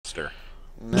monster.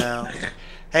 No.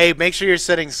 Hey, make sure you're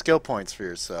setting skill points for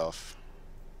yourself.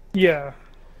 Yeah.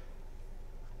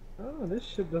 Oh, this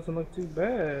ship doesn't look too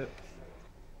bad.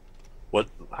 What?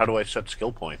 How do I set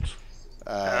skill points?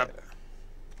 Uh,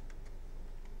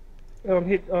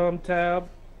 Hit tab,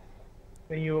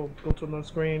 and you'll go to another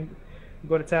screen.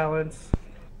 Go to talents.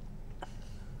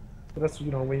 That's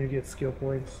when you get skill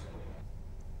points.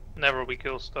 Never we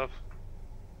kill stuff.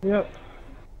 Yep.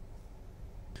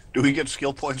 Do we get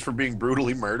skill points for being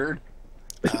brutally murdered?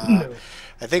 No.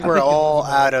 I think I we're think it all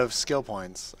doesn't matter. out of skill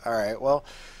points. All right. Well,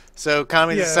 so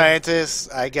Kami the Yeah.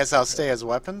 scientist. I guess I'll stay as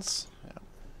weapons.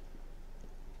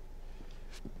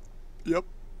 Yep.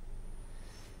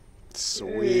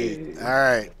 Sweet. Hey. All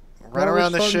right. Run That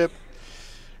around the was fun. ship.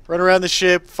 Run around the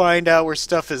ship. Find out where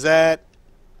stuff is at.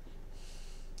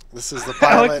 This is the Alex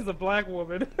pilot. is a black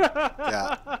woman.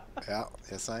 Yeah. Yeah.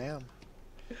 Yes, I am.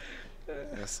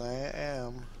 Yes, I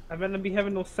am. I better be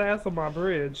having no sass on my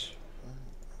bridge.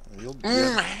 You'll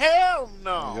Hell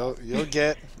no! you'll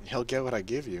get what I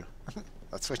give you.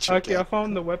 That's what you Okay, I get.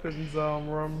 found the weapons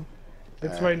room. It's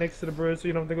Alright. right next to the bridge, so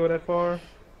you don't have to go that far.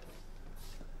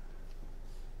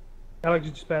 Alex,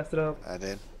 you just passed it up. I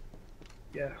did.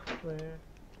 Yeah. Right here.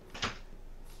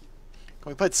 Can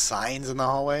we put signs in the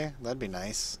hallway? That'd be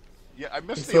nice. Yeah, I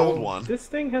missed the So, old one. This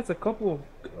thing has a couple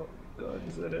of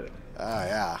guns in it. Oh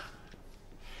yeah.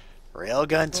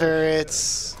 Railgun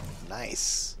turrets.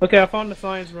 Nice. Okay, I found the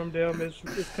science room, Dale.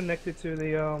 It's connected to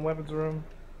the weapons room.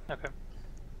 Okay.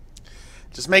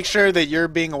 Just make sure that you're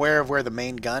being aware of where the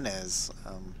main gun is.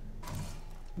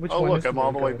 Which Oh one look, is I'm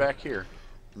all the way gun? back here.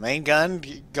 Main gun,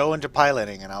 go into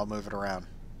piloting and I'll move it around.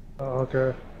 Oh,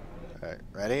 okay. Alright,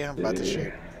 ready? I'm about to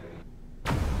shoot.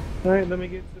 Alright, let me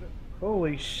get to the...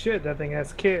 Holy shit, that thing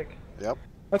has kick. Yep.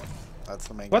 Okay. That's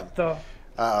the main What gun.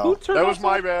 the? Uh Who turned That was off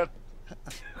my the- bad.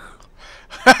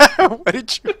 What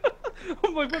did you...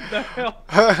 I'm like, what the hell?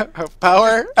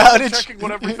 Power I'm outage? checking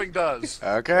what everything does.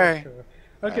 Okay.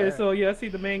 Okay, Alright. so yeah, I see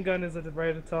the main gun is at the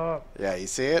right at the top. Yeah, you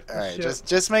see it? Alright, Shit.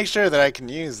 just make sure that I can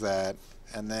use that.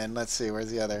 And then, let's see, where's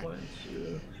the other? 1,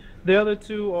 2. The other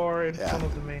two are in Yeah. front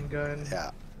of the main gun.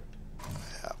 Yeah.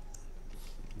 Yeah.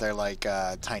 They're like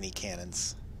tiny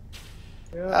cannons.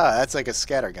 Yeah. Oh, that's like a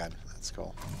scatter gun. That's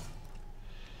cool.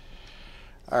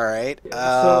 Alright.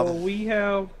 So we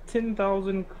have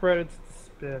 10,000 credits to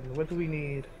spend. What do we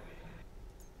need?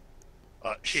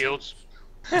 Shields.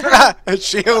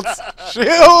 Shields!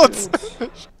 Shields!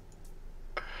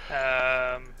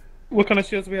 What kind of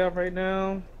shields we have right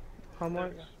now? How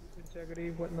much? Integrity,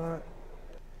 whatnot.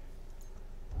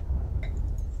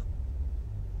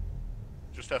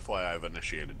 Just FYI, I've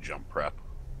initiated jump prep.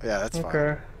 Yeah, that's fine.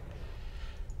 Okay.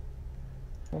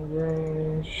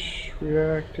 Range,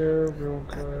 reactor, real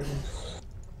guns.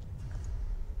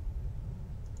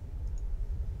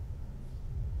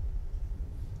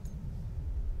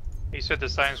 You said the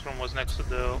science room was next to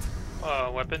the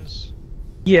weapons.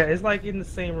 Yeah, it's like in the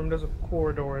same room. There's a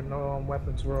corridor in the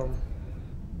weapons room.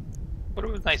 Would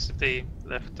it be nice if they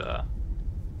left?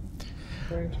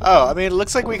 Oh, I mean, it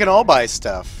looks like we can all buy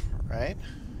stuff, right?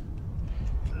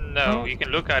 No, you can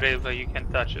look at it, but you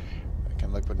can't touch it. I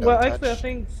can look with no Well, touch. actually, I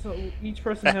think so. Each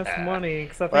person has money.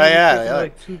 Cause I think Well, each yeah, person yeah. has,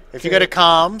 like, 2 If you go to kits.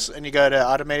 comms and you go to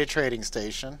automated trading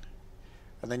station,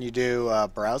 and then you do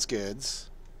browse goods,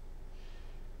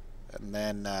 and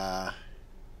then what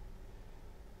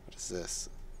is this?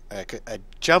 A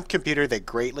jump computer that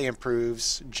greatly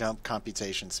improves jump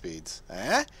computation speeds.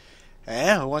 Eh?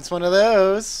 Eh? Who wants one of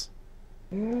those?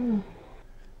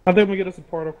 I think we get us a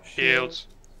part of Shields.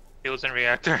 Shields and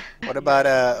reactor. What about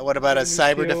a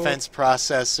cyber Shield. defense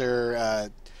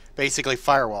processor? Basically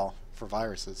firewall for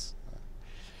viruses.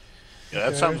 Yeah, that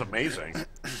Okay. sounds amazing.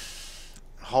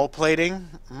 Hull plating.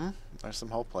 There's some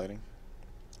hull plating.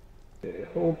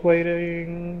 Hull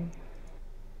plating.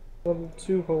 Level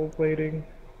 2 hull plating.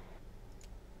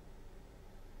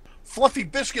 Fluffy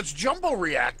Biscuits Jumbo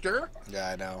Reactor? Yeah,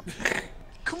 I know.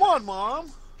 Come on,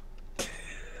 Mom!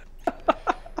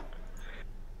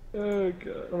 Oh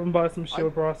god. I'm gonna buy some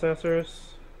shield processors.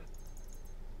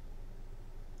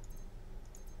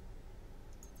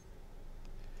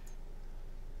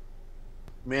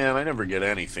 Man, I never get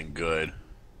anything good.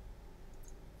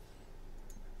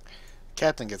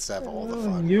 Captain gets to have all the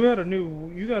fun. You got a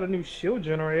new shield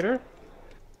generator.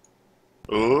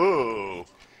 Ooh.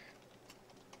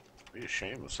 Be a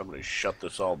shame if somebody shut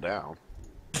this all down.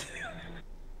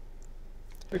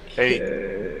 Okay.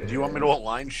 Hey, do you want me to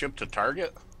align ship to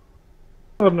target?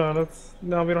 Oh no,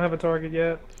 we don't have a target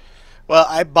yet. Well,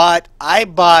 I bought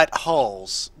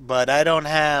hulls, but I don't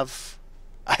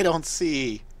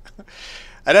see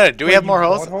I don't know. Do we Wait, have you more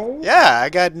bought holes? holes? Yeah, I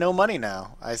got no money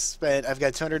now. I've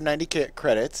got 290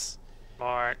 credits.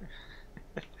 Smart.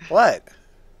 What?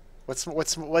 What's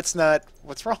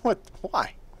wrong with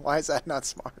why? Why is that not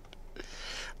smart?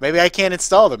 Maybe I can't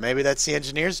install them. Maybe that's the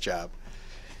engineer's job.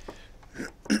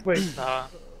 Wait, Uh,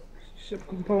 ship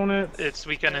components.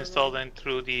 we can install them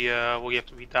through the we have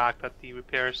to be docked at the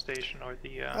repair station or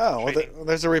the Oh, well, trading.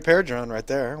 there's a repair drone right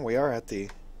there. We are at the,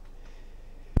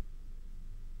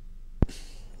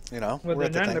 Well, we're they're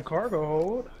at the not in the thing. cargo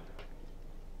hold.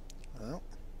 Well,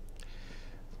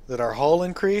 did our hull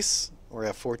increase? We're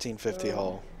at 1450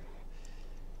 hull.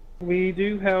 We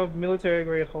do have military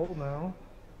grade hull now.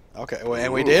 Okay, well,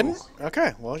 and we Ooh. didn't?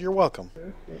 Okay, well, you're welcome.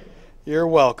 You're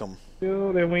welcome.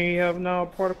 Shield, and we have now a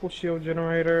particle shield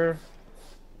generator.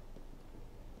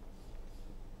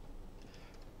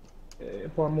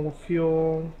 Apply more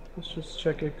fuel. Let's just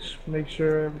check it, make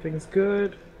sure everything's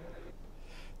good.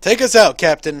 Take us out,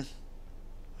 Captain.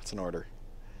 That's an order.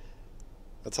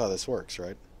 That's how this works,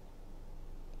 right?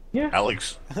 Yeah.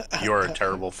 Alex, you're a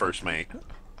terrible first mate.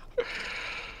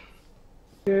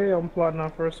 Okay, I'm plotting our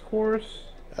first course.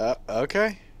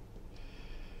 Okay.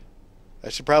 I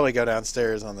should probably go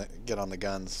downstairs get on the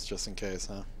guns just in case,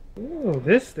 huh? Ooh,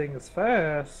 this thing is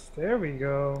fast. There we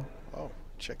go. Oh,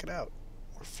 check it out.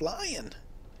 We're flying.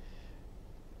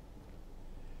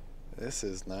 This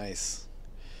is nice.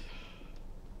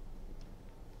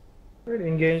 Ready to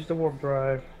engage the warp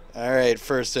drive. All right,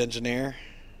 first engineer.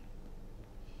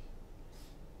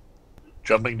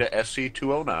 Jumping to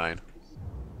SC-209.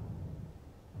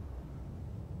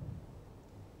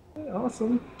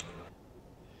 Awesome.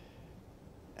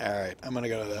 All right, I'm gonna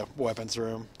go to the weapons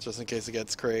room just in case it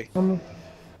gets cray. I'm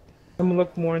gonna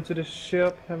look more into the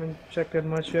ship. Haven't checked that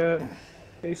much yet.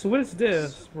 Okay, so what is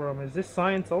this room? Is this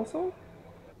science also?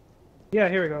 Yeah,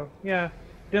 here we go. Yeah,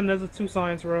 then there's the 2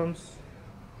 science rooms.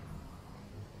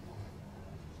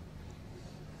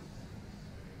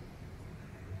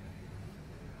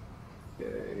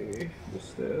 Okay,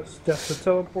 what's this? That's the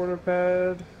teleporter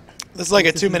pad. This is like a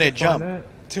Let's see if we 2-minute can find jump.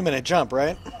 that. 2-minute jump,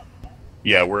 right?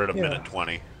 Yeah, we're at a Yeah. minute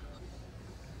 20.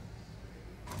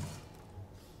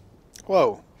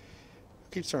 Whoa. Who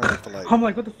keeps turning off the light? I'm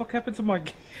like, what the fuck happened to my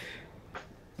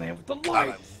man with the God, I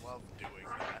light? love doing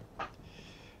that.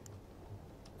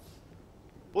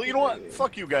 Well, you know what?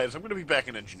 Fuck you guys. I'm going to be back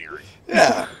in engineering.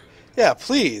 Yeah. Yeah,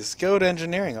 please, go to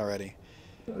engineering already.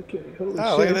 Okay, holy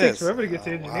Oh, shit, look at it this. takes forever to get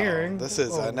to Oh, engineering. wow. This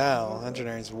is, I Oh. know,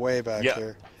 engineering's way back Yeah.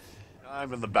 here.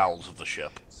 I'm in the bowels of the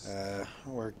ship.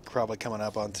 We're probably coming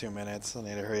up on 2 minutes. I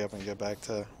need to hurry up and get back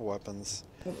to weapons.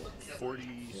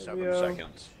 47 Yeah.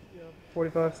 seconds.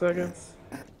 45 seconds.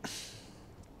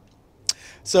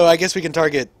 So I guess we can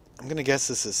target, I'm going to guess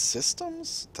this is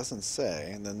systems? Doesn't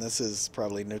say. And then this is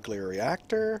probably nuclear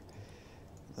reactor.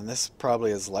 And this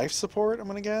probably is life support, I'm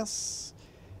going to guess.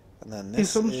 And then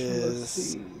this Let's is...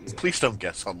 see. Please don't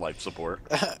guess on life support.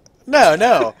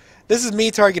 No. This is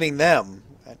me targeting them.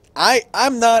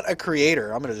 I'm not a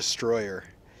creator. I'm a destroyer.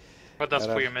 But that's I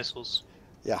for don't- your missiles.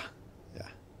 Yeah.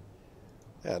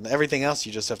 And everything else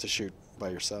you just have to shoot by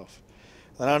yourself.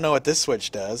 I don't know what this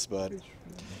switch does, but it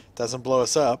doesn't blow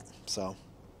us up, so...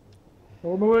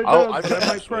 Oh, no, it Oh, does, I've but got I that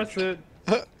might press switch.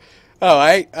 it. Oh,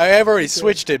 I have already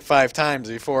switched it 5 times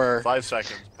before... 5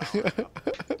 seconds. I'm getting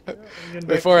back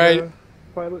Before to I- the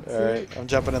pilot seat. Alright, I'm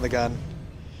jumping in the gun.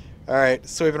 Alright,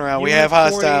 sweeping around. We Unit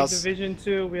have 40, hostiles. Division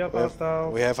 2, we have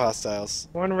hostiles. We have hostiles.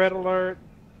 1 red alert.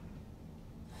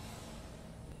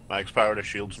 Max power to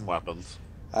shields and weapons.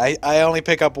 I only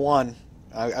pick up 1.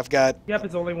 I've got... Yep,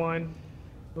 it's only 1.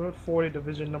 Unit 40,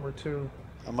 Division number 2.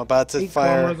 I'm about to 8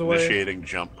 fire... kilometers away. Initiating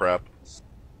jump prep.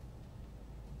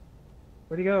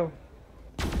 Where'd he go?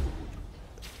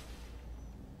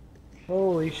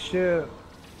 Holy shit.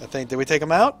 I think... Did we take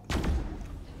him out?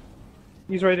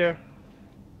 He's right there.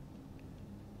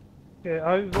 Okay,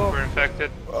 well, We're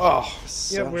infected. Oh,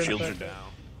 so... we're- Shields are down.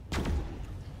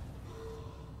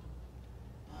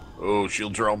 Oh,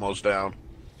 shields are almost down.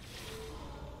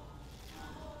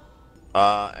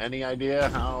 Any idea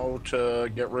how to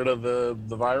get rid of the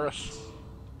virus?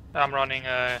 I'm running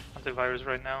antivirus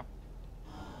right now.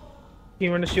 can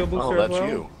you run the shield booster Oh, as that's well?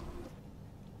 you.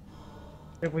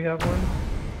 If we have one.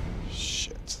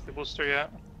 Shit. The booster, yeah.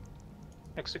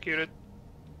 Executed.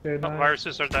 Okay, No, nice.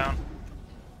 viruses are down.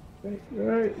 Okay,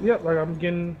 alright, yep, like I'm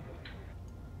getting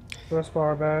thrust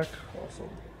power back. Awesome.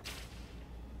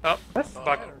 Oh, That's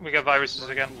fuck. We got viruses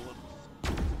again.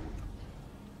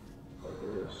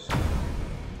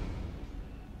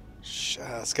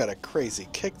 It's got a crazy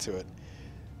kick to it.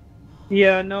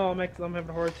 Yeah, no, I'm having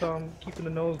a hard time keeping the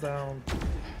nose down.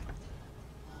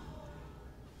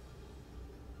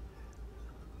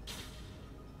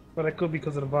 But it could be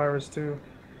because of the virus too.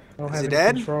 I don't Is have he any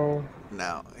dead? control.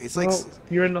 No, he's like.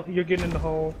 No, you're getting in the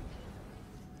hole.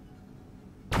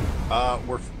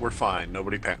 We're fine.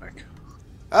 Nobody panic.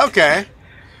 Okay.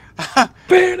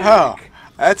 Panic! Oh,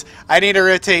 that's. I need a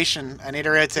rotation. I need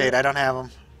to rotate. Yeah. I don't have them.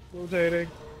 Rotating.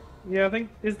 Yeah, I think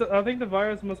the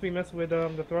virus must be messing with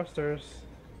the thrusters.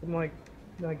 I'm like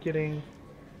not getting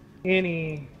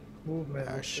any movement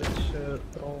Oh, with shit. this shit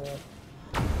at all.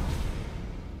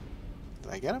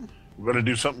 Did I get him? We're gonna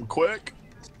do something quick.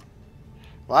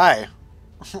 Why?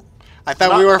 I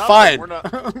thought we were Nothing.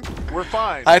 fine. We're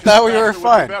fine. I thought we Faster were would be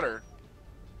fine. Better.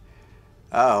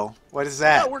 Oh, what is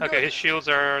that? Yeah, we're Okay, good. his shields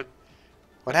are.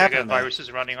 What I happened? got to me?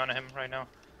 viruses running on him right now.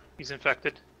 He's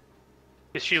infected.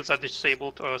 His shields are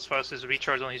disabled, or as far as his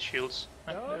recharge on his shields.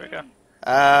 There we go.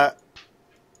 I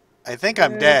think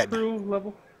I'm dead. Crew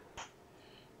level.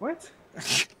 What?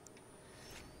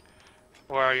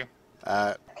 Where are you?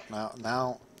 No,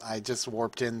 now I just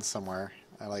warped in somewhere.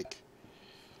 I like.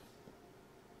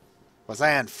 Was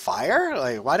I on fire?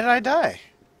 Like, why did I die?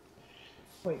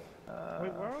 Wait,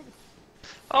 wait, where are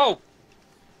Oh!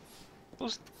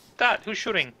 Who's that? Who's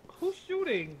shooting? who's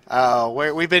shooting? Oh,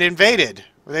 we've been invaded.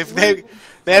 They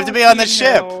have to be on the Fucking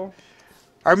ship, hell.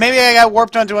 or maybe I got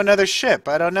warped onto another ship.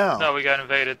 I don't know. No, we got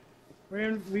invaded.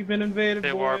 We've been invaded,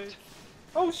 They boy. warped.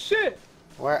 Oh shit!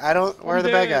 Where Where are I'm the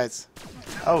bad dead. guys?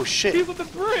 Oh shit! He's on the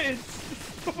bridge!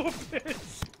 Oh,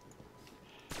 bitch.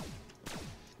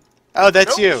 Oh,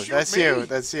 that's Don't you. shoot That's me. you.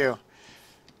 That's you.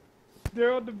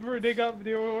 They're on the bridge.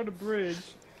 They were on the bridge.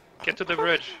 Get to the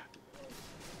bridge.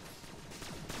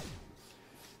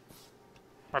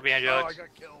 Right behind you, Oh, I Alex.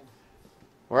 got killed.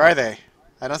 Where are they?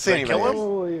 I don't see Did I kill anybody. him?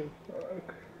 Holy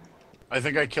fuck. I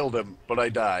think I killed him, but I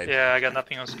died. Yeah, I got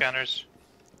nothing on scanners.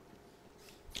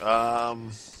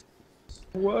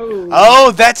 Whoa.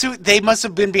 Oh, that's who. They must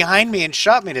have been behind me and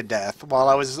shot me to death while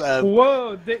I was.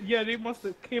 Whoa. They must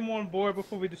have came on board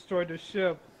before we destroyed the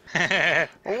ship.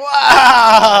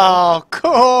 Wow!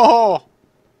 Cool.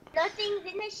 Nothing's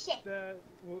in the ship.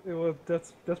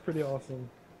 That's pretty awesome.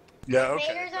 Yeah, okay.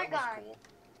 Invaders are that was gone.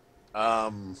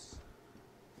 cool.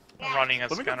 I'm running a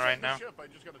Let me go scan check right the now. ship. I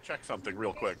just gotta check something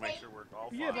real quick. Make sure we're all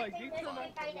fine. Yeah, like they turned off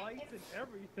the lights and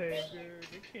everything, dude.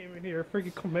 They came in here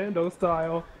freaking commando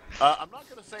style. I'm not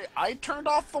gonna say I turned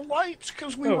off the lights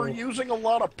because we were Oh. using a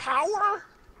lot of power.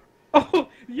 Oh,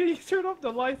 yeah, you turned off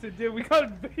the lights and we got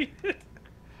invaded.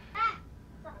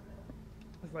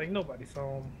 It's like nobody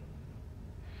saw him.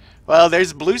 Well,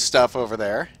 there's blue stuff over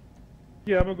there.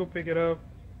 Yeah, I'm gonna go pick it up.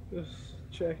 Just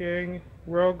checking.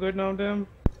 We're all good now, Dem?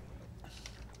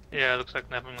 Yeah, it looks like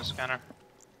nothing on the scanner.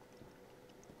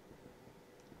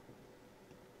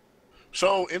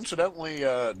 So, incidentally,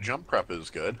 jump prep is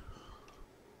good.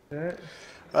 Yeah.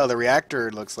 Oh, the reactor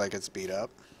looks like it's beat up.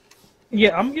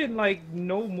 Yeah, I'm getting like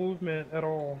no movement at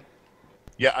all.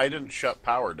 Yeah, I didn't shut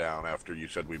power down after you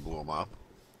said we blew them up.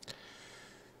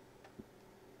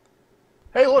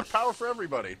 Hey, look, power for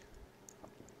everybody.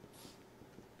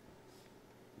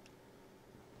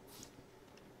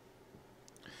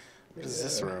 What is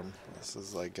this room? This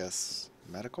is, I guess,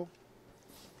 medical?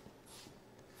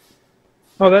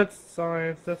 Oh, that's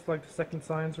science. That's like the second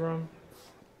science room.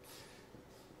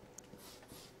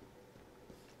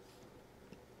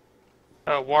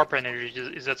 Warp energy,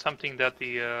 is that something that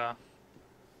the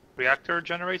reactor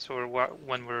generates, or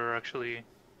when we're actually...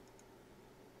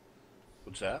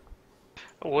 What's that?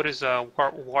 What is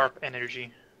warp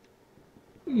energy?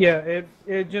 Yeah,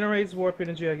 it generates warp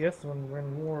energy, I guess, when we're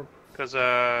in warp. Because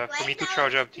for me to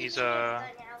charge up these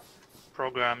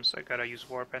programs, I gotta use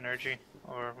warp energy,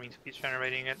 or we need to be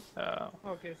generating it.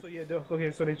 Okay, so yeah,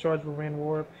 okay, so they charge when we're in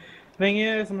warp. Thing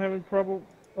is, I'm having trouble.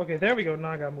 Okay, there we go.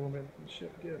 Now I got movement. Shit,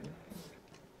 good.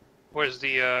 Where's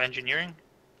the engineering?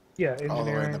 Yeah, engineering. All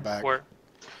the way in the back. Where?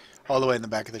 All the way in the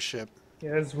back of the ship.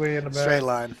 Yeah, it's way in the back. Straight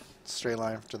line. Straight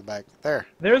line to the back. There.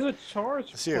 There's a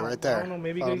charge. See it pump. right there. I don't know.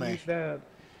 Maybe you Follow can me. use that.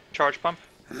 Charge pump?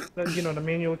 You know, the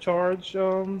manual charge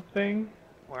thing.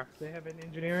 Where? They have in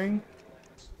engineering.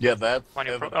 Yeah, that. On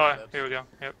your that's- here we go.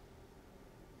 Yep.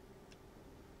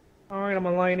 All right, I'm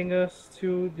aligning us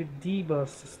to the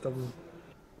D-bus system.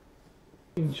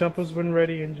 Jumpers when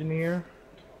ready, engineer.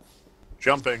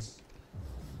 Jumping.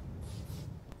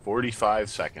 45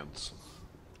 seconds.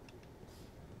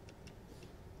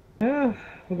 Yeah,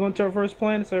 we're going to our first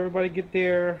planet, so everybody get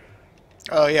there.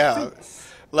 Oh, yeah.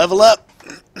 Level up.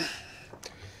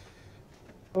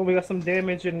 Oh, we got some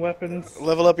damage and weapons.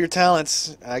 Level up your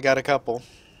talents. I got a couple.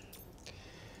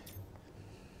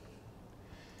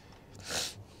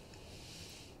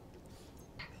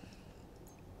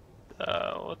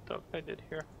 What the fuck I did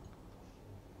here?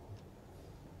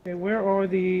 Okay, where are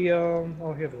the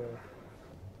oh, here they are.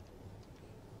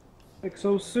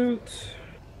 Exosuit.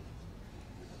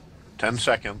 10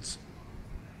 seconds.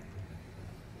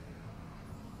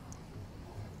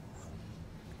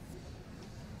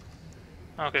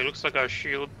 Okay, looks like our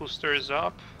shield booster is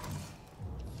up.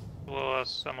 Well, as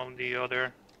some of the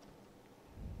other.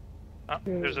 Oh,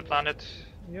 there's a planet.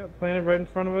 Yep, planet right in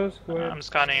front of us. Go ahead. I'm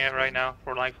scanning it right now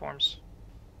for life forms.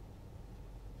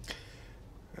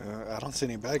 I don't see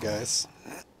any bad guys.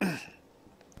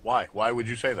 Why? Why would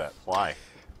you say that? Why?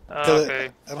 Okay.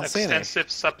 I don't see any.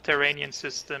 Extensive subterranean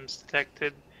systems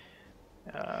detected.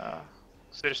 So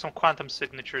there's some quantum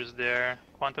signatures there.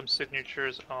 Quantum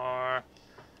signatures are.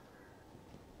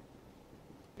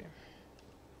 Okay.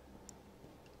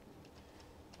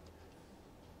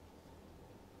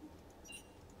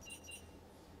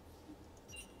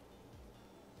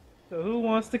 So who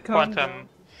wants to come? Quantum.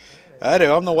 I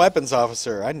do. I'm the weapons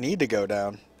officer. I need to go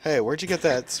down. Hey, where'd you get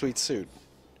that sweet suit?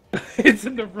 It's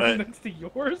in the room next to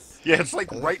yours. Yeah, it's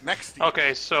like right next to you.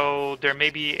 Okay, so there may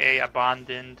be a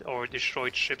abandoned or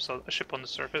destroyed ship on the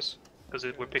surface because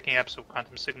we're picking up some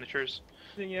quantum signatures.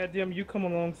 Then yeah, Dim, you come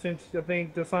along since I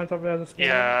think the science officer has a scanner.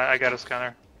 Yeah, I got a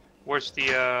scanner. Where's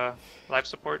the life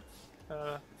support?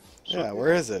 Yeah,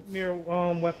 where is it? Near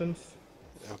weapons.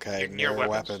 Okay, Near near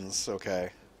weapons. weapons. Okay.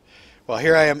 Well,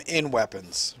 here I am in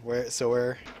weapons. Where? So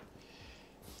where?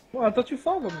 Well, I thought you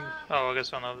followed me. Oh, I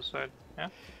guess on the other side. Yeah.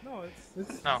 No,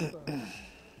 it's No.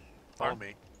 Follow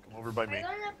me. Come over by We're me.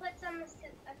 gonna put some a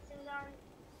suit on.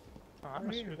 Oh, I'm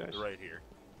not sure, guys. Right here.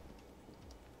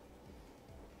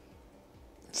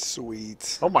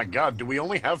 Sweet. Oh my God! Do we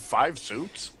only have 5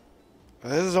 suits?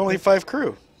 This is only 5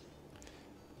 crew.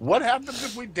 What happens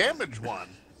if we damage one?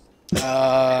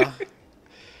 How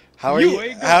are You you?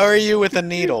 ain't good. How are you with a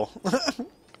needle? Oh,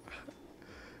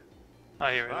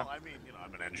 here we Well, go. I mean,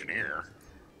 I'm an engineer.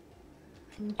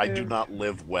 I do not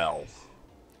live well.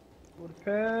 Go to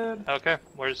pad. Okay,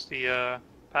 where's the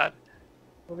pad?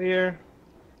 Over here.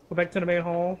 Go back to the main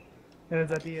hall. And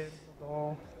it's at the end of the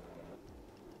hall.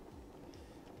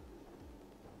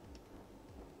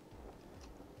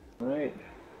 Alright.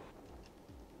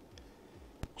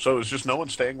 So is just no one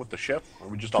staying with the ship? Are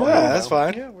we just all Yeah, going that's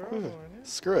down? fine. Yeah, we're all going. Yeah.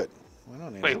 Screw it. We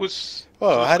don't need Wait, it. who's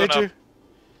Whoa, how did gonna you?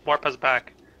 warp us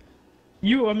back?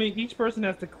 I mean, each person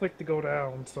has to click to go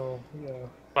down, so, yeah.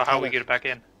 Well, how we get back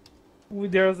in?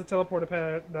 There's a teleporter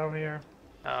pad down here.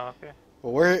 Oh, okay.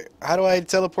 Well, where? How do I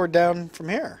teleport down from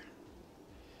here?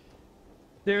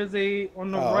 There's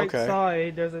on the Oh, right okay.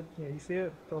 side, there's a, yeah, you see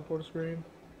it? Teleporter screen.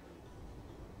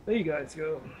 There you guys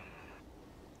go.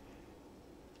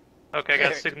 Okay, I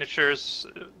got signatures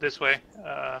this way,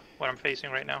 what I'm facing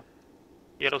right now.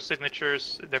 Yellow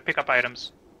signatures, they're pickup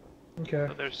items. Okay.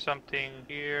 So there's something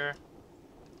here.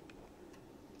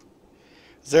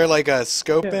 Is there like a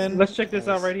scope Yeah, in? let's check this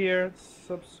out right here.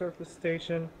 Subsurface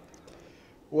station.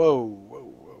 Whoa, whoa,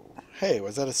 whoa! Hey,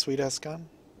 was that a sweet ass gun?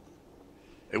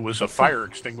 It was a fire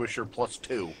extinguisher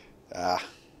 +2. Ah,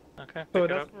 Okay, So pick it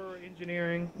that's up. for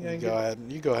engineering. Yeah, you go ahead.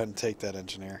 You go ahead and take that,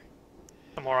 engineer.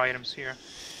 Some more items here.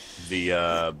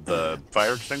 The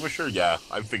fire extinguisher? Yeah,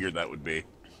 I figured that would be.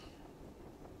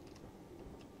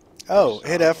 Oh,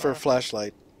 hit F for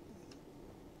flashlight.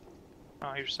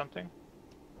 Oh, here's something.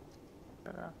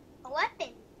 A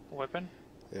weapon. Weapon.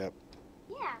 Yep.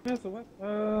 Yeah. That's a weapon.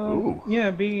 Ooh.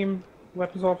 Yeah, beam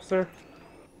weapons officer.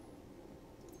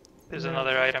 There's Yeah.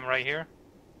 another item right here.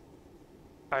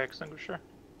 Fire extinguisher.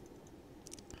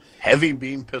 Heavy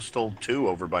beam pistol 2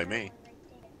 over by me.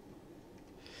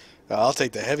 I'll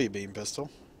take the heavy beam pistol.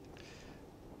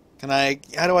 Can I?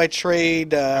 How do I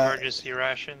trade? Emergency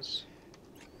rations.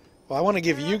 Well, I want to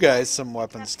give you guys some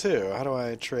weapons too. How do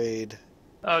I trade?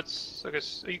 Oh, it's I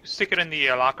guess you can stick it in the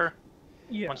locker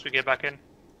Yeah. once we get back in.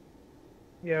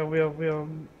 Yeah, we'll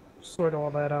sort all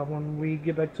that out when we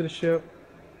get back to the ship.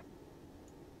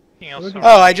 Anything else Okay. around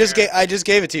Oh, I just here?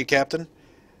 gave it to you, Captain.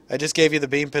 I just gave you the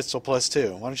beam pistol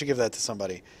 +2. Why don't you give that to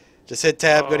somebody? Just hit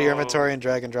tab, go to your Oh. inventory, and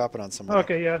drag and drop it on somebody.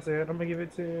 Okay, yeah, that's it. I'm gonna give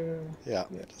it to. Yeah.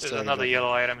 Yeah. just There's drag and another drop it.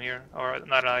 yellow item here, or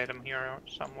not an item here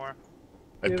somewhere.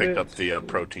 I Give picked it up the to-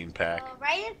 protein pack.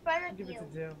 Right in front of Give it you. to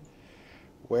Jim.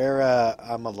 Where?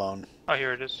 I'm alone. Oh,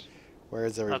 here it is. Where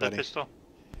is Another everybody? pistol.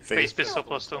 Face pistol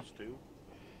 +2.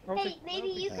 Okay. Hey, maybe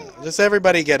you can help Just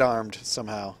everybody get armed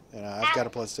somehow. You know, I've got a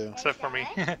 +2. Except for me.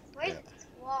 Where's Yeah.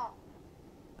 the wall?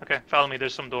 Okay, follow me.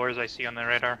 There's some doors I see on the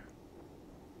radar.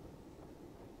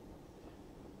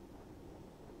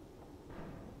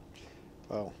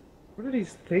 Oh, What are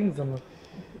these things on the?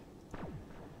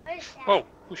 Where's that? Whoa,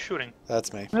 who's shooting?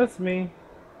 that's me. That's me.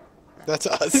 That's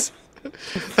us.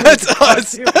 That's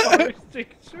us. We're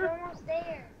Sure. almost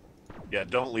there. Yeah,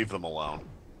 don't leave them alone.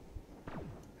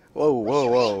 Whoa, whoa,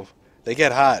 whoa. They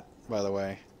get hot, by the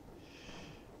way.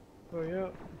 Oh yeah.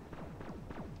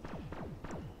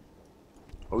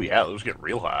 Oh yeah, those get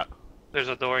real hot. There's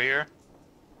a door here.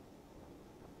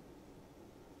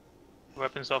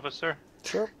 Weapons officer.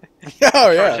 Sure.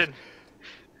 Oh yeah.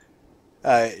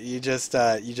 Sergeant. You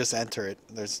just enter it.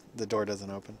 The door doesn't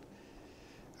open.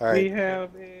 All right. We have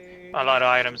A lot of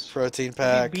items. Protein a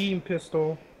pack. beam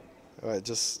pistol.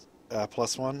 Just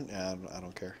 +1. Yeah, I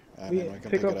don't care. I We can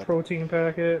pick pick up it up. protein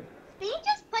packet. Can you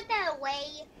just put that away?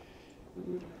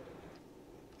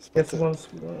 Split This it. one's.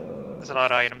 There's a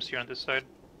lot of items here on this side.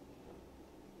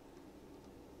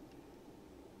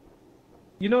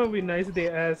 You know, it'd be nice if they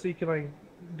add so you can like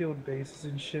build bases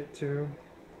and shit too.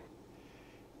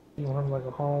 You don't have like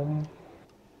a home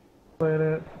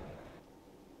planet.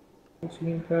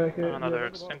 Protein packet. Another Yeah,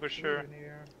 extinguisher. food in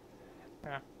here.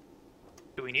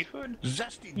 Do we need food?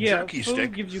 Zesty Yeah, jerky food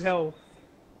stick. gives you health.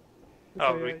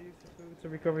 Oh, So, yeah, we- use the food to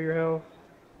recover your health.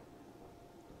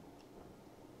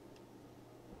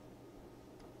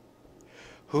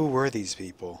 Who were these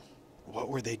people? What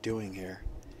were they doing here?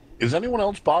 Is anyone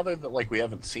else bothered that like we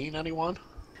haven't seen anyone?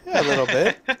 Yeah, a little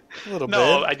bit. A little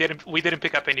No, bit. I didn't. We didn't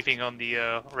pick up anything on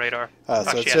the radar. So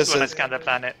Actually, it's I just when I a scanned the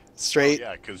planet. straight.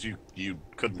 Yeah, because you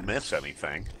couldn't miss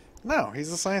anything. No,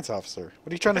 he's a science officer.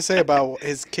 What are you trying to say about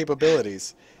his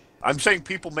capabilities? I'm saying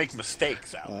people make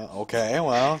mistakes out. Okay,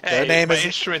 well, their Hey, name my is.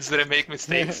 instruments didn't make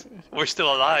mistakes. We're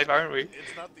still alive, aren't we?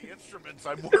 It's not the instruments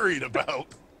I'm worried about.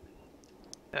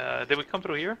 Did we come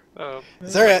through here?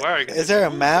 Is there where are you? is there a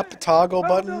map toggle Oh,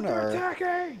 button they're or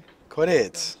attacking! quit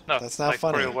it? No, That's not like,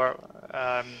 funny. for real, we're,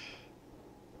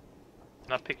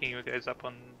 not picking you guys up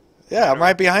on. Yeah, I'm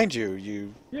right behind you.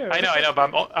 You. Yeah, I know,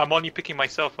 but I'm only picking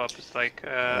myself up. It's like,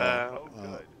 Oh,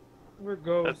 good. We're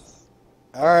ghosts.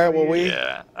 that's, All right. Well, we.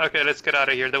 yeah. Okay, let's get out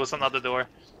of here. There was another door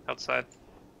outside.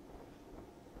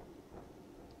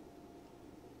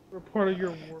 We're part of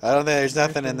your war. I don't think there's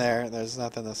nothing in there. There's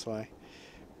nothing this way.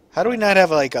 How do we not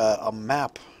have like a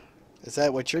map? Is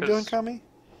that what you're doing, 'Cause- Kami?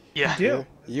 Yeah. Yeah.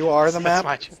 You are the That's map.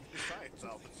 my job. Science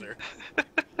officer.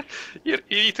 You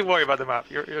need to worry about the map.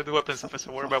 You're the weapons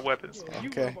officer. Worry about weapons. Yeah, you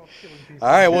Okay. worry about killing people.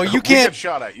 All right. Well, We you get can't.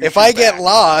 shot at. You If shoot I get back.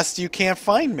 lost, you can't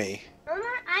find me. No more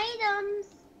items.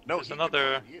 No, There's he can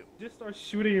another- find you. Just start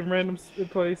shooting in random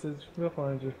places. We'll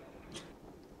find you.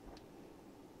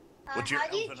 What's your How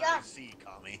do you elven jump? IC,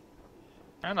 Kami?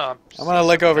 I don't know. I'm gonna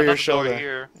look over your Another door shoulder.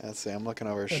 Here. Let's see. I'm looking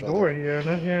over his A shoulder. door here.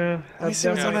 Yeah. Let me see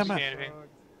what's Yeah, on I that don't map. see anything.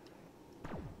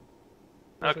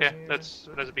 Nothing Okay, here.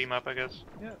 let's beam up, I guess.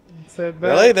 Yeah. Set back.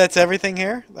 Really? That's everything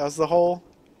here? That was the whole.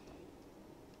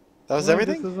 That was Well,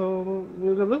 everything? This is all,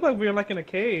 it looks like we're like in a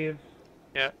cave.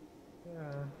 Yeah.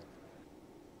 Yeah.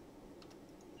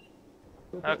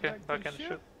 Okay, fucking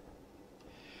shoot.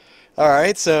 All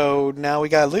right. So now we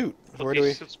got loot. Put Where do we?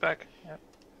 these suits back. Yeah.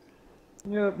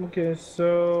 Yep. Okay.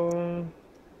 So.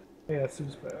 Yeah,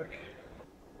 suits back.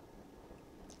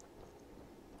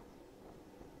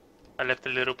 I left a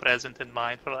little present in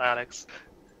mind for Alex.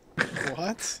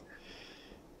 What?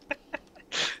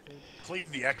 Clean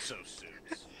the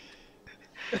exosuits.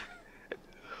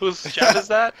 Whose job is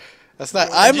that? That's not.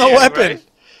 I'm the Yeah, weapon.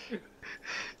 right?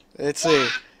 Let's see.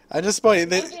 I just put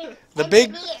the Adrian, big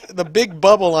engineer. the big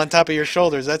bubble on top of your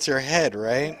shoulders. That's your head,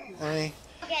 right? I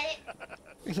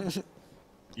Get it?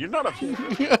 You're not a mean,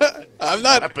 I'm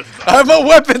not. weapons I'm a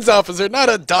weapons officer, not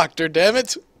a doctor. Damn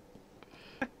it!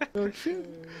 Okay.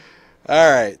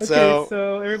 All right. Okay, So,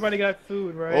 so everybody got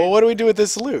food, right? well, what do we do with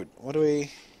this loot? What do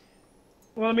we?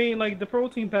 Well, I mean, like the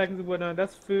protein packets and whatnot,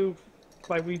 that's food.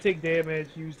 Like when you take damage,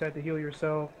 you use that to heal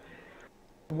yourself.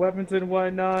 Weapons and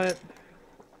whatnot,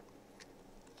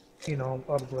 you know,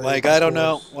 upgrades. Like, I don't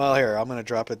know. Well, here, I'm gonna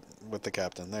drop it with the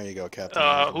captain. There you go, captain.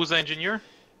 Who's the engineer?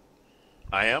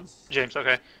 I am? James.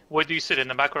 Okay. Where do you sit, in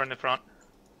the back or in the front?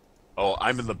 Oh,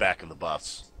 I'm in the back of the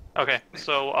bus. Okay.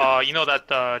 So you know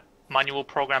that manual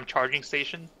program charging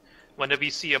station? Whenever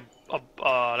you see a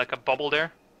like a bubble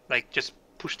there, like just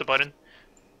push the button.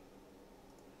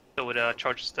 So it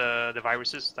charges the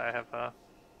viruses that I have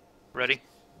ready.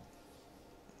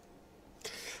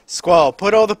 Squall,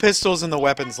 put all the pistols in the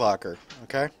weapons locker.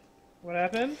 Okay. What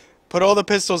happened? Put all the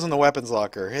pistols in the weapons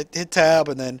locker. Hit tab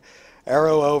and then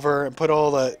arrow over and put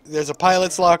all the. There's a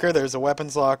pilot's locker. There's a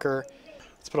weapons locker.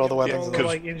 Let's put all the All weapons. the in there.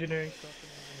 like engineering stuff.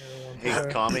 in the Hey, engineering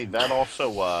one. Kami, that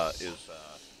also is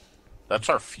that's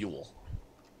our fuel.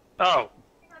 Oh,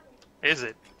 is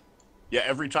it? Yeah,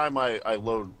 every time I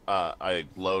load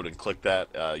and click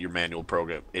that your manual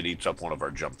program, it eats up one of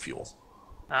our jump fuel.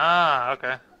 Ah,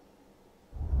 okay.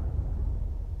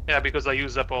 Yeah, because I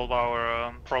used up all of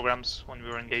our programs when we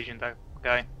were engaging that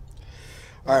guy.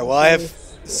 All right. Well, I have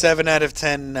 7 out of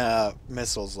 10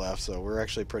 missiles left, so we're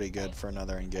actually pretty good for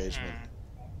another engagement.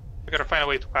 We gotta find a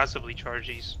way to passively charge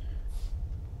these.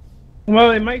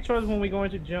 Well, it might charge when we go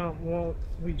into jump. Well,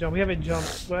 we jump. We haven't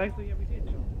jumped. Well, actually, yeah, we did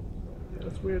jump. Yeah,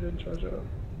 that's weird. Didn't charge up.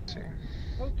 Let's see.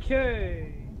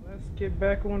 Okay, let's get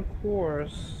back on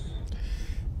course.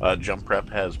 Jump prep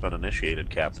has been initiated,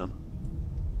 Captain.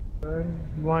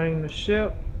 Flying the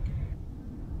ship.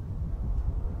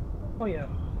 Oh yeah.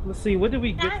 Let's see. What did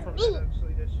we get from it,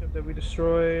 actually? That ship that we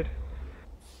destroyed.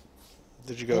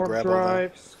 Did you go Warp grab all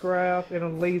drive, scrap, and a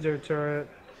laser turret.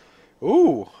 that?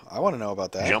 Ooh, I want to know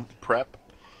about that. Jump prep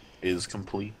is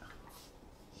complete.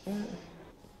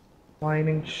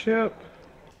 Mining ship.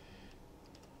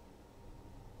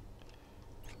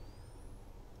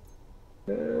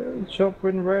 Jump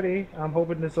when ready. I'm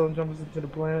hoping this one jumps into the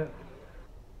planet.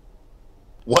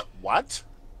 What? What?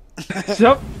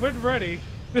 Jump when ready.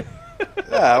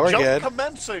 Yeah, we're Jump good.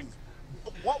 commencing.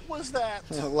 What was that?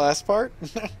 Last part?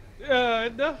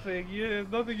 Nothing. Yeah,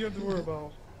 nothing you have to worry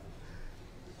about.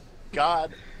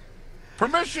 God.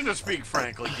 Permission to speak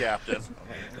frankly, Captain.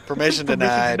 Permission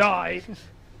denied. Denied.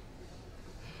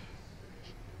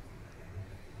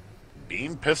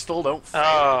 Beam pistol don't fail.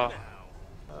 Oh.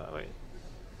 Wait.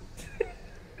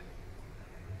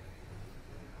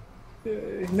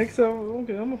 Next time,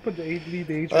 okay, I'm gonna put the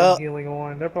HV Well- healing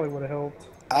on. That probably would have helped.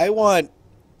 I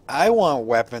want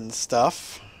weapon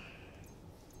stuff.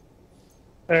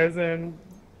 As in,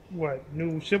 what?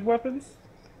 New ship weapons?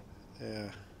 Yeah.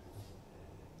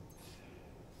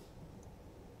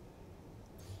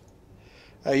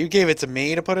 Oh, you gave it to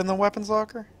me to put in the weapons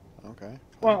locker? Okay.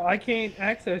 Well, I can't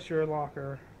access your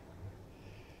locker.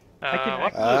 I can What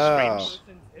access the Oh. streams?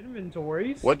 person's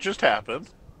inventories. What just happened?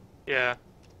 Yeah.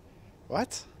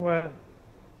 What? What?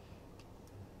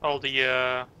 All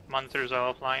the monitors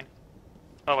are offline.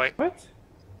 Oh wait. What?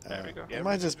 There we go. It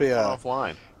might just be a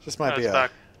offline. might be it's a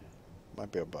back.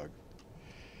 might be a bug.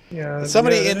 Yeah. Is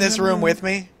somebody yeah, in this room with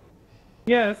me?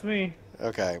 Yeah, that's me.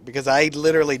 Okay, because I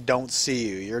literally don't see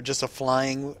you. You're just a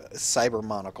flying cyber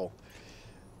monocle.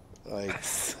 Like,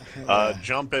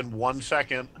 Jump in 1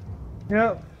 second.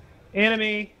 Yep.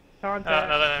 Enemy. Contact.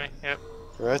 No, enemy. Yep.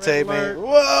 rotate me. alert.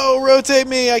 Whoa, rotate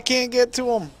me. I can't get to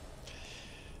him.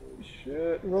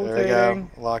 Shit. There we Rotating.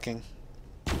 go. Locking.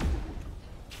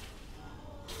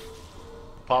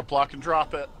 Pop, lock, and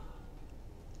drop it.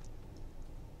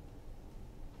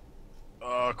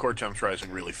 Core temp's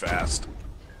rising really fast.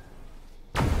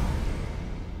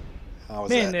 How was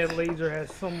Man, that? that laser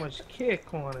has so much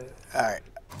kick on it. All right.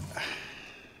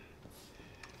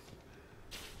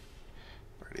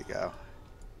 Where'd he go?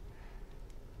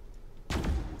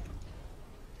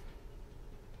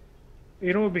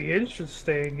 You know, it would be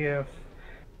interesting if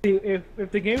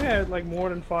the game had like more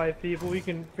than 5 people, we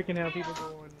can have people go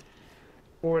on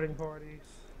boarding parties.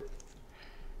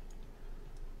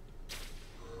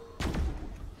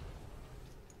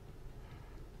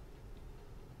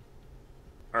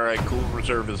 Alright, cool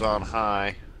reserve is on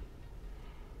high.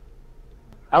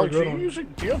 Alex, good are you one. using,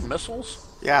 do you have missiles?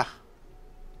 Yeah.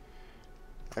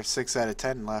 I have 6 out of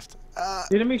 10 left. The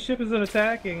enemy ship is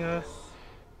attacking us.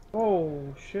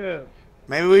 Oh shit!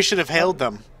 Maybe we should have hailed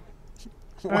them.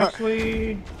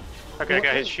 Actually, Okay, I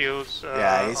got his shields.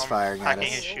 Yeah, he's I'm firing at hacking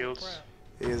us. his shields.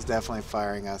 He is definitely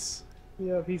firing us.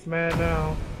 yep, he's mad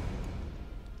now.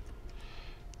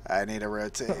 I need to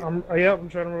rotate. I'm trying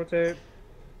to rotate.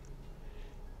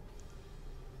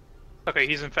 Okay,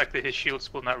 he's infected. His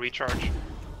shields will not recharge.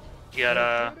 You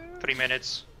got 3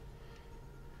 minutes.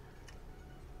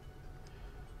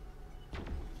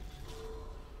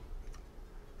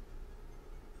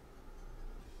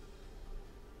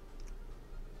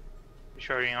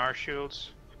 Recharging our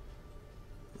shields.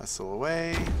 Missile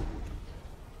away.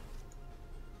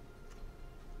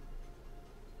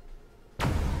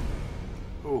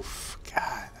 Oof.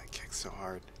 God, that kicks so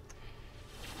hard.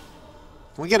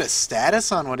 Can we get a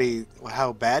status on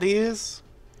how bad he is?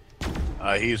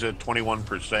 He's at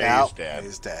 21%. Yeah, He's dead.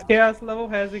 he's dead. Chaos level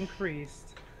has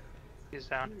increased. He's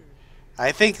down.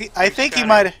 I think he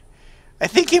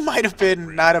might have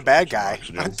been not a bad guy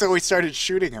until we started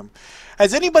shooting him.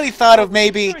 Has anybody thought of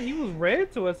maybe He was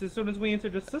red to us as soon as we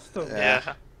entered the system. Yeah.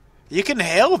 Yeah. you can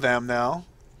hail them though?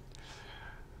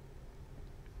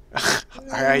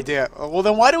 Our idea. Well,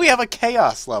 then why do we have a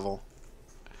chaos level?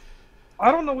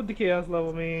 I don't know what the chaos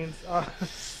level means. I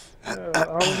don't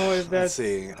know if Let's that's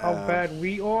see, how bad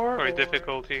we are Or or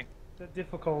difficulty. the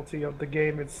difficulty of the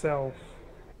game itself.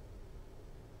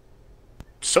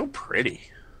 So pretty.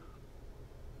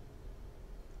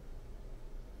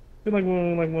 I feel like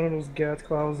we're like one of those gas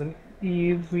clouds in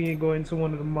Eve. We go into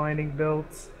one of the mining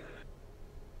belts.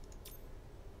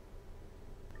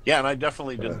 Yeah, and I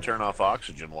definitely didn't turn off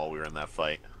oxygen while we were in that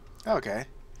fight. Okay.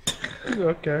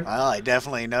 Okay. Well, I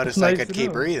definitely noticed I nice could to keep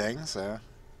know. breathing, so.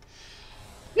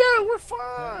 Yeah, we're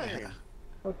fine.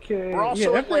 Okay. We're also yeah,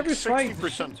 at after like every fight, the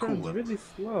ship 60% turns coolant. really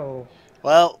slow.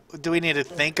 Well, do we need to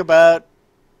think about?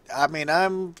 I mean,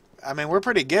 we're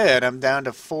pretty good. I'm down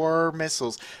to 4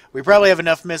 missiles. We probably have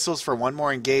enough missiles for one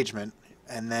more engagement,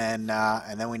 and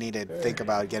then we need to think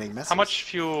about getting missiles. How much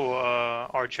fuel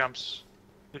are jumps?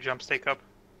 Do jumps take up?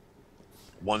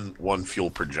 One fuel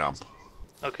per jump.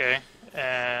 Okay.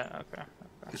 Okay.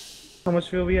 How much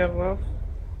fuel we have left?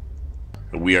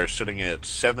 We are sitting at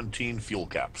 17 fuel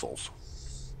capsules.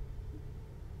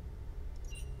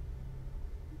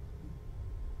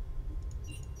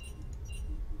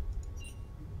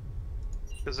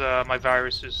 Because my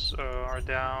viruses are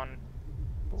down.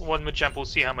 One with jump, we'll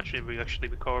see how much it actually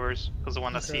recovers. Because I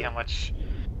want to see Okay. how much.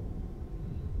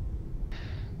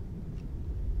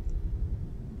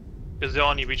 Because they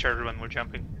only recharge when we're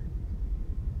jumping.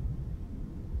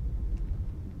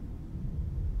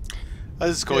 Oh,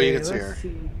 this is cool. You can see her. Let's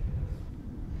see.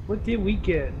 What did we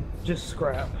get? Just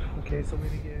scrap. Okay, so we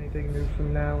didn't get anything new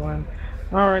from that one.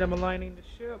 Alright, I'm aligning the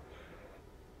ship.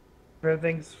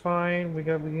 Everything's fine. We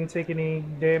didn't take any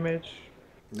damage.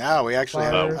 No, we actually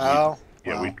have. Fires. Oh,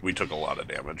 Yeah, well, we took a lot of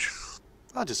damage.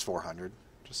 oh, just 400,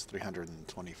 just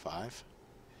 325.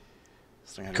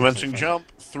 It's Commencing 325. jump.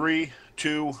 3,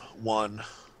 2, 1.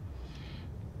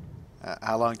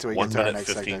 How long till we 1 get to our minute,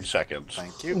 next 15 sector? seconds.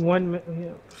 Thank you. 1 minute.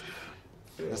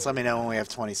 Yeah. Just let me know when we have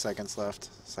 20 seconds left,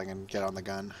 so I can get on the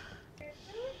gun.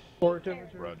 Core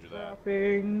temperature Roger that.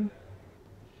 dropping.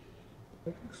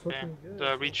 It's Okay. looking good.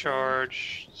 The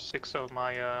recharge 6 of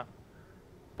my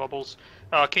bubbles.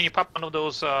 Can you pop one of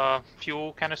those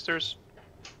fuel canisters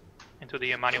into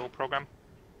the manual program?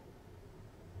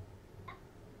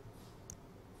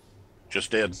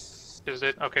 Just did. Is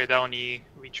it? Okay, that only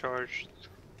recharged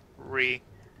 3.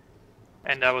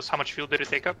 And that was how much fuel did it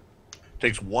take up?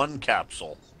 Takes 1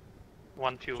 capsule.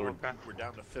 1 fuel, So okay. we're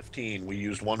down to 15. We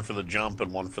used 1 for the jump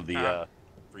and 1 for the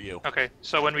for you. Okay,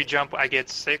 so when we jump, I get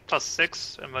plus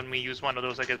 6, and when we use one of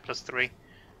those, I get plus 3.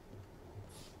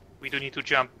 We do need to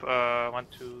jump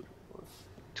 2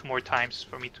 more times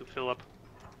for me to fill up.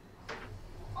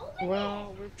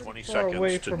 Well, we're 20 pretty far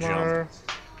away seconds to from jump. our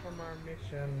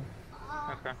mission.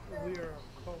 Okay. We are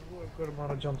a good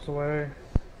amount of jumps away.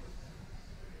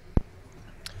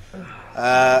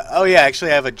 Oh yeah,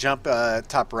 actually I have a jump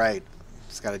top right.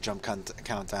 It's got a jump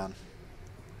countdown.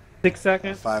 6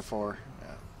 seconds. 5, 4.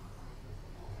 Yeah.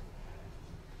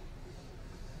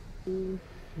 2,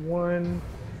 1.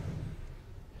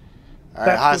 All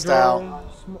right,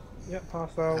 hostile. Yep,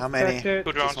 hostile. How many? Detected.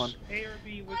 2 Just drones. one. A or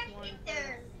B, which one?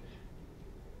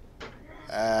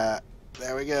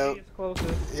 There we A go. is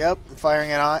closest. Yep, I'm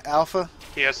firing at Alpha.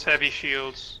 He has heavy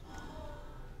shields.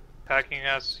 Attacking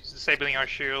us. He's disabling our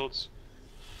shields.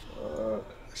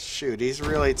 Shoot, he's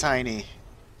really tiny.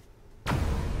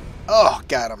 Oh,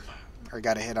 got him. Or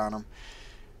got a hit on him.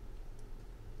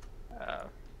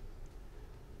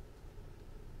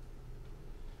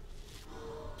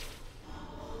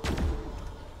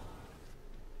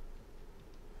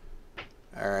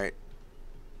 All right.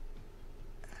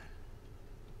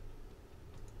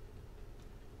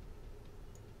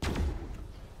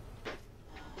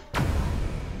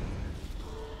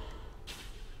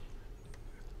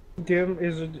 Dim,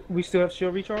 we still have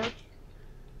shield recharge?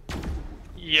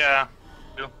 Yeah.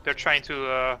 They're trying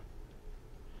to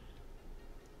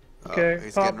Okay,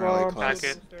 he's top getting really log. close.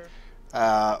 Hack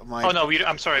it. My, oh no,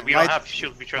 I'm sorry, we my- don't have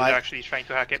shield recharge. my- They're actually trying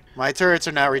to hack it. my turrets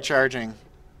are not recharging.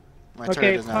 My turret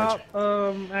Okay, is not.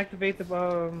 pop, activate the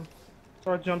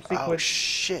our jump Oh sequence.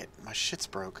 shit! My shit's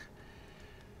broke.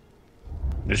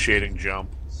 Initiating jump.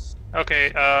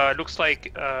 Okay, looks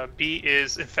like B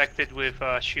is infected with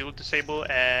shield disable,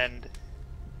 and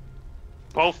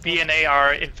both B and A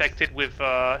are infected with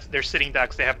their sitting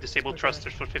ducks. They have disabled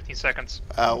thrusters for 15 seconds.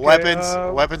 Okay,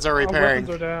 Weapons are our repairing. Weapons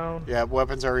are down. Yeah,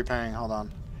 weapons are repairing. Hold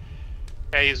on.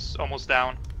 A is almost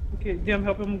down. Okay, Dim,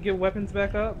 help him get weapons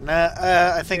back up. Nah,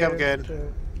 I think I'm Okay, good. okay.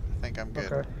 I think I'm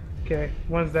good. Okay. Okay,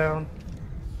 one's down.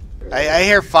 I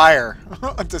hear fire.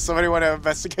 Does somebody want to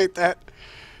investigate that?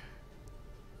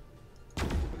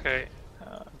 Okay,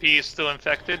 B is still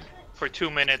infected for 2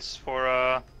 minutes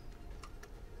for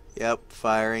Yep,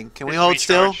 firing. Can we It's hold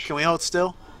still? recharge. Can we hold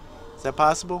still? Is that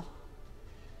possible?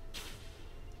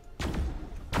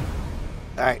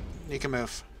 Alright, you can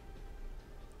move.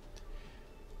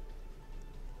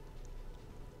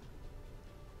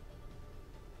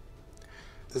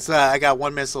 This, I got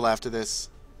 1 missile after this.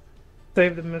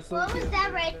 Save the missile. What was Yeah, that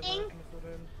save rating? missile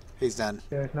then. He's done.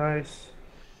 Yeah, nice.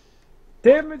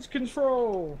 Damage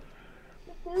control.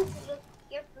 Your food looks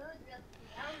yummy.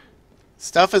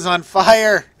 Stuff is on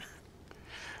fire.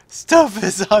 Stuff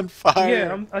is on fire.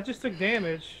 Yeah, I just took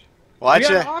damage. Watch We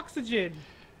got it. oxygen.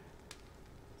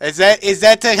 Is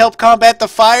that to help combat the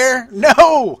fire?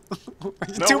 No. No,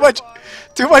 too we're much. fine.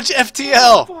 Too much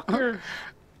FTL. Fucker.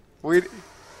 We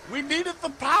We needed the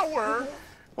power.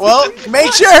 well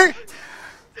make sure.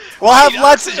 We'll have need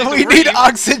lots. oxygen to We need breathe.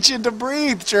 oxygen to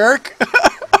breathe, jerk.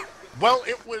 Well,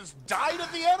 it was die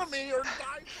to the enemy or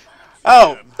die to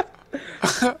Oh.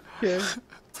 oxygen. Okay.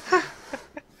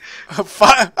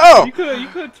 Oh. You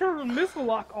could turn the missile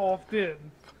lock off then.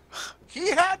 He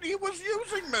was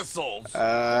using missiles. Just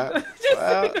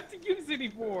Well. didn't have to use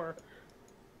anymore.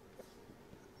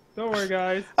 Don't worry,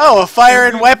 guys. Oh, a fire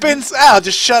and weapons? I'll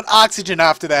just shut oxygen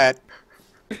off to that.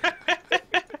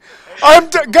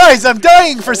 Guys, I'm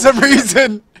dying for some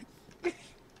reason.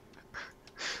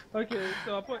 Okay,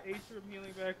 so I put atrium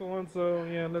healing back on. So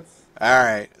yeah, let's. All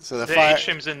right, so the The fire.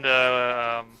 atrium's in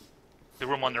the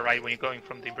room on the right when you're going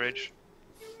from the bridge.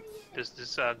 There's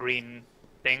this green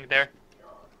thing there.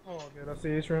 Oh, okay, that's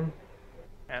the atrium.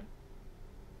 Yeah.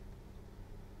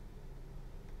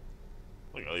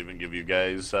 Look, I'll even give you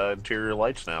guys interior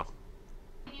lights now.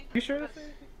 You sure that's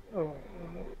it? Oh.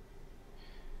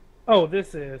 Oh,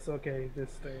 this is okay. This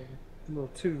thing, little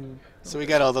tube. So we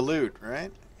got all the loot,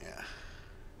 right?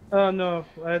 Yeah. No,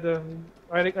 I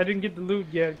didn't get the loot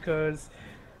yet because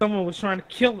someone was trying to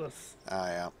kill us. Oh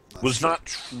yeah. Was not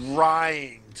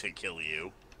trying to kill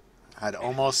you. Had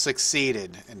almost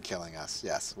succeeded in killing us.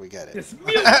 Yes, we get it. It's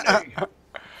mutiny.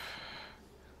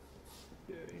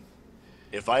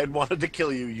 If I had wanted to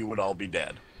kill you, you would all be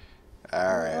dead. All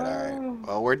right, all right.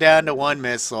 Well, we're down to one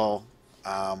missile.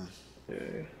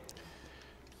 Okay.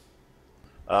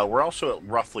 We're also at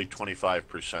roughly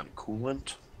 25%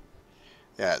 coolant.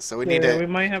 Yeah, so we need Yeah, to. we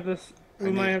might have this. We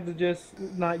I might need- have to just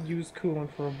not use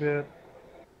coolant for a bit.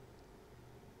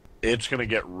 It's going to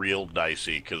get real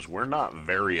dicey because we're not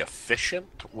very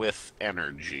efficient with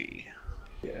energy.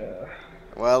 Yeah.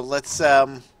 Well, let's.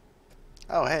 Oh,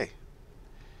 hey.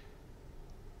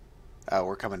 Oh,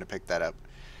 we're coming to pick that up.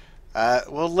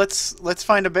 Well, let's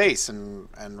find a base and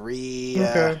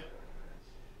Okay.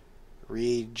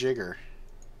 rejigger.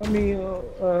 I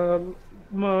mean,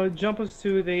 jump us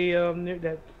to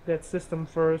the that system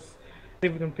first. See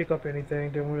if we can pick up anything.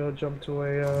 Then we'll jump to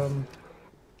a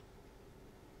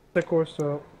of course,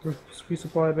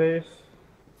 resupply base.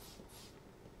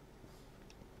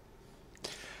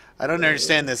 I don't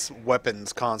understand this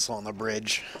weapons console on the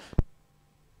bridge.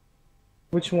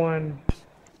 Which one?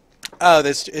 Oh,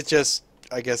 it's just.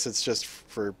 I guess it's just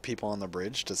for people on the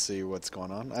bridge to see what's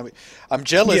going on. I mean, I'm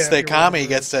jealous Yeah, that you're on the Kami bridge.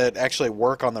 gets to actually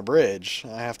work on the bridge.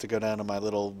 I have to go down to my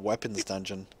little weapons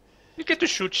dungeon. You get to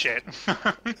shoot shit.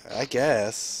 I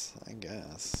guess.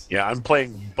 Yeah, I'm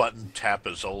playing button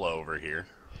tapazola over here.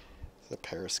 The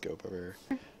periscope over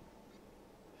here.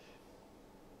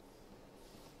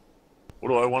 What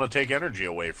do I want to take energy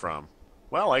away from?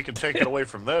 Well, I can take it away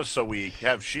from this so we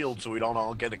have shields so we don't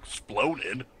all get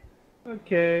exploded.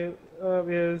 Okay.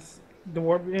 Is the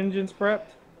warp engines prepped?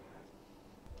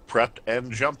 Prepped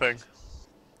and jumping.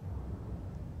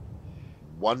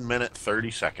 1 minute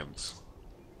 30 seconds.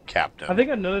 Captain. I think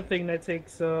another thing that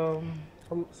takes some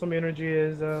energy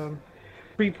is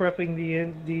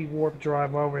pre-prepping the warp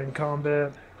drive while we're in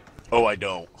combat. Oh, I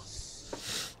don't.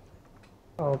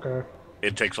 Oh, okay.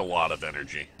 It takes a lot of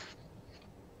energy.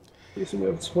 Okay, so we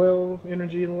have 12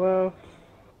 energy left.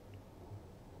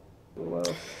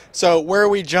 So where are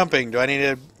we jumping? Do I need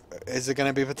to? Is it going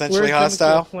to be We're potentially jumping to a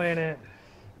hostile? planet.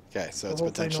 Okay, so it's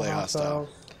Hopefully potentially no hostile. hostiles.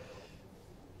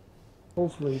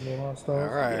 Hopefully no hostiles.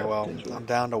 All right. Yeah, Well, potentially. I'm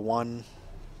down to one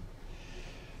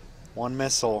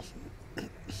missile.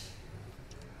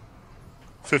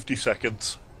 50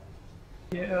 seconds.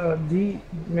 Yeah,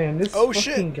 man, this Oh, fucking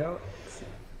shit. galaxy.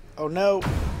 Oh no!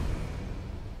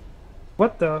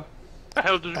 What the? The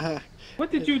hell did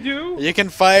What did you do? You can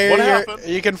fire What your happened?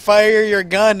 you can fire your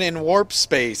gun in warp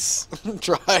space.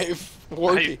 Drive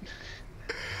warping.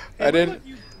 I It looked didn't. like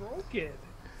you broke it.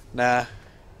 Nah.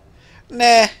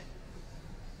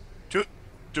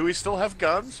 Do we still have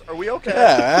guns? Are we okay?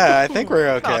 Yeah, I think we're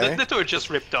No, okay. the door just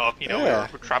ripped off. You know, Yeah.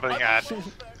 we're traveling at.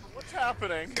 What's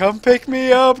happening? Come pick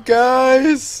me up,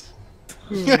 guys.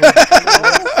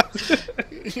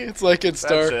 It's like in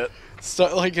That's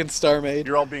it. like in Star Maid.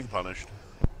 You're all being punished.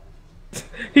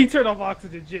 He turned off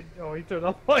oxygen. Oh, he turned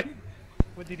off light.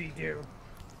 What did he do?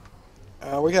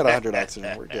 We got 100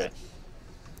 oxygen. We're good.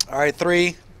 All right,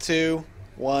 3, 2,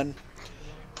 1.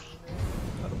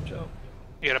 Let him jump.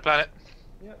 You got a planet?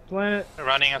 Yeah, planet.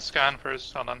 Running a scan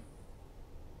first. Hold on.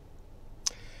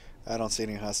 I don't see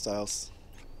any hostiles.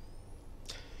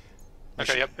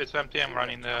 Okay, yep, it's empty. I'm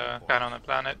running the guy on the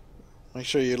planet. Make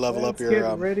sure you level up Let's your.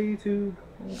 get ready to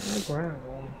go on the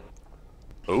ground.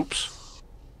 Oops.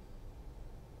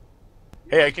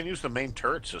 Hey, I can use the main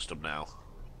turret system now.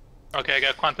 Okay, I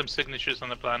got quantum signatures on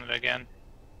the planet again.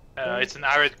 It's an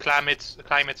arid climate,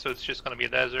 so it's just gonna be a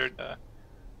desert.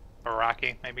 Or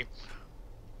rocky, maybe.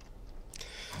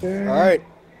 All right.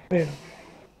 Yeah.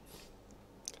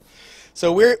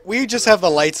 So we just have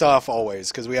the lights off always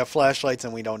because we have flashlights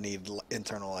and we don't need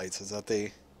internal lights. Is that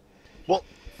the? Well,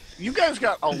 you guys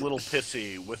got a little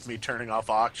pissy with me turning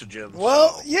off oxygen. Well,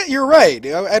 so. yeah, you're right.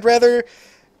 I'd rather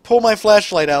pull my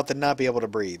flashlight out than not be able to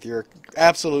breathe. You're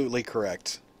absolutely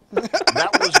correct.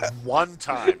 That was one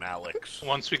time, Alex.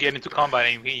 Once we get into combat,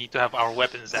 we need to have our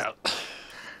weapons out.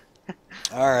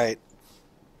 All right.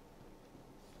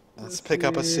 Let's pick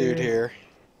up a suit here.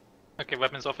 Okay,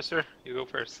 weapons officer, you go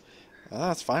first. Oh,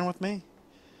 that's fine with me.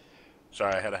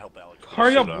 Sorry, I had to help Alex. put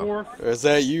Hurry his up, suit on. Worf. Is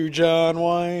that you, John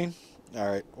Wayne? All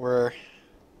right, where's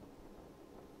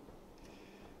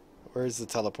the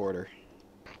teleporter?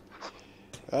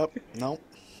 Oh, no.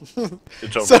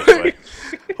 It's over Sorry. this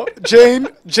way.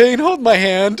 Jane, hold my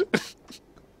hand.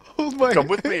 Hold my Come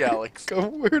with me, Alex.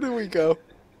 Where do we go?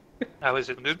 How is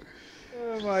it, dude?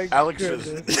 Oh my Alex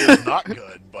goodness. is not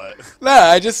good, but Nah,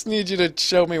 I just need you to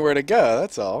show me where to go.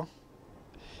 That's all.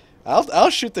 I'll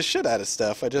shoot the shit out of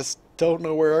stuff. I just don't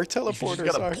know where our you just teleporters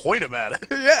gotta are. point him at it.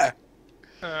 Yeah.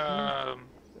 All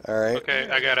right. Okay,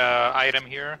 I got a item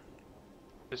here.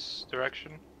 This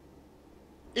direction.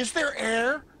 Is there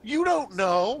air? You don't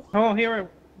know. Oh, here a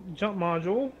jump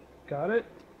module. Got it.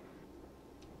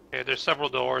 Okay, there's several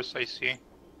doors I see.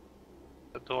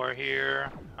 A door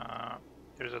here.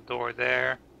 There's a door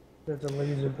there. There's a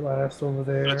laser blast over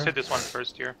there. Let's hit this one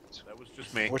first here. That was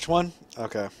just me. Which one?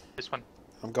 Okay. This one.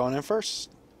 I'm going in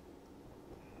first.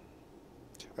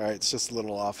 All right, it's just a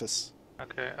little office.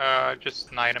 Okay,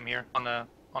 just an item here on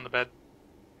the bed.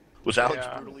 Was Alex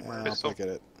Yeah. brutally Yeah, murdered? I'll Pistol. pick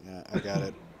it. Yeah, I got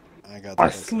it. I got I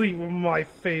that. sleep with my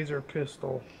phaser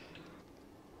pistol.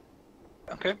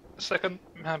 Okay, second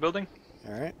building.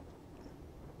 All right.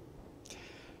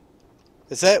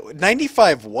 Is that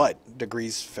 95 what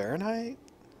degrees Fahrenheit?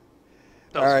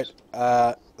 All right.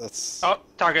 Let's. Oh,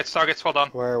 targets, hold on.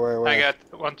 Where? I got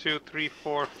 1, 2, 3,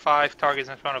 4, 5 targets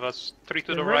in front of us. 3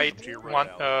 to the right, To your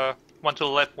right, one to the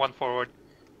left, 1 forward.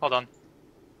 Hold on.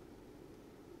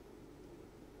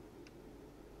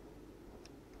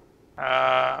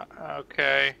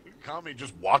 Okay. Kami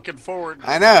just walking forward.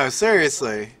 I know.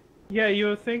 Seriously. Yeah, you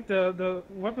would think the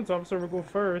weapons officer would go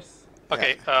first.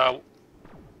 Okay, left.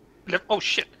 Oh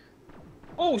shit.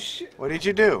 Oh shit! What did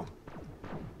you do?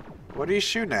 What are you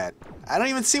shooting at? I don't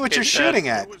even see what you're It's, shooting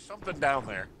There at. was something down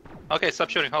there. Okay, stop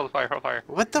shooting. Hold fire.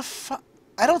 What the fuck?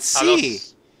 I don't Are those- see.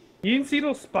 You didn't see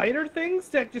those spider things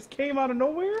that just came out of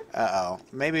nowhere? Uh oh.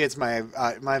 Maybe it's my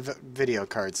video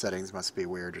card settings must be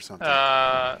weird or something.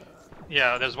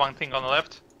 Yeah, there's one thing on the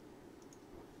left.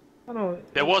 I don't know.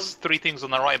 There was 3 things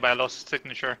on the right, but I lost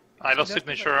signature. I lost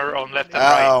signature on left and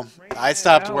right. Oh, I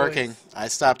stopped Alex. working. I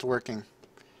stopped working.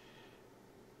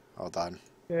 Hold on.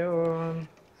 Yeah, All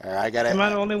right, I got it. am I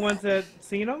the only ones that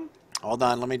seen them? Hold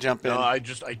on, let me jump in. No, I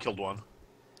killed one.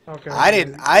 Okay.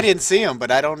 I didn't see them, but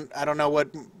I don't know what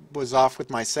was off with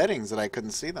my settings that I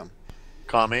couldn't see them.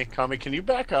 Kami, can you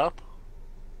back up?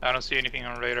 I don't see anything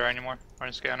on radar anymore, or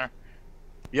on scanner.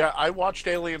 Yeah, I watched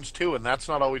Aliens too, and that's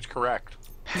not always correct.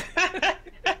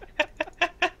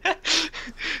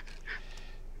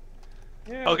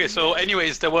 Yeah, Okay, so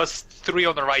anyways, there was 3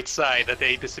 on the right side that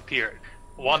they disappeared.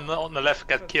 1 on the left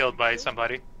got killed by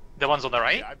somebody. The ones on the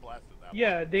right? Yeah, I blasted that.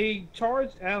 Yeah, they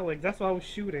charged Alex. That's why I was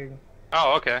shooting.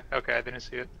 Oh, okay, I didn't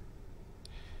see it.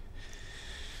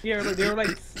 Yeah, they were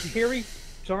like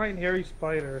giant hairy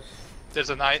spiders. There's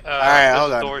a right, there's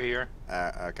hold a on. door here,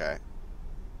 Okay.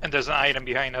 and there's an item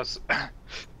behind us.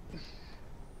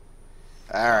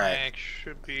 All right. It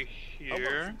should be I'll let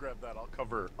here. you grab that.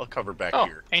 I'll cover back Oh,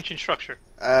 here. ancient structure.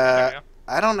 There we go.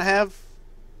 I don't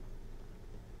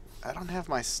have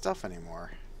my stuff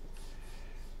anymore.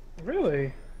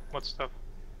 Really? What stuff?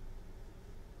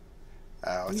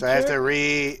 Oh, You so I have sure?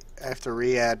 to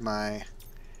re-add my.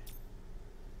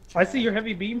 I see your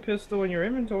heavy beam pistol in your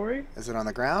inventory. Is it on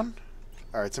the ground?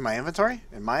 Or it's in my inventory?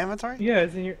 In my inventory? Yeah,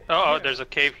 it's in your. Oh, there's a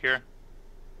cave here.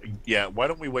 Yeah, why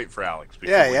don't we wait for Alex?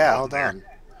 before we Yeah. go Hold there? on.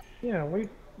 Yeah, wait.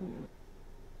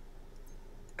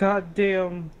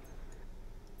 Goddamn.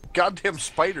 Goddamn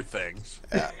spider things.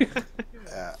 All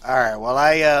right. Well,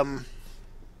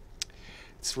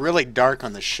 it's really dark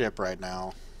on the ship right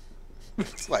now.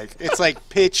 It's like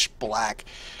pitch black.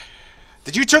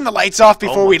 Did you turn the lights off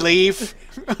before we leave?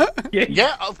 Yeah,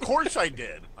 Yeah, of course I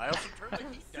did. I also turned the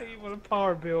heat down. save on a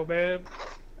power bill, man.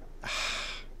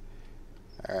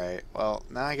 Alright, well,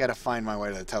 now I gotta find my way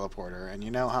to the teleporter, and you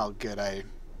know how good I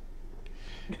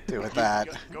do with that.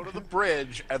 Go to the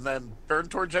bridge and then turn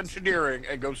towards engineering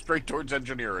and go straight towards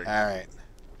engineering. Alright.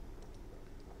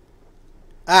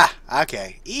 Ah,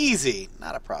 okay. Easy.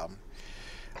 Not a problem.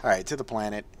 Alright, to the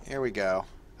planet. Here we go.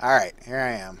 Alright, here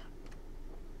I am.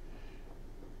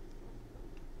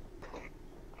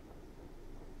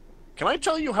 Can I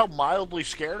tell you how mildly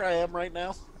scared I am right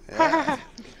now? Yeah.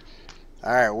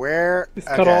 Alright, where... Just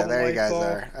cut all Okay, the there you lights guys off.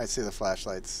 are. I see the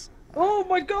flashlights. Oh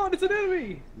my god, it's an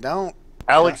enemy! Don't...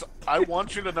 Alex, I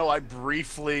want you to know I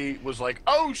briefly was like,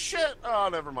 oh shit! Oh,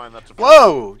 never mind, that's a...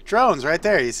 Whoa! Drones right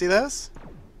there. You see those?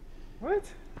 What?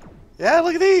 Yeah,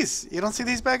 look at these. You don't see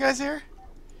these bad guys here?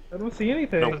 I don't see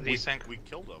anything. No, Decent. we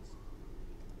killed them.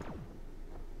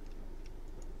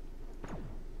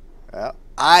 Well,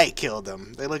 I killed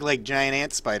them. They look like giant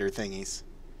ant spider thingies.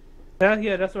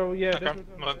 Yeah, that's what. Yeah, Okay. that's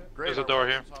what. Well, Great, there's a door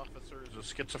here. Officer is a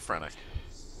schizophrenic.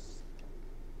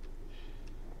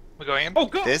 We going in? Oh,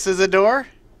 go! This is a door?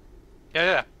 Yeah,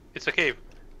 yeah. It's a cave.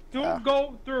 Don't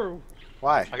go through.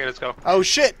 Why? Okay, let's go. Oh,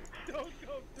 shit! Don't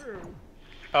go through.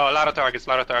 Oh, a lot of targets.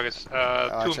 Two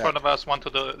watch in front of us, one to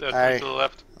the two Alright. to the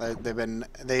left.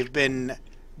 They've been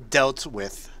dealt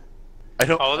with. I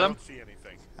don't, All of I them? don't see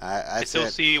anything. I I still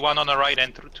said, see one on the right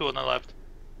and two on the left.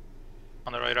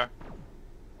 On the radar.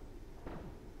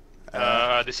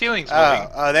 The ceiling's moving.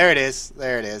 oh, there it is.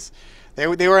 There it is. They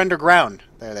were underground.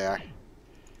 There they are.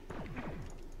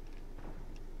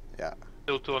 Yeah.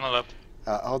 Still two on the left.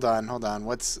 Hold on.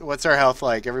 What's our health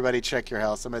like? Everybody check your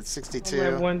health. I'm at 62.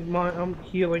 I'm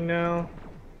healing now.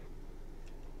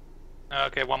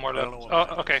 Okay, one more I don't left. know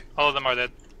what Oh, okay. All of them are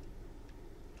dead.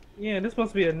 Yeah, this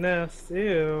must be a nest.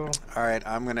 Ew. All right,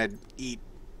 I'm gonna eat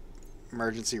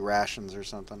emergency rations or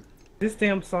something. This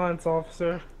damn science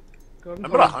officer. Go I'm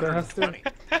at 120.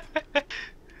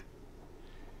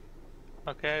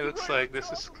 Okay, looks like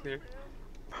this is clear.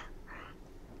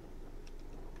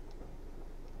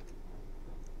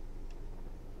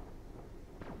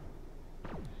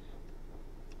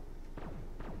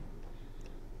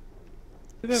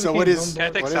 So what is- Can I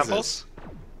take What is this? samples?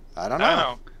 I don't know. I don't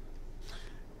know.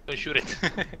 Don't shoot it.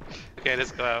 Okay,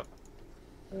 let's go out.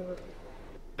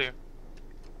 Clear.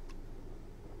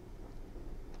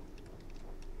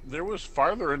 There was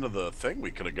farther into the thing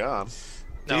we could have gone.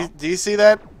 No. Do you see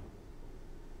that?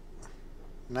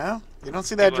 No? You don't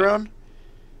see that What? drone?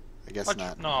 I guess What?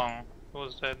 not. No. What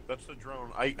was that? That's the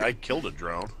drone. I killed a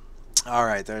drone. All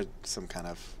right, there's some kind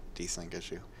of desync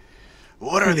issue.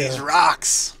 What are these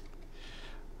rocks?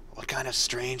 What kind of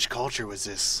strange culture was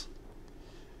this?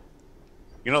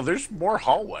 You know, there's more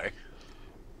hallway.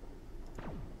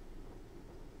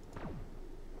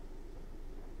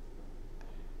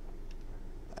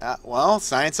 Well,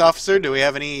 science officer, do we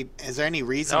have any? Is there any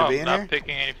reason No, to be in not here?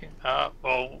 picking anything.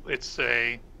 Well, it's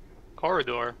a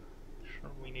corridor. Sure,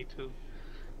 we need to.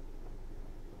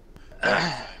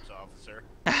 Science officer.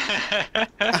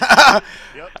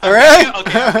 Yep. All right.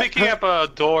 Okay, I'm picking up a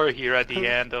door here at the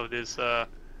end of this.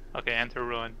 Okay, enter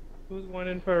ruin. Who's going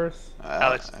in first?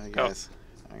 Alex, go. guys.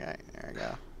 Okay, there we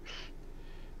go.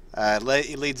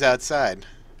 It leads outside.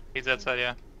 He's outside,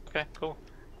 yeah. Okay, cool.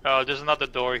 There's another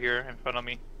door here in front of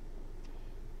me.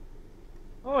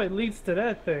 Oh, it leads to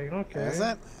that thing. Okay. Is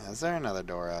it? Is there another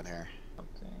door out here?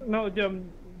 No,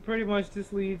 pretty much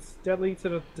this leads. That leads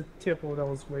to the temple that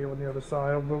was way on the other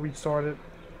side where we started.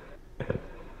 Okay,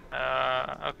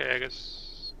 I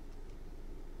guess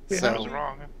I So, was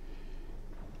wrong.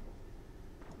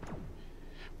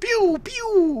 pew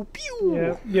pew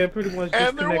pew. Yeah, pretty much just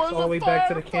And there connects was all the a way back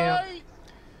to the camp. firefight!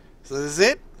 So this is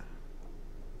it?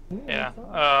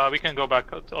 Yeah, we can go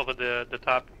back over the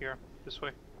top here, this way.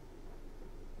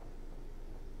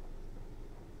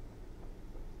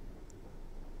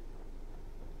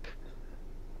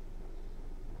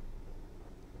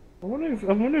 I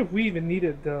wonder if we even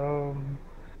needed the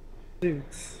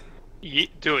suits.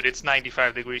 Dude, it's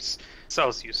 95 degrees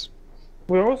Celsius.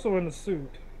 We're also in the suit.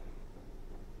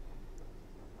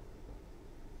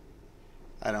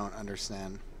 I don't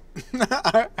understand.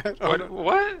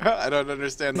 What? I don't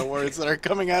understand the words that are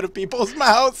coming out of people's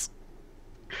mouths.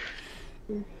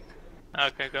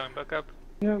 Okay, going back up.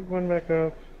 Yeah, going back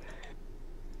up.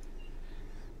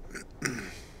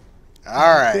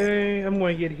 All right. Okay, I'm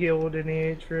going to get healed in the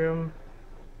atrium.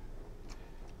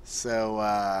 So,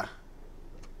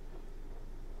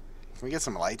 can we get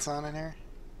some lights on in here?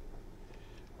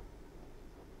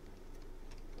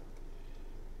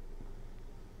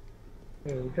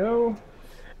 There we go.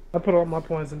 I put all my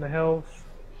points in the health.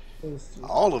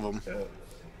 All of them.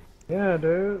 Yeah,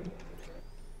 dude.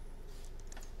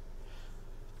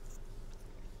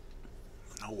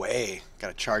 No way.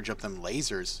 Gotta charge up them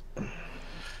lasers.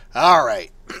 All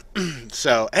right.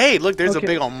 So, hey, look, there's a Okay.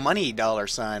 big old money dollar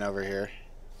sign over here.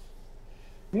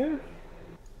 Yeah.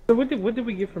 So what did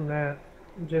we get from that?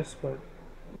 Just what?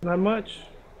 Not much.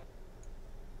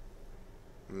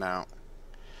 No.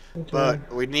 Okay.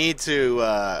 But we need to,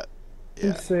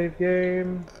 yeah. Save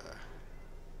game.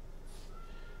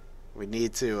 We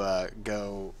need to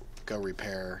go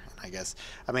repair, I guess.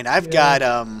 I mean, I've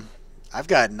Yeah.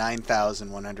 got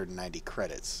 9,190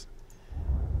 credits.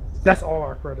 That's all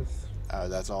our credits. Oh,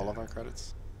 that's all of our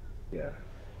credits? Yeah.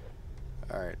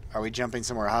 All right. Are we jumping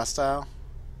somewhere hostile?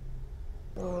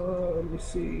 Let me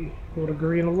see. Go to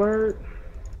green alert.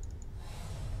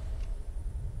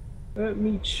 Let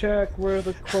me check where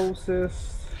the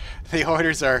closest. The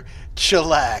orders are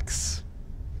chillax.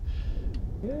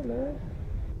 Yeah, man.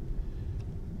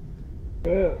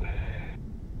 Good.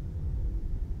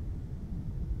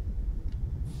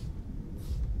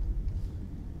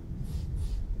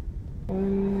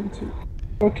 One, two.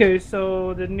 Okay,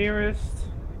 so the nearest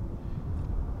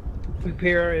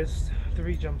repair is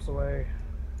 3 jumps away.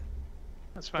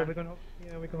 That's So we're fine. gonna,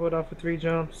 yeah, we can hold off for 3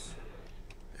 jumps.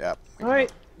 Yep. All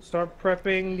right, start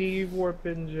prepping the warp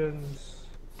engines.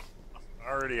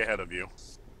 Already ahead of you.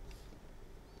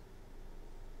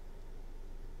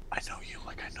 I know you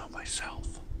like I know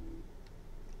myself.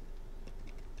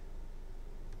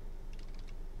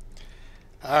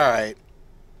 All right.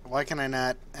 Why can I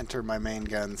not enter my main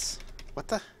guns? What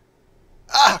the?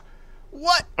 Ah!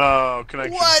 What? Oh,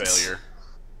 connection What? failure.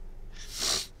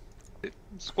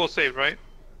 School saved, right?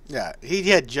 Yeah, he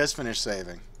had just finished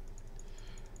saving.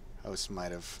 Host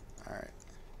might have. All right.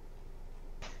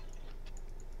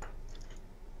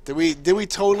 Did we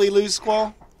totally lose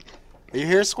Squall? Are you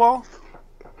here, Squall?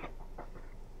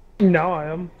 No, I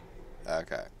am.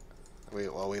 Okay. We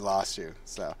lost you.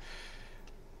 So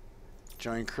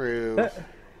join crew.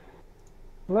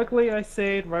 Luckily, I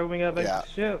saved right when we got back Yeah. to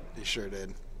the ship. You sure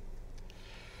did.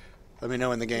 Let me know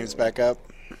when the game's back up.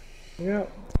 Yeah.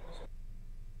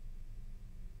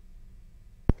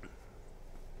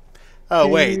 Oh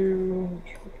wait, 2,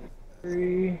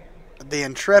 3. the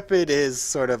Intrepid is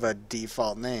sort of a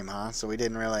default name, huh? So we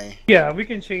didn't really. Yeah, we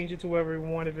can change it to whatever we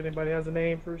want if anybody has a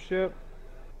name for a ship.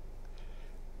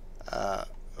 The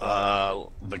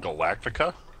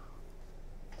Galactica?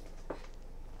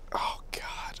 Oh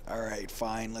God. All right,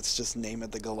 fine. Let's just name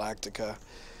it the Galactica.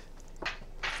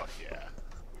 Fuck yeah.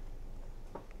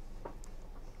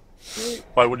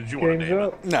 Why, what did you want to Game's name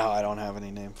up. it? No, I don't have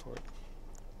any name for it.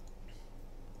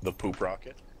 The Poop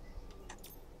Rocket?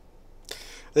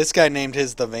 This guy named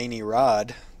his the Veiny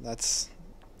Rod. That's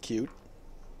cute,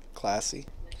 classy.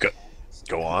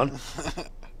 Go on.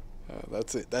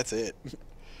 That's it. That's it.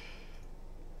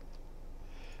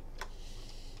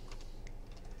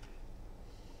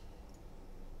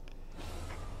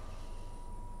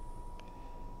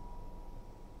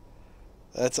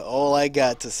 That's all I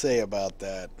got to say about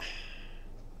that.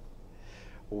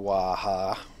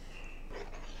 Waha.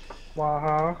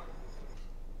 Waha.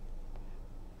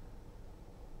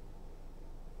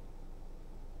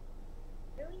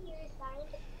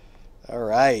 All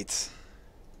right.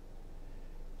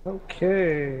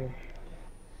 Okay.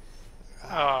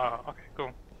 Okay,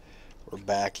 cool. We're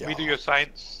back, y'all. We do your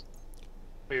science,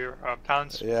 for your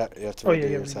talents. Yeah, you have to Oh redo yeah,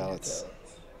 your we can talents. get that.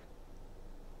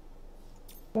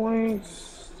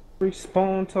 Points.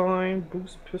 Respawn time.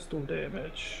 Boost pistol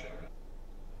damage.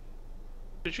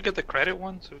 Did you get the credit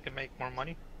one so we can make more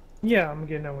money? Yeah, I'm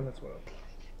getting that one as well.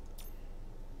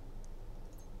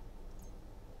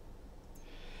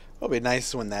 It'll be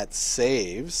nice when that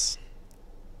saves.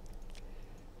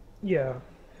 Yeah.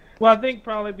 Well, I think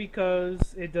probably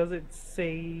because it doesn't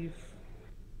save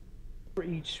for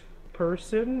each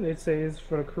person. It saves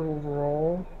for the crew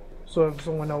overall. So if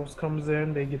someone else comes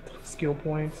in, they get the skill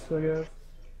points, I guess.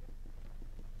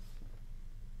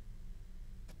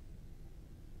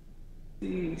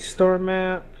 The star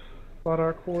map. About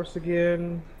our course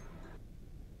again.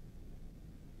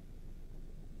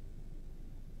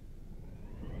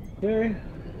 Okay.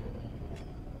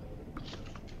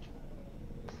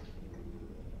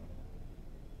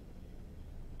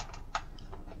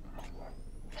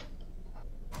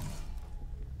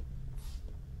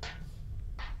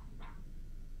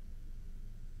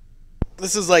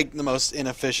 This is like the most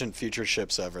inefficient future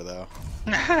ships ever, though.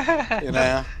 You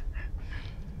know?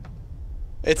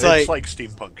 It's It's like like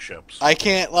steampunk ships. I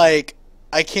can't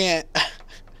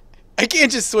I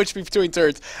can't just switch between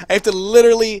turrets. I have to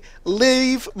literally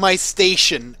leave my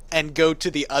station and go to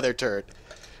the other turret.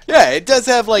 Yeah, it does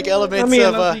have like elements I mean,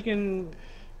 of unless you can.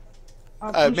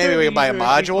 I'm maybe sure we the can buy a easier if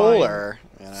we module find- or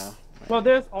you know. Well,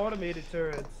 there's automated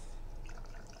turrets.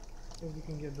 If we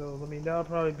can get those, I mean, that'll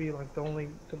probably be like the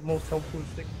most helpful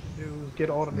thing to do is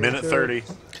get automated. Minute 30.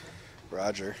 turrets.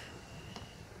 Roger.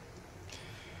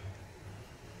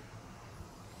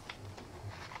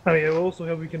 I mean, it'll also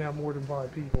help we can have more than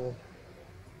 5 people.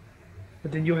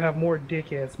 But then you'll have more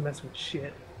dickheads mess with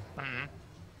shit. Mhm.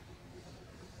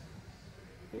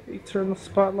 Okay, turn the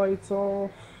spotlights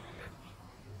off.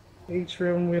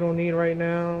 Atrium we don't need right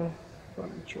now. Fire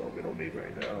control we don't need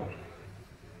right now.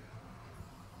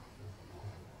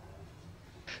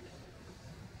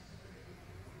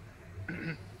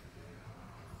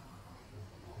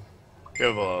 We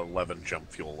have 11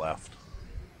 jump fuel left.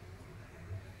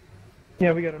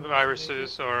 Yeah, we got a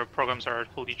Viruses or programs are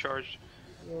fully charged.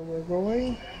 Where we're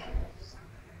going.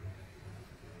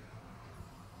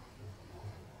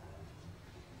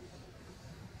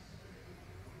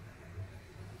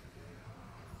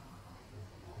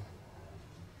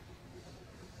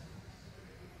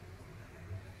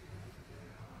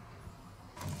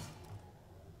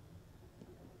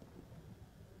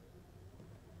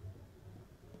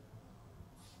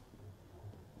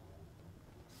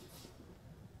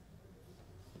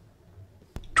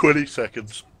 Twenty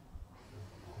seconds.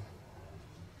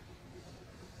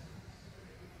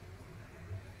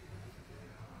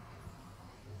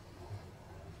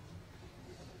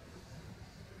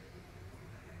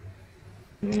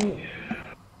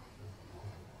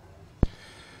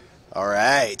 All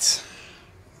right.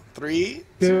 3,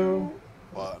 2,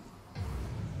 1.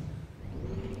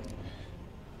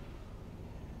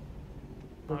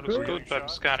 Looks good, but I'm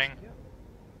scanning.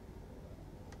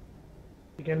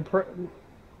 Begin prep.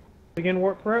 Begin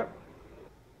warp prep.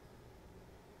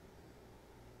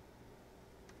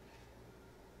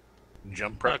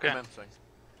 Jump prep Okay. commencing.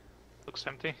 Looks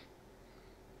empty.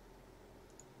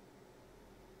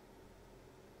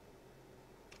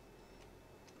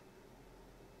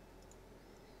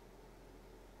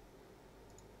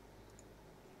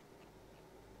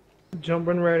 Jump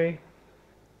when ready.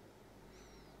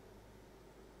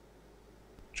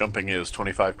 Jumping is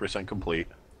 25% complete.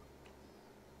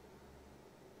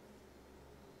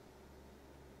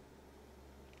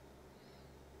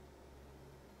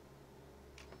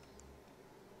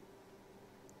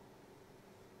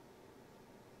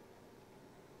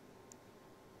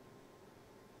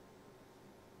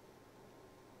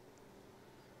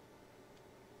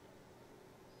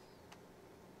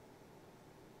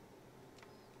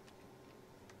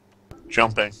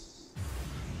 Jumping.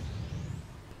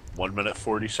 1 minute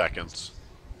 40 seconds.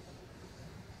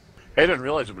 Hey, I didn't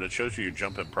realize it, but it shows you your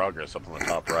jump in progress up on the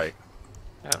top right.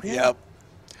 Yep.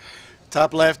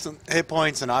 Top left, hit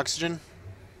points and oxygen.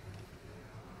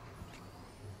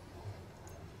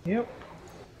 Yep.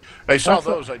 I saw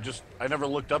That's those. I never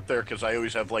looked up there because I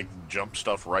always have like jump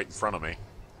stuff right in front of me.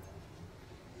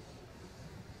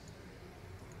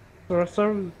 So our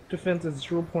server defense is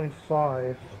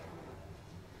 0.5.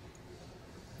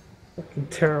 Fucking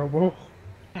terrible.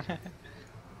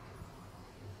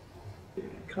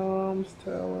 Comms,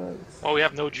 talents. Well, we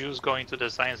have no Jews going to the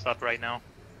science lab right now.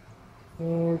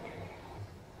 Okay.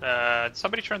 Did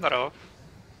somebody turn that off?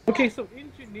 Okay, so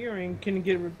engineering can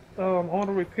get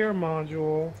auto repair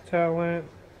module talent.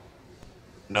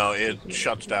 No, it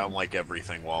shuts down like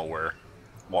everything while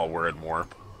we're in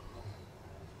warp.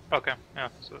 Okay, yeah,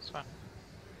 so that's fine.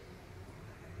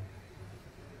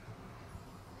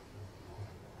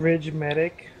 Ridge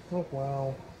medic. Oh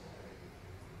wow.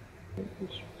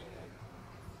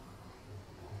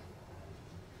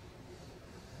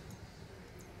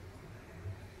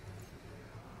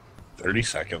 30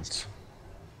 seconds.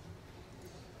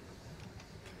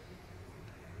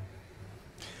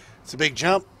 It's a big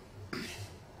jump.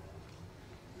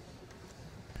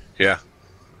 Yeah.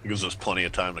 It gives us plenty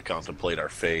of time to contemplate our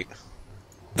fate.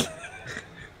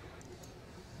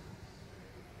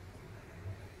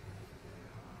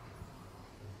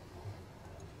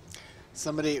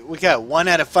 Somebody, we got 1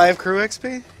 out of 5 crew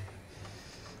XP.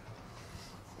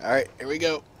 All right, here we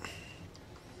go.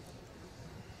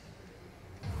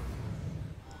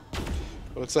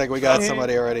 Looks like we got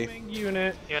somebody already.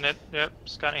 Unit. Unit, yep,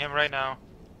 scanning him right now.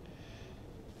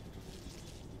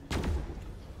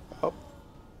 Oh,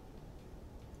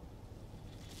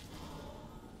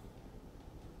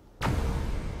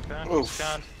 Okay, Oof.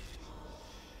 scanned.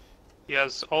 He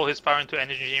has all his power into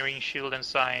engineering, shield, and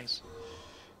science.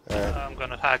 all right. I'm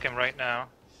gonna hack him right now.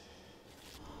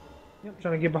 Yep,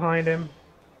 trying to get behind him.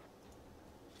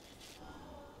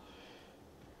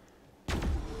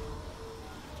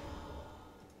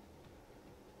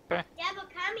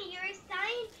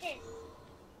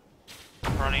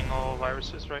 running all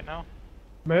viruses right now.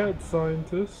 Mad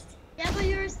scientist. Yeah, but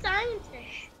you're a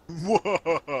scientist.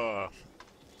 Whoa.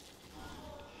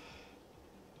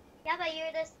 Yeah, but you're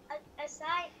a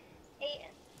scientist.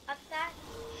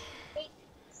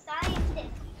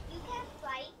 You can't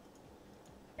fight.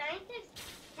 Scientists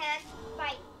can't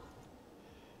fight.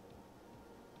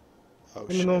 Oh Let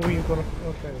me shit. know when you're gonna.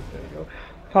 Okay, there you go.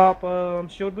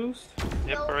 Pop shield boost.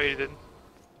 Yep, No. already did.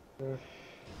 Yeah.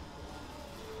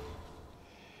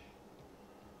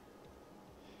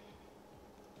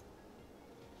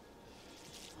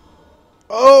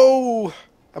 Oh!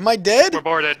 Am I dead? We're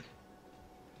boarded.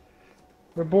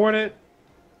 We're boarded.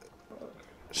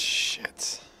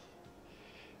 Shit.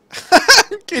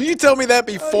 Can you tell me that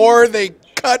before they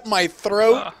cut my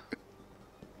throat?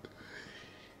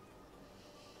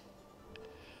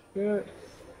 Good.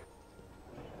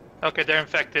 Okay, they're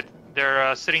infected.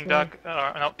 Their sitting duck,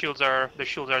 no, the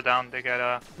shields are down. They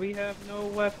got We have no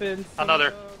weapons.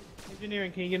 Another.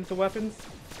 Engineering, can you get into weapons?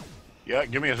 Yeah,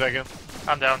 give me a second.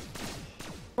 I'm down.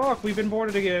 Fuck, we've been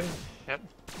boarded again. Yep.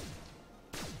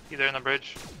 Either in the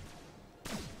bridge.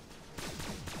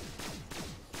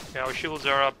 Yeah, our shields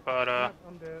are up, but Yep,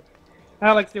 I'm dead.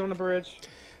 Alex, you on the bridge.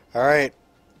 Alright.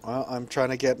 Well, I'm trying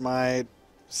to get my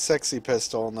sexy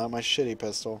pistol, not my shitty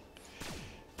pistol.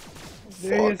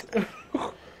 There he Fuck. is.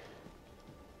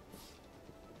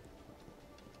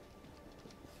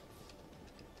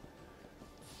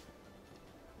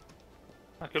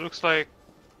 okay, looks like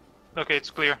okay, it's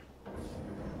clear.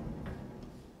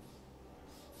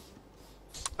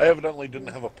 I evidently didn't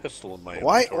have a pistol in my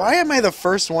Why inventory. why am I the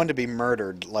first one to be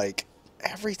murdered? Like,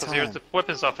 every Because you're time. the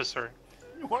weapons officer.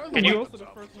 Why are the Can you- You're weapons also the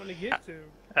out? first one to get to.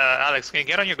 Alex, can you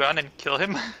get on your gun and kill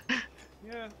him?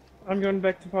 Yeah. I'm going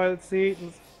back to pilot seat.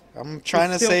 I'm trying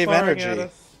to It's still save firing at energy.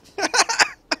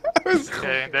 us.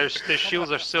 okay, their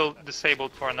shields are still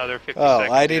disabled for another 50 Oh,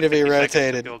 seconds. I You need have to be 50 seconds to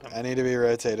rotated. build them. I need to be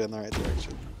rotated in the right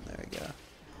direction. There we go.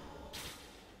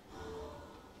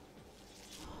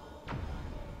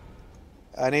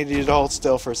 I need you to hold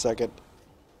still for a second.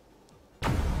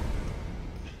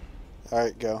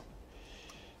 Alright, go.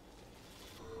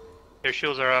 Their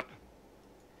shields are up.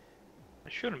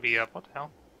 They shouldn't be up. What the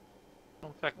hell?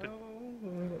 Infected.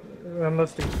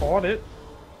 Unless they fought it.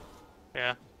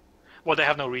 Yeah. Well, they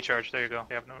have no recharge. There you go.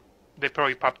 They have no. They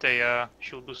probably popped a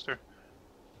shield booster,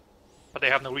 but they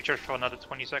have no recharge for another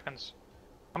 20 seconds.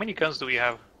 How many guns do we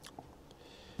have?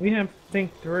 We have, I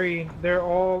think, 3. They're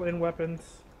all in weapons.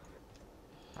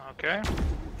 Okay.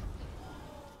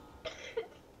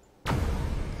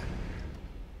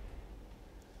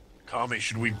 Kami,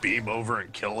 should we beam over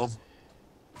and kill him?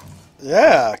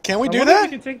 Yeah, can we I do wonder if that?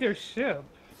 we can take their ship.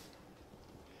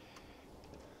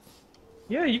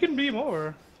 Yeah, you can beam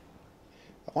over.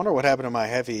 I wonder what happened to my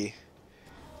heavy.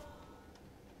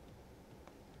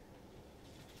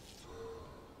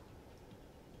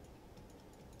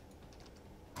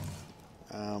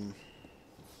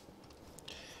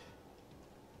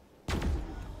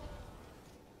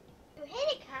 You hit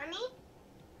it, Kami.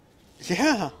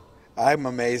 Yeah, I'm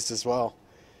amazed as well.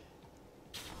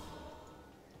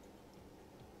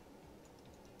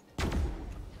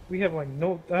 We have like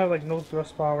no, I have like no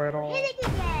thrust power at all. Hit it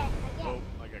again. Oh,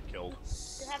 I got killed.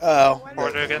 You have to Oh, do one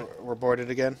Boarded more. again? we're boarded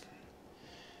again.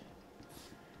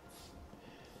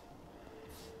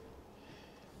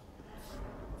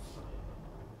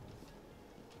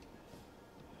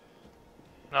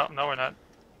 No, no, we're not.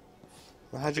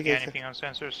 Well, how'd you Getting get? anything on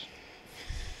sensors?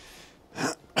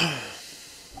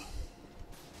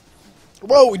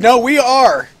 Whoa! No, we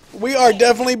are. We are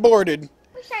definitely boarded.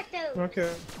 Who shot those?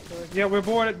 Okay. Yeah, we're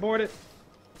boarded. Boarded.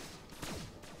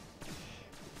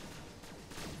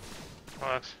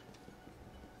 Alex.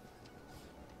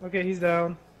 Okay, he's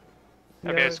down.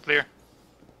 Okay, Yeah, it's clear.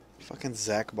 Fucking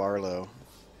Zach Barlow.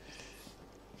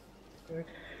 okay.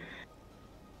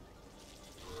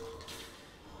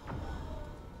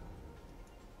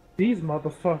 These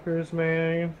motherfuckers,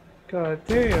 man. God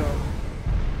damn.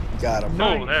 Got him.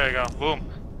 No. Oh, there you go. Boom.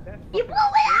 That You fucking blew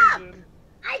it up! explosion.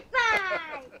 High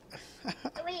five!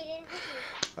 Oh, wait, you didn't hit me.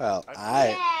 Well,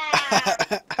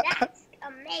 Yeah! That's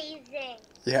amazing.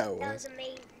 yeah, it That was. was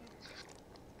amazing.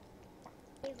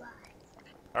 It was.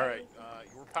 All right,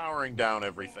 we're powering down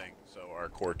everything, so our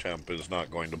core temp is not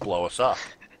going to blow us up.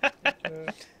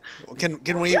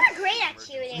 Can we? You're great at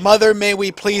shooting. Mother, may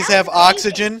we please That have was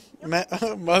amazing.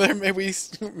 oxygen? Mother, may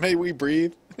we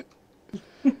breathe?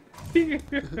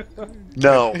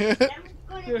 No. I'm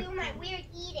going to do my weird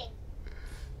eating.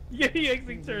 Yeah, he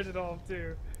actually turned it off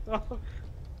too.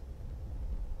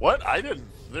 What? I didn't.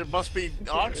 There must be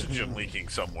oxygen leaking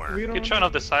somewhere. We don't Good turn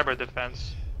of the cyber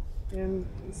defense. And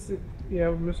yeah,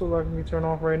 missile lock can be turned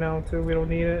off right now too. We don't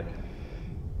need it.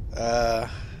 Who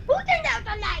turned out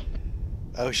the light?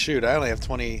 Oh shoot, I only have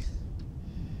 20. Go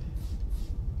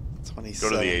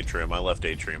 27. to the atrium. I left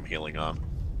atrium healing on.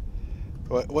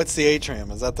 What's the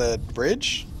atrium? Is that the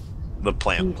bridge? The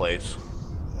plant place.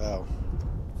 Oh.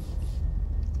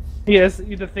 Yes,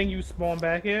 the thing you spawn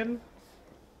back in.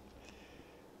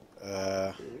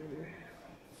 The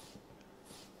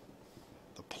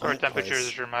Our plant temperature is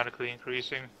place. dramatically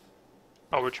increasing.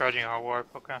 Oh, we're charging our warp.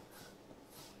 Okay.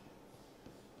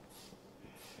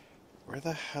 Where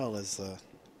the hell is the...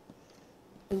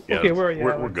 Yeah, Okay, where are you?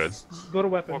 we're good. Go to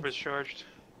weapons. Warp is charged.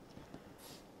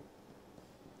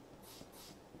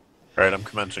 Alright, I'm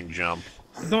commencing jump.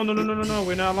 No,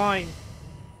 we're not lying.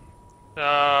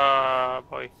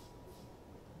 Boy.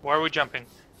 Why are we jumping?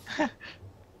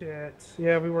 Shit.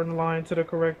 Yeah, we were in line to the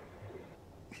correct.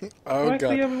 Oh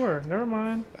Actually, yeah, god. we were. Never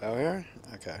mind. Oh yeah?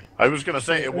 Okay. I was gonna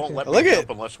say it won't Okay. let me Look jump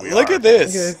at unless we look are. at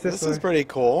this. Okay, it's this This is way. pretty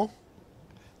cool.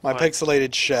 My What?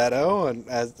 pixelated shadow and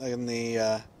as in the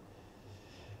All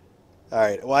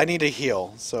right. Well, I need to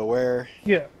heal. So where?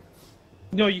 Yeah.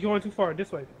 No, you're going too far.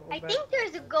 This way. I Back think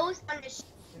there's a ghost on the ship.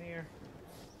 in here.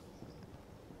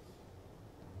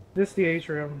 This the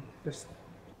atrium. This.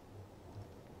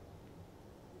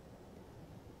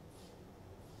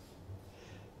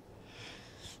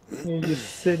 You're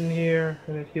just sitting here,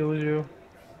 and it heals you.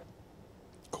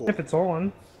 Cool. If it's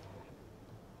on.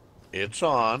 It's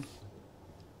on.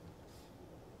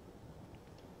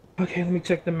 Okay, let me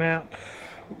check the map.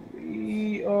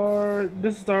 We are.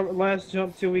 This is our last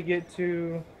jump till we get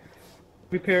to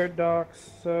repair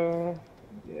docks. So,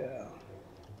 yeah.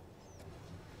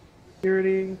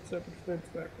 Security, separate fence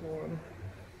back one.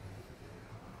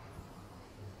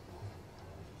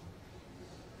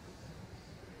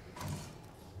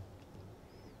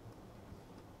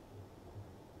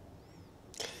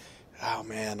 Oh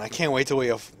man, I can't wait till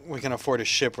we can afford a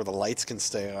ship where the lights can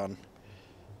stay on.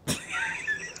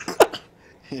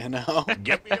 You know?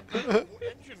 Get me a big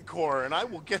engine core, and I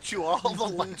will get you all the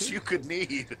lights you could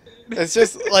need. It's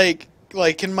just like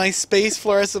can my space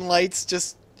fluorescent lights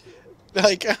just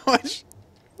like how much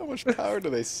power do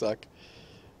they suck?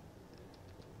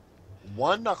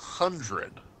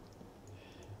 100.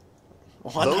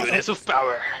 100, Units of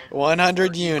power.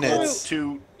 100 units.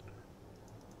 To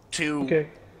Okay,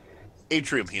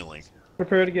 atrium healing.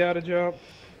 prepare to get out of jump.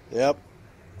 Yep.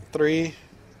 3,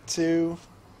 2.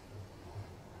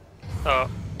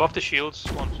 Buff the shields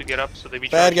once we get up, so they be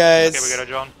Bad charged. guys. Okay, we got a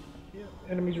John.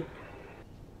 Enemies.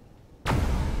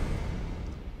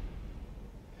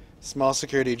 Small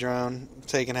security drone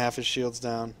taking half his shields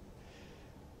down.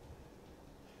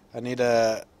 I need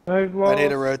to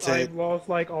rotate. I've lost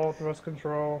like all thrust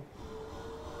control.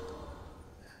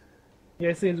 Yeah,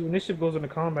 it seems when this ship goes into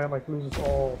combat, like loses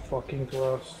all fucking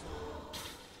thrust.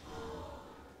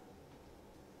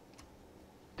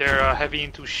 They're heavy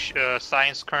into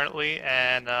science currently,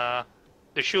 and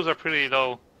the shields are pretty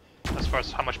low as far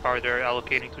as how much power they're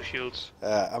allocating to shields.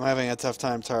 I'm having a tough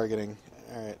time targeting.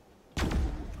 All right.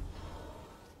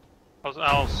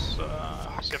 I'll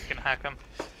see if I can hack them.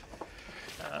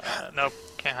 Nope,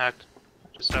 can't hack.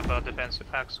 Just have defensive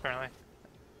hacks currently.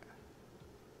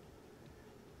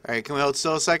 All right, can we hold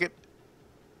still a second?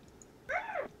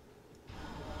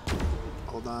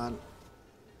 Hold on.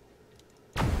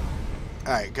 All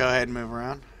right, go ahead and move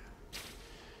around.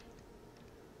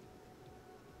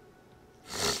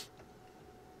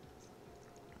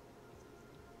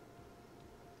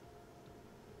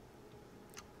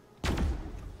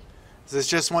 Is this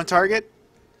just one target?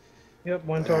 Yep,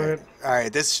 one target. All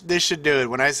right, this should do it.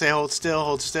 When I say hold still,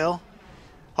 hold still.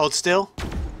 Hold still.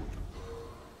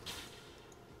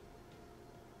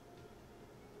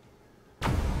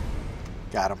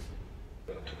 Got him.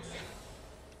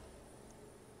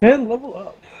 And level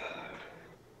up.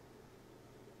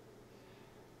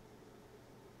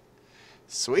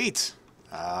 Sweet.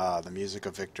 Ah, the music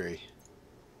of victory.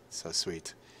 So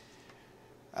sweet.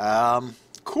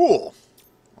 Cool.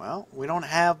 Well, we don't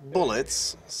have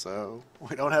bullets, so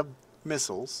we don't have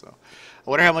missiles, so I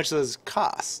wonder how much those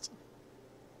cost.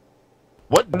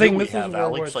 What I do think we missiles have, were,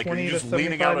 Alex? what, Like, are 20 you to just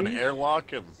leaning out an 75 each?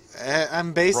 airlock and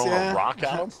I'm basically throwing a rock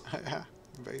at them? yeah,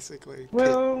 basically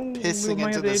Well, pissing we might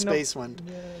into the have space wind.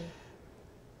 Yeah.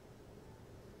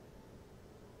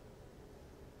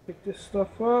 Pick this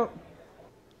stuff up,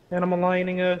 and I'm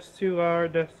aligning us to our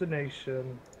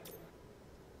destination.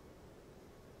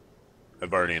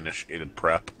 I've already initiated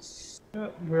prep.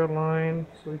 Yep, we're aligned,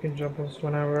 so we can jump us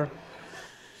whenever.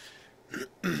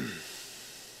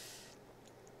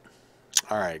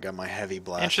 All right, got my heavy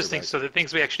blaster. Interesting. back. So the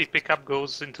things we actually pick up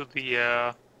goes into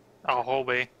the Our whole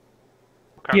bay.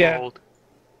 Cargo Yeah. hold.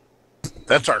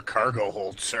 That's our cargo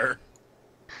hold, sir.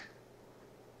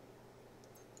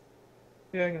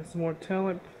 Yeah, I got some more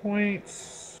talent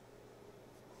points.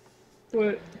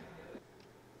 But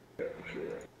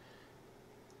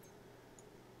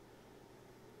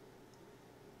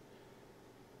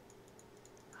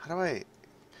How do I?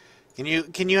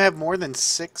 Can you have more than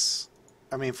 6?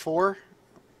 I mean 4.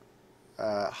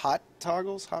 Hot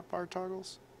toggles, hot bar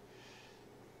toggles.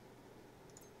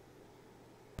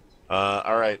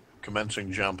 All right,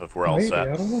 commencing jump if we're all maybe, I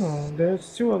set. don't know.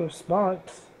 There's 2 other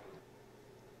spots.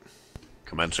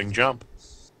 Commencing jump.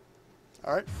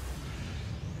 All right.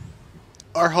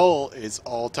 Our hull is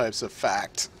all types of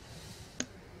fact.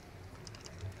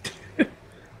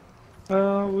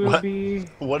 We'll What? be.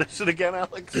 What is it again,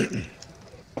 Alex?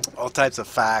 All types of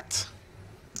fact.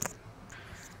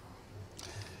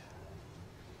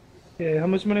 Yeah, how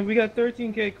much money? We got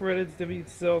 13k credits to be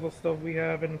sell the stuff we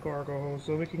have in the cargo hold,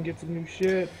 so we can get some new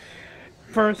shit.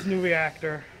 First, new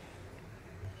reactor.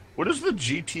 What is the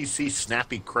GTC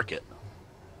Snappy Cricket?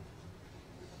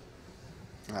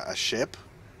 A ship,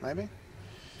 maybe.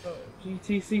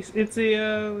 GTC. It's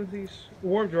a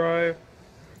warp drive.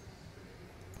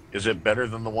 Is it better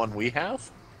than the one we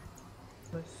have?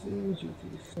 Let's see,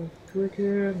 GTC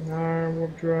cricket,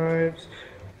 warp drives.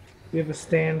 We have a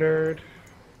standard.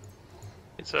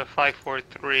 It's a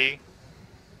 543.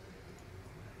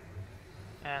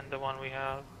 And the one we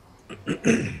have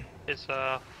is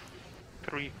a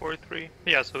 343.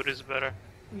 Yeah, so it is better.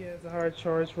 Yeah, it's a higher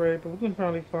charge rate, but we can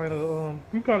probably find a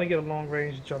we can probably get a long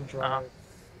range jump drive.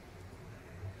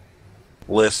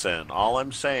 Listen, all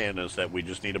I'm saying is that we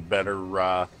just need a better,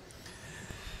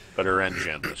 better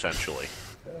engine, essentially.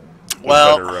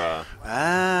 Well, Better,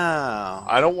 wow.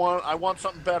 I want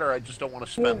something better. I just don't want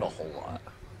to spend a whole lot.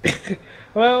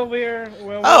 Well,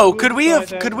 Oh, we'll could we decide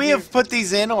have that we have put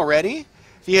these in already?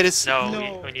 If you had a No,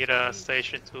 No. we need a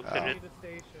station to fit we it. need a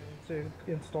station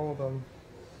to install them.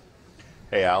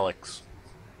 Hey, Alex,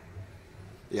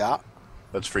 Yeah.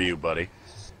 that's for you, buddy.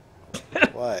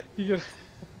 What? You just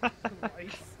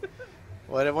nice.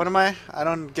 What am I? I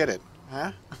don't get it.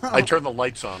 Huh? I turned the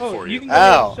lights on Oh, for you you. can go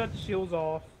ahead Oh. and shut the shields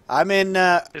off. I'm in.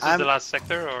 This is I'm. the last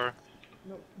sector, or?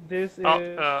 No, this is.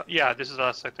 Oh, yeah, this is the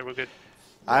last sector. We're good.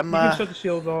 I'm. You can shut the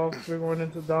shields off. We're going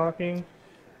into docking.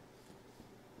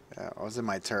 I was in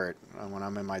my turret. When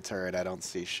I'm in my turret, I don't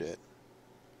see shit.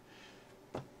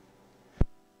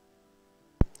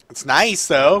 It's nice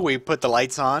though. We put the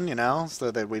lights on, you know,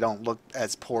 so that we don't look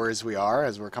as poor as we are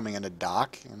as we're coming into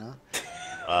dock, you know.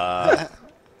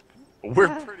 We're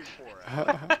pretty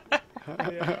poor.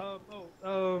 Yeah,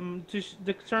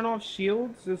 to turn off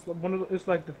shields is one of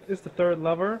the, it's the third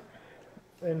lever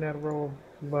in that row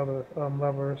of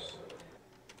levers.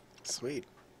 Sweet.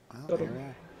 Well,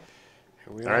 here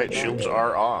we All right, shields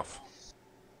are off.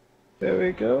 There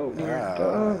we go. We're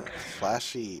docked.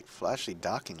 Flashy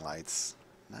docking lights.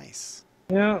 Nice.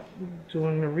 Yeah,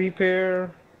 doing the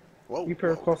repair. Whoa.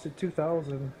 Repair whoa. costed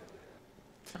 2,000.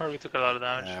 Oh, we took a lot of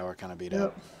damage. Yeah, we're kind of beat Yep.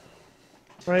 up.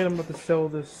 Right, I'm about to sell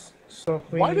this stuff.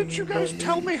 Why didn't you guys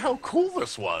tell me how cool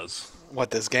this was? What,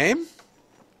 this game?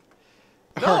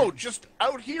 No, just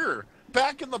out here,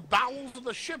 back in the bowels of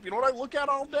the ship. You know what I look at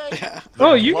all day?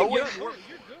 Oh, you can glowing get. work.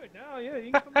 You're good now. Yeah,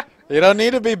 you can come. You don't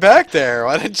need to be back there.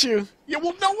 Why didn't you? Yeah,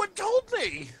 well, no one told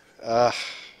me.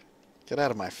 Get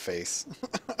out of my face.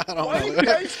 I don't Why do wanna you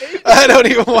guys hate I don't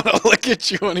even want to look at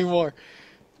you anymore.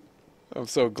 I'm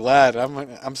so glad.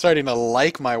 I'm starting to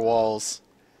like my walls.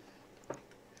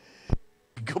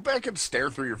 Go back and stare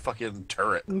through your fucking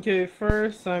turret. Okay,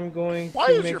 first I'm going Why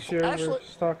to is make your sure we're flashlight-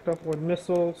 stocked up with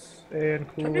missiles and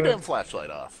Turn your damn coolant.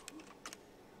 flashlight off.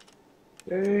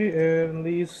 Okay, and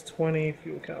these 20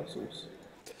 fuel capsules.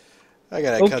 I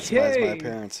gotta customize my Okay.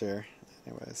 appearance here.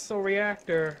 Anyways. So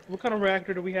reactor. What kind of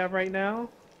reactor do we have right now?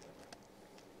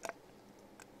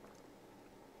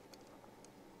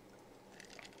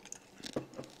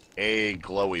 A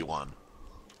glowy one.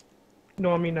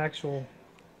 No, I mean actual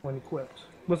one equipped.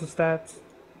 What's the stats?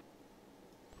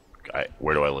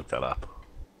 Where do I look that up?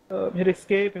 Hit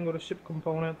escape and go to ship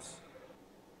components.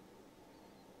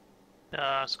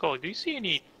 Skull, do you see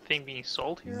anything being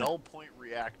sold here? Null point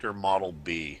reactor model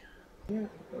B. Yeah.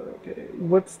 Okay.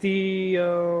 What's the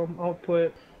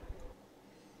output?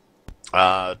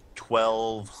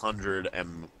 1200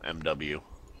 MW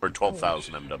or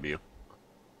 12,000 MW.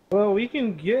 Well, we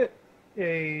can get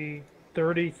a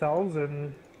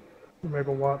 30,000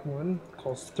 megawatt one.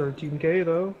 Costs 13k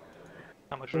though.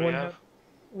 How much The do we one have?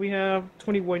 We have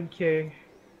 21k.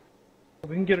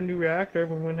 We can get a new reactor,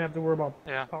 but we wouldn't have to worry about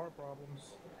Yeah. power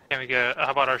problems. Can we get?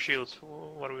 How about our shields?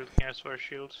 What are we looking at for our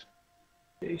shields?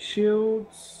 Okay,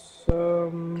 shields.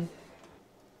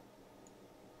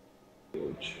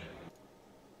 Huge.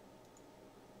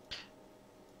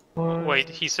 Wait,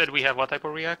 he said we have what type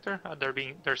of reactor?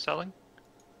 They're selling?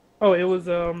 Oh, it was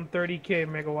 30k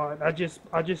megawatt.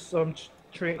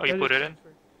 Oh, you put it in?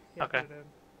 Transferred. Yeah, Okay. put it in.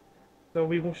 So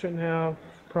we shouldn't have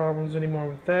problems anymore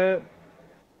with that.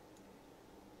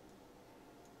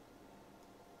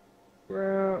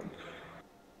 Scrap.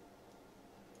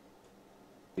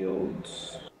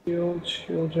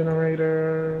 Shield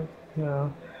generator.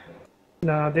 No.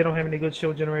 No, they don't have any good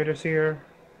shield generators here.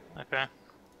 Okay.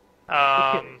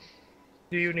 Okay.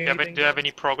 Do you need anything? Do you have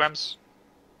any programs?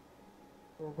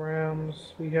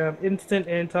 Programs. We have instant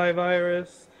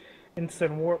antivirus,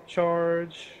 instant warp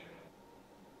charge,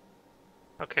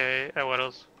 Okay, what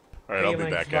else? All right, I'll be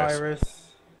phalanx back, guys. virus.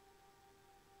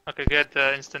 Okay, get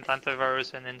instant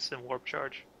antivirus and instant warp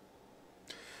charge.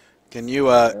 Can you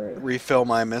refill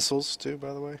my missiles too,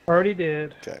 by the way? Already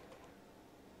did. Okay.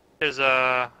 There's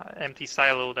a empty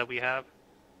silo that we have.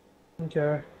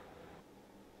 Okay.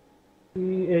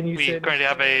 And you We said currently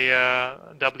have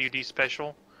a WD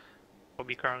special. What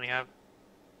we currently have.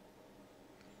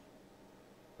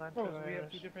 Oh, so we have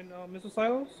two different missile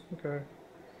silos? Okay.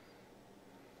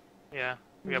 Yeah,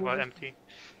 we have empty.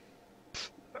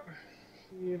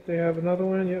 See if they have another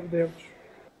one. Yep, they have.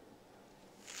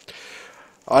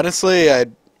 Honestly,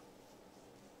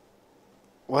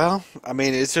 well, I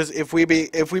mean, it's just if we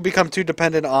become too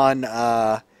dependent on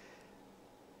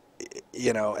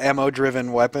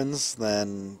ammo-driven weapons,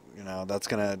 then that's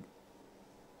gonna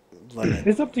limit.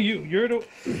 It's up to you. You're the.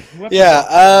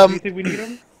 Yeah. Do you think we need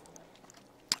them?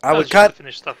 I would just to cut.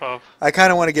 finish stuff off. I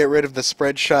kind of want to get rid of the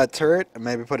spread shot turret and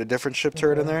maybe put a different ship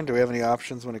turret in there. Do we have any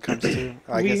options when it comes to?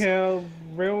 We have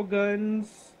rail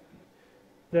guns.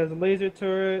 There's a laser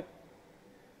turret.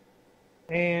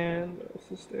 And what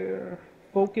else is there?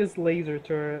 Focus laser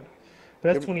turret.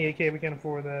 But that's 28k. We can't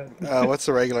afford that. What's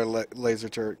the regular laser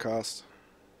turret cost?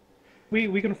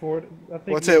 We can afford it. I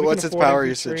think What's its power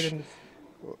usage?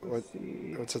 Let's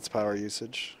see. What's its power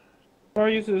usage? Power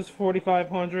usage is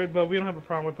 4,500, but we don't have a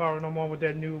problem with power no more with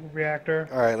that new reactor.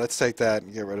 All right, let's take that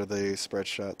and get rid of the spread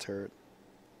shot turret.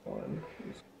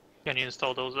 Can you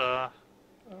install those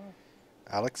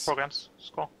Alex? programs?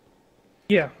 Skull?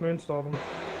 Yeah, we installed them.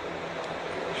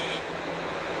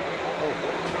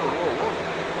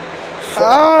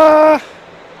 Ah!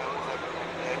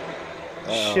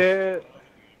 Shit.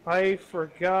 I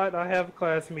forgot I have a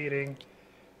class meeting.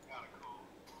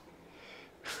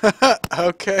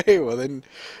 Okay, well then.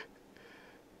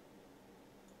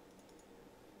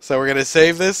 So we're gonna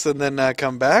save this and then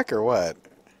come back, or what?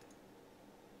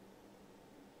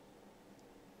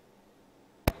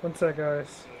 One sec,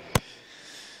 guys.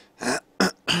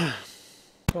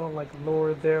 Don't like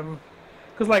lower them,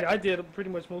 cause like I did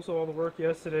pretty much most of all the work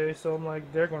yesterday, so I'm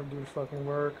like they're gonna do the fucking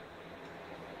work.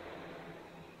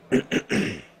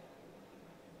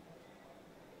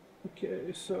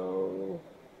 Okay, so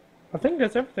I think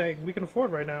that's everything we can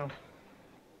afford right now.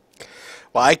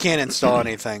 Well, I can't install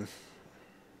anything.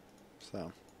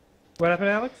 So. What happened,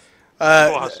 Alex?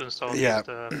 Has to install yeah.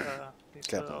 these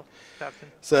captain.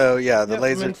 So yeah, the Yep,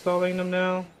 laser. I'm installing them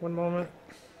now. One moment.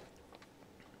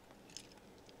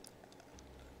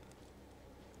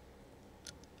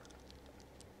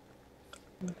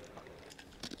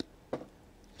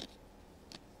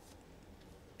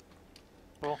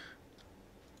 Cool.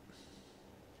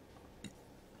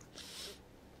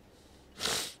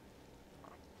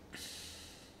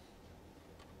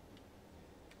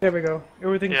 There we go.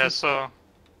 Everything. Yeah, so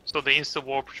the instant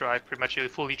warp drive pretty much it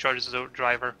fully charges the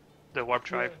driver, the warp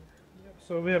drive. Yep,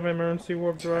 so we have emergency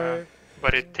warp drive.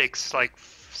 But it takes like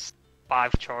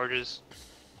 5 charges,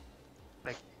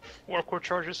 like warp core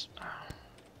charges.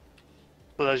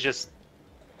 So that's just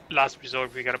last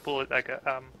resort. We gotta pull it like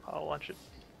I'll launch it.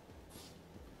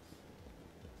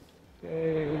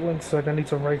 Okay, one sec. I need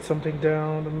to write something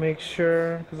down to make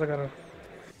sure, because I gotta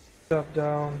stuff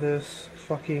down this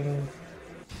fucking.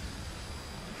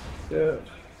 Yeah.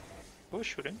 Who's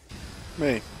shooting?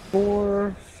 Me.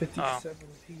 4:57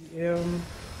 p.m.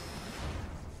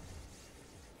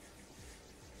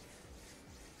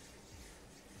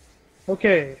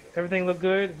 Okay, everything look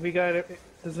good. We got it.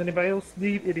 Does anybody else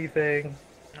need anything?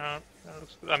 I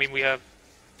mean, we have.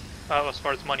 As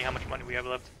far as money, how much money we have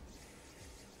left?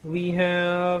 We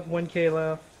have 1k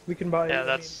left. We can buy. Yeah,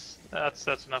 that's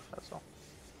enough. That's all.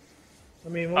 I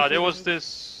mean, There was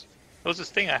this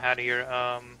thing I had here.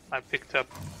 I picked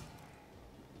up.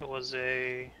 It was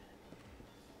a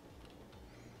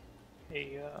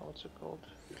what's it called?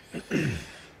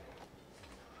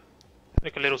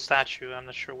 Like a little statue. I'm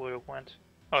not sure where it went.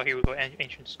 Oh, here we go.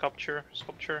 Ancient sculpture.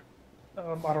 I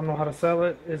don't know how to sell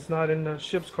it. It's not in the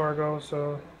ship's cargo,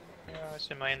 so. It's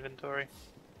in my inventory.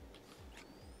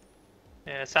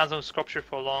 Yeah, Sandstorm sculpture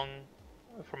for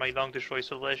my long destroy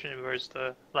civilization, whereas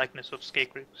the likeness of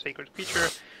sacred creature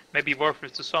may be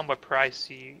worthless to some, but priceless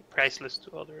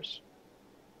to others.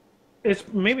 It's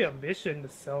maybe a mission to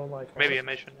sell, like. Maybe a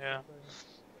mission, yeah.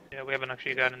 Yeah, we haven't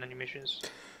actually gotten any missions.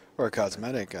 Or a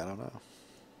cosmetic, I don't know.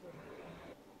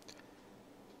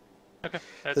 Okay.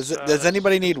 Does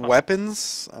anybody need fun.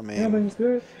 weapons? I mean, Yeah, everything's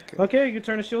good. Okay, you can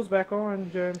turn the shields back on,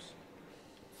 James.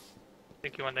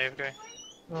 Thank you, one day, okay.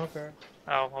 Okay.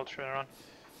 I'll turn it on.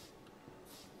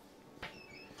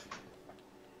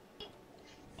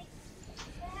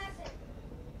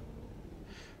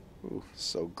 ooh,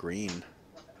 so green.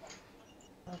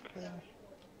 Okay.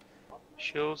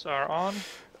 Shields are on.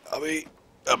 I'll be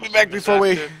back before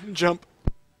we jump.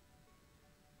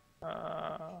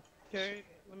 Okay,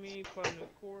 let me find the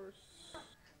course.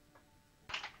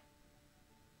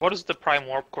 What does the Prime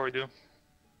Warp Core do?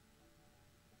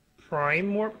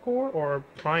 Prime warp core or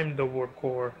prime the warp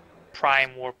core?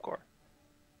 Prime Warp Core.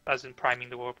 As in priming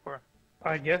the Warp Core.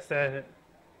 I guess that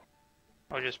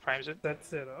Or just primes it?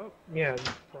 sets it up. Yeah, it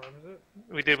primes it.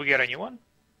 We get a new one?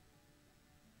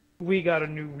 We got a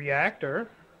new reactor.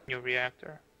 New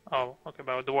reactor. Oh, okay,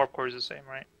 but the Warp Core is the same,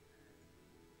 right?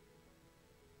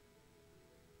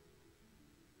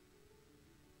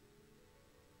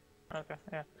 Okay,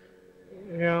 yeah.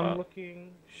 Yeah, I'm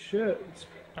looking. Shit.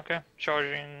 Okay,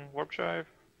 charging Warp Drive.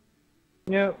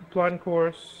 Yeah, blind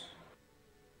course.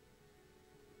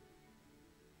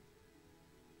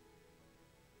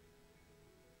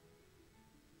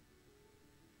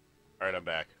 All right, I'm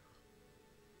back.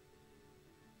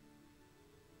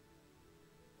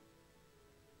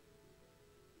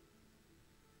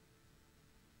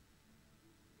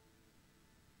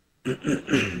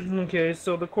 Okay,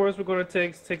 so the course we're going to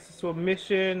take takes us to a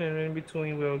mission, and in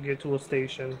between we'll get to a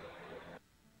station.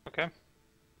 Okay.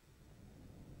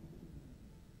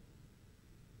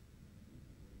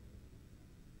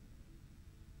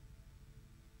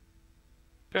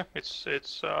 Okay, it's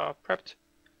prepped.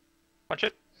 Punch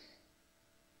it.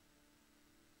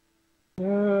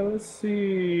 Let's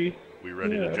see. We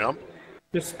ready Yeah. to jump?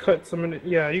 Just cut some of it.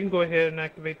 Yeah, you can go ahead and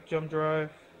activate the jump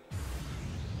drive.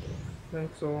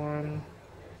 Thanks on.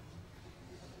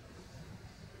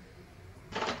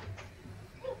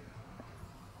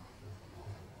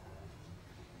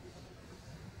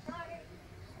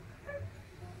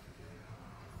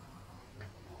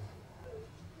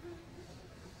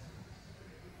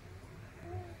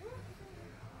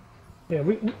 Yeah,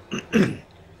 we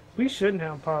we shouldn't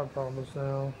have power problems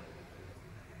now.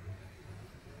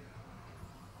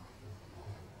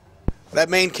 That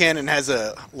main cannon has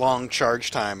a long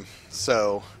charge time,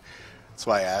 so that's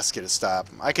why I asked you to stop.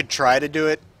 I could try to do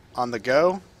it on the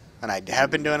go, and I have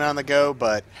been doing it on the go,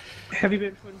 but Have you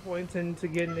been putting points into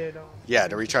getting it? yeah,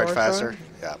 to recharge charge faster. time?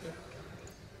 Yeah.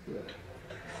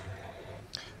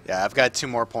 Yeah, I've got 2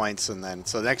 more points, and then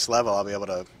so the next level I'll be able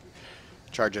to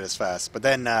charge it as fast. But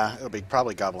then it'll be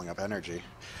probably gobbling up energy.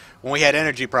 When we had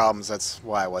energy problems, that's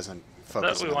why I wasn't That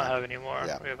focusing we on won't that. have anymore.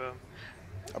 Yeah. We have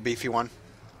A beefy one.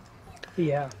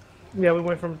 Yeah. Yeah, we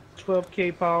went from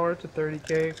 12k power to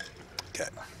 30k. Okay.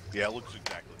 Yeah, it looks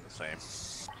exactly the same.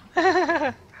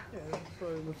 Yeah, it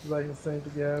probably looks like the same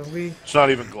together. We. It's not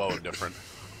even glowing different.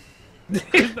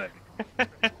 It's like, I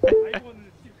wanted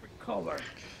a different color.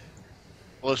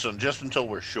 Listen, just until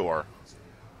we're sure.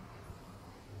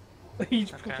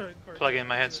 Each okay. Plug in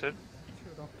my headset.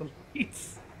 Turn off the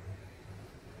lights.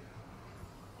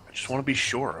 I just want to be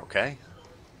sure, okay?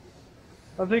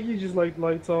 I think you just like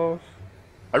lights off.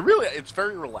 It's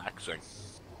very relaxing.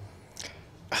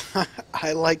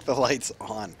 I like the lights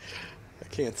on. I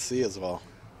can't see as well.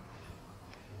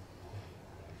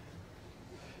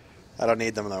 I don't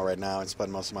need them though right now. I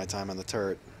spend most of my time on the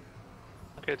turret.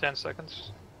 Okay, 10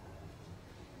 seconds.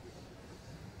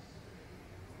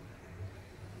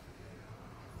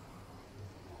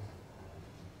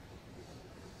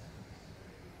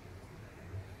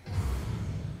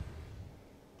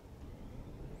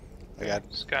 I got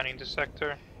Scanning the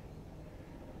sector.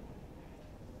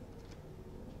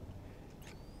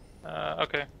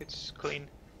 Okay, it's clean.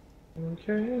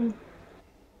 Okay.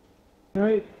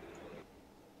 Alright.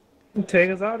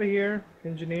 Take us out of here,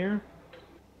 engineer.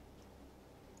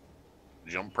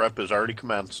 Jump prep has already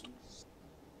commenced.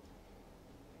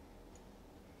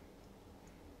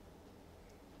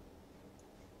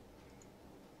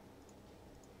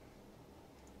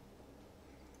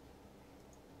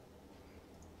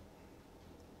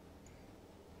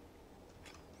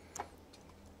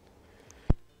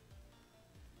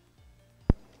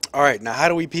 All right, now how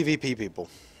do we PvP people?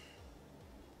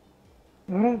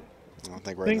 I don't I don't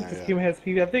think we're in think there this yet. game has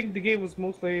PvP. I think the game was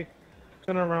mostly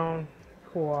centered around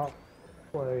co-op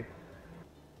play.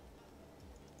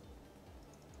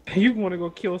 You want to go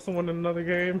kill someone in another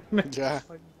game? Yeah.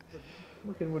 Like,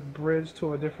 looking with bridge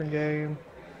to a different game.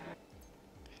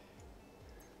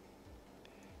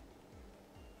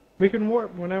 We can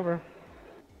warp whenever.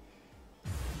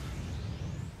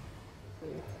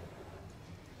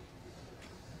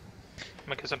 I'm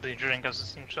gonna get something to drink as the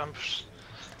steam jumps.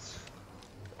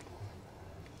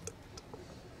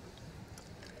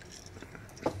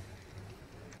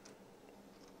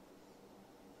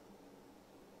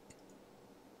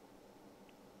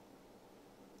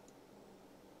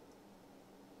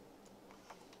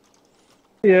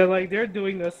 Yeah, like they're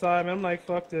doing the assignment. I'm like,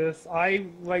 fuck this.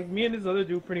 Me and this other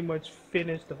dude pretty much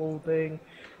finished the whole thing,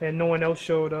 and no one else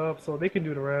showed up, so they can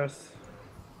do the rest.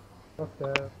 Fuck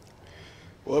that.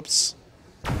 Whoops.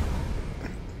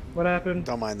 What happened?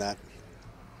 Don't mind that.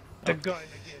 The gun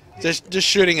again. Just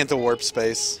shooting into warp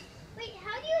space. Wait,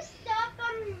 how do you stop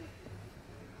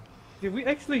Did we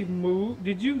actually move?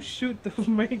 Did you shoot the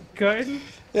main gun?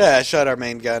 Yeah, I shot our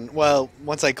main gun. Well,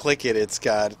 once I click it, it's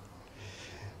got...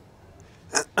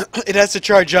 it has to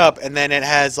charge up, and then it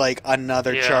has, like,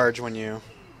 another Yeah. charge when you...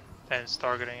 And it's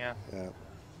targeting, yeah. Yeah.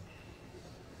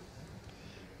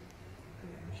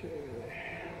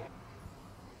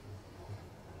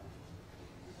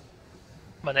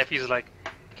 My nephew's like,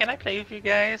 can I play with you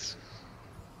guys?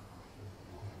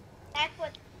 That's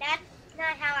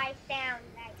not how I sound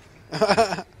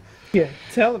like. Yeah,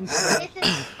 tell him. So. This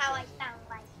is how I sound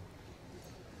like.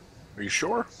 Are you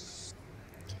sure?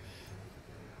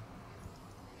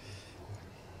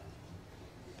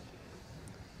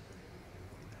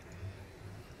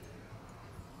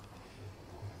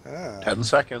 Ah. 10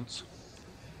 seconds.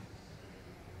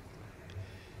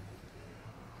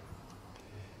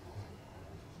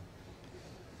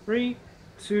 Three,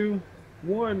 two,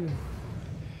 one.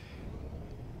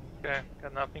 Okay,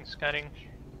 got nothing scanning.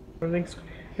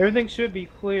 Everything should be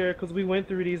clear because we went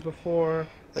through these before.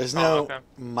 There's no okay.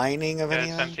 mining of Yeah, any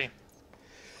it's kind? empty.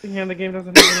 Yeah, the game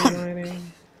doesn't have any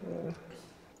mining.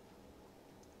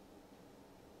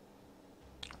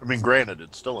 I mean, granted,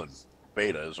 it's still in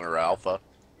beta, isn't it, or alpha?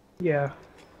 Yeah.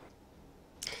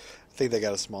 I think they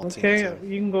got a small Okay, team, too.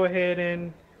 you can go ahead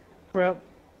and prep.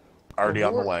 Already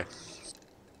on the way.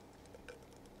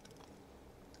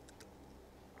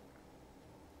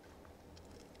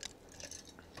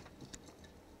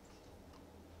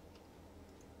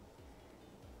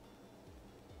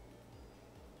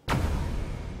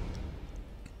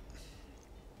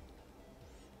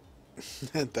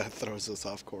 That throws us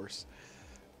off course.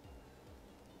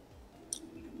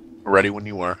 Ready when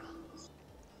you are.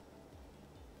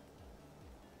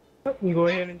 You can go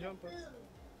ahead and jump us.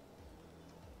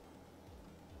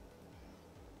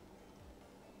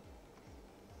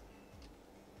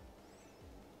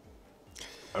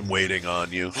 I'm waiting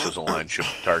on you, says a line ship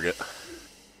target.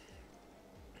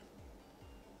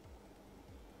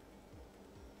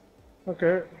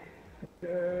 Okay.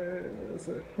 Is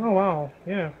it? Oh wow.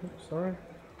 Yeah. Sorry.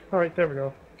 All right. There we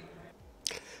go.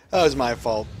 That was my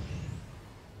fault.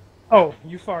 Oh,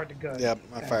 you fired the gun. Yep,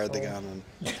 I fired the Asshole. gun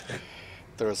and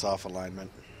threw us off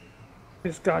alignment.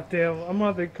 This goddamn. I'm gonna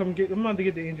have to come get. I'm gonna have to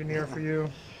get the engineer for you.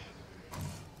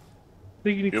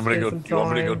 Think you need You to want me to spend go? some You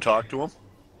want me to go time. talk to him?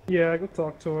 Yeah, go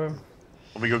talk to him.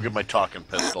 Let me go get my talking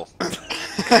pistol.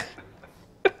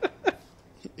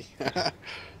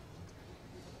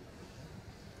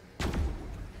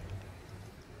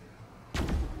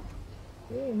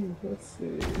 Let's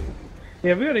see.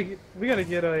 Yeah, we gotta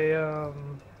get a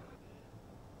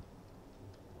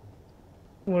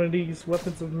one of these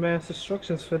weapons of mass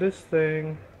destructions for this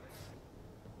thing.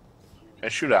 Can I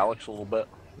shoot Alex a little bit?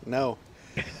 No.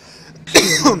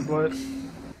 But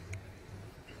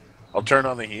I'll turn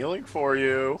on the healing for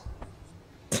you.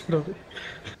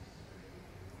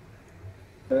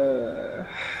 uh,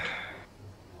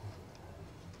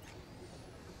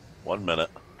 1 minute.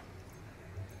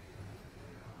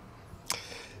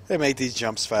 They make these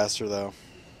jumps faster, though.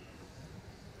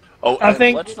 Oh, I and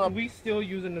think let's not we still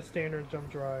using the standard jump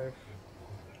drive.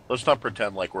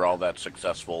 pretend like we're all that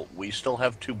successful. We still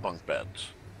have 2 bunk beds.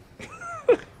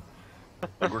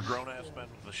 Like we're grown ass men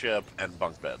with the ship and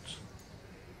bunk beds.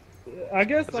 I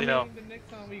guess As I you mean know. the next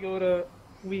time we go to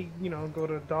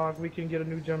dock, we can get a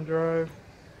new jump drive.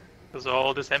 Because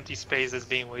all this empty space is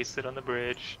being wasted on the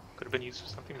bridge. Could have been used for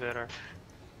something better.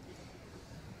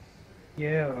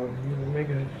 Yeah, make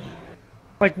it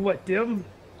like what dim?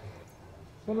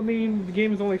 Well, I mean the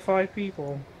game is only 5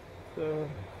 people, so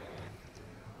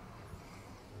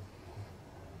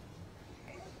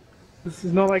This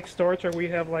is not like Star Trek where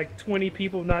you have like 20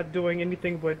 people not doing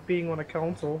anything but being on a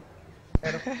council.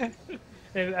 And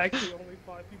actually only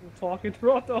 5 people talking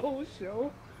throughout the whole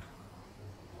show.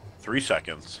 3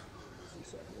 seconds. 3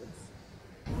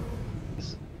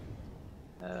 seconds.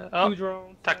 Oh, 2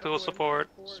 drones. tactical satellite support,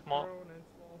 small. drone, and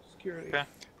small security. Okay.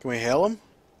 Can we hail him?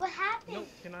 What happened? Nope,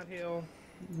 cannot hail.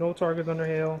 No targets under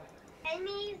hail.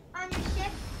 Enemies on your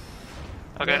ship?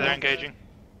 Okay, they're engaging.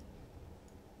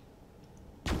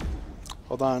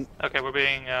 Hold on. Okay, we're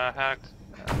being hacked.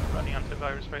 Running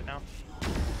antivirus right now.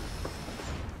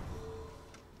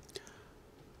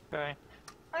 Okay.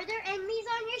 Are there enemies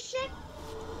on your ship?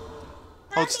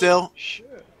 Hold still.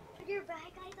 Are your bad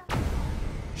guys on?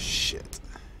 Shit.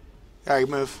 Alright,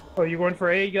 move. Oh, you going for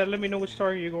A? You gotta let me know which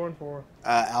target you're going for.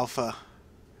 Alpha.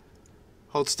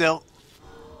 Hold still.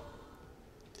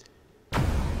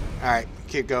 Alright,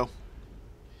 keep go.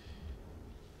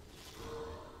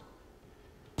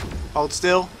 Hold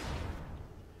still.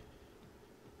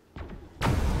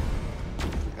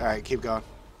 Alright, keep going.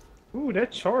 Ooh,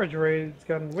 that charge rate's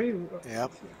gotten way.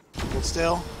 Yep. Hold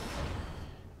still.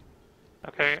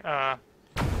 Okay, Alright.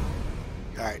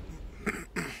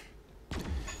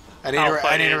 I need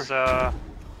Alpha to.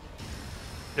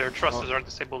 their thrusters are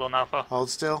disabled on Alpha. Hold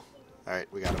still. Alright,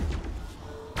 we got him.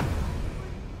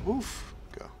 Oof.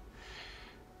 Go.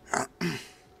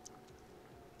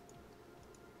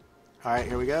 Alright,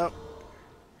 here we go.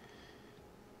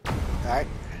 Alright.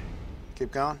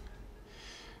 Keep going.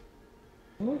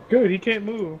 Oh, good, he can't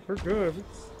move. We're good.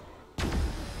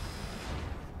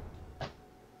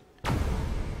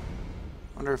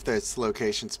 Wonder if that's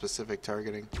location specific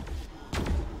targeting.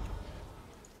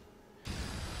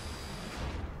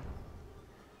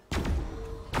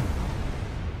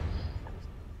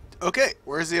 Okay,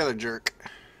 where's the other jerk?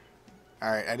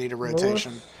 Alright, I need a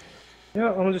rotation. Yeah,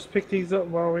 I'm gonna just pick these up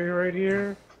while we're right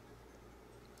here.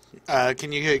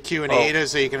 Can you hit Q and A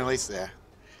so you can at least there?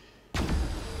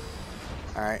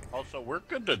 Alright. Also, we're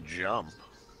good to jump.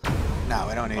 No,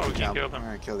 we don't need Oh, to we can jump. kill We're them.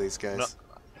 gonna kill these guys. No.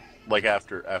 Like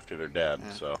after they're dead,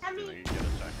 Yeah. so I mean, you get a second.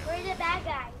 we're the bad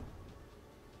guys.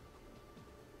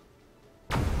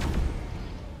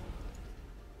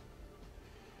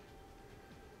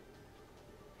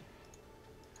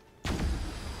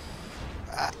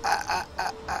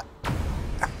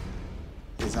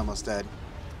 He's almost dead.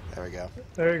 There we go.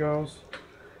 There he goes.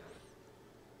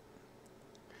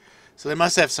 So they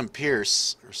must have some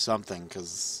pierce or something,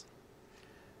 because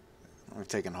we've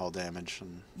taken hull damage.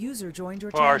 And User joined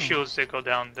your Well, our channel. shields did go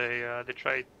down. They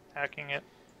tried hacking it.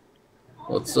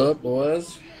 What's up,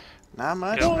 boys? not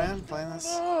much, Yeah. man. Playing this.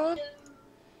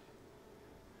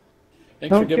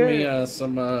 Thanks for giving Okay. me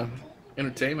some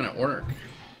entertainment at work.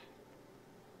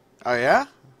 Oh yeah?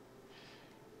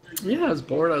 Yeah, I was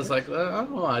bored. I was like,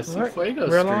 oh, I see Alright, Fuego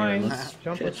we're streaming. aligned. Let's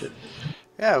Jump pitch us. it.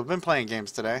 Yeah, we've been playing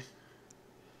games today.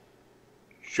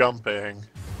 Jumping.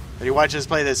 Did you watch us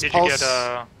play this Did Pulse? you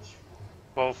get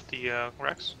both the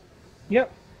Rex?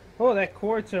 Yep. Oh, that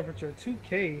core temperature,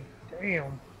 2K.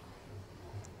 Damn.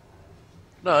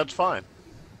 No, that's fine.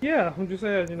 Yeah, I'm just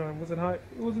saying, you know, it wasn't high.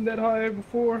 It wasn't that high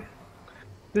before.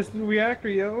 This reactor,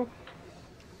 yo.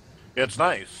 It's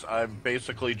nice. I'm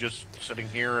basically just sitting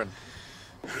here and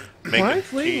making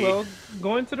Honestly, tea. well,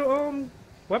 going to the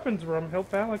weapons room,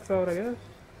 help Alex out, I guess.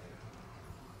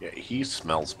 Yeah, he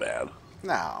smells bad.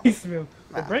 No. He smells.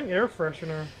 Well, Nah. bring air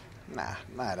freshener. Nah,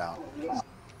 I don't.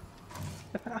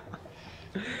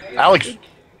 Alex,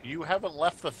 you haven't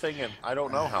left the thing in I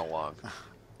don't know how long.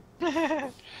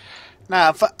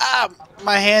 Nah,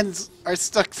 my hands are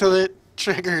stuck to the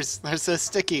triggers. They're so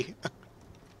sticky.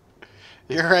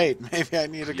 You're right. Maybe I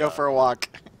need to go for a walk.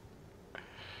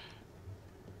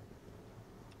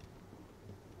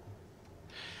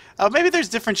 Oh, maybe there's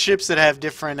different ships that have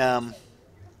different,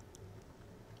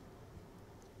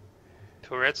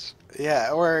 Turrets?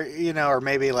 yeah, or, you know, or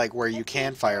maybe like where you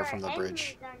can fire from the There are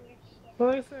bridge. enemies on your ship. Well,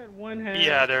 like I said, one has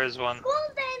Yeah, there is one. School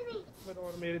enemy. with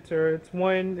automated turrets.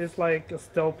 One is like a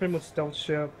stealth, pretty much stealth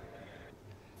ship.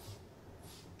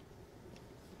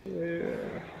 Yeah.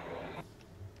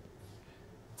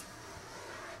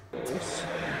 Oops.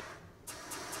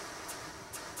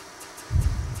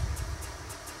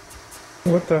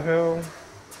 What the hell?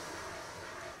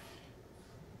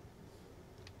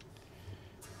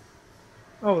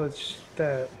 Oh, it's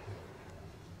that.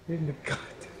 In the god.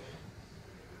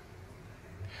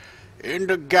 In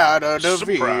the God of the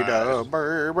Surprise. Vida,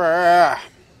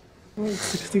 baby.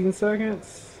 16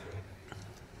 seconds.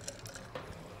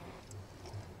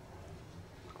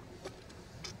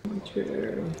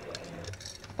 Okay.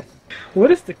 What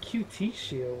is the QT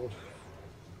shield?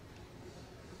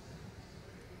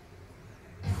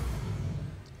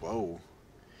 Whoa.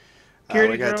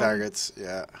 Security We got drone. targets.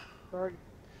 Yeah. Target.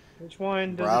 Which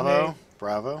one? Bravo. Designate?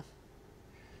 Bravo.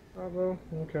 Bravo.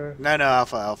 Okay. No,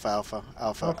 Alpha, Alpha, Alpha,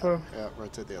 Alpha. Alpha. Yeah,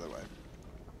 rotate the other way.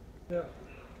 Yeah.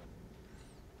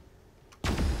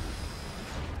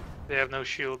 They have no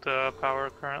shield power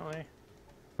currently.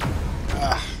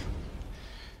 Ah.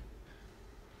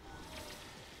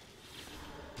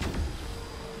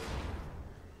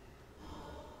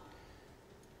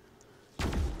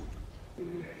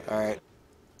 All right.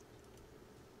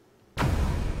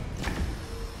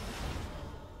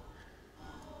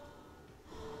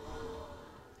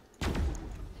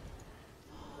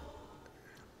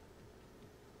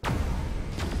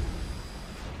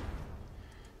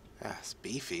 Ah, it's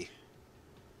beefy.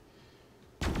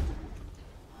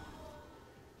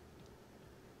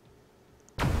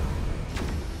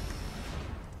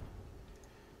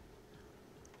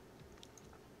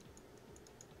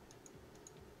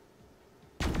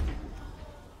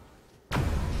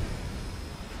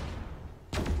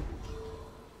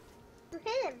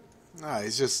 Him. No,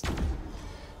 he's just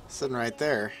sitting right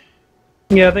there.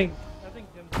 Yeah, I think Jim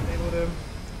disabled him.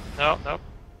 No, nope.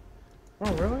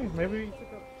 Oh, really? Maybe he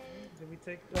took out. Did we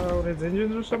take out his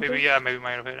engines or something? Maybe, yeah, maybe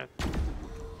might have hit it.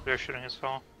 They're shooting his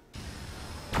fall.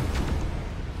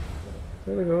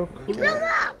 There we go. Okay.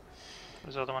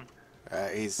 Where's the other one?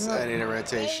 He's. I need a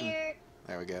rotation. There.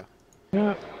 There we go.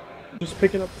 Yeah. Just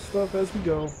picking up the stuff as we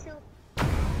go. So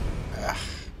Ah.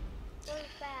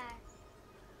 fast.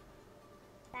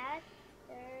 Faster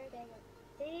than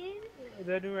it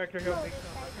That new reactor got big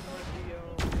enough. I can run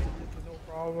the engines with no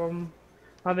problem.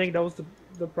 I think that was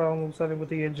the problem I was having with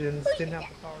the engines. Didn't have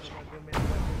the power to run them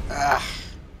anyway. Ah.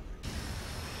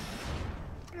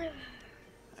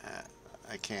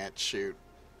 I can't shoot.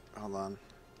 Hold on.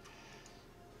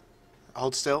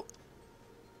 Hold still.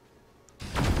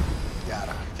 Got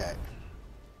it. Okay.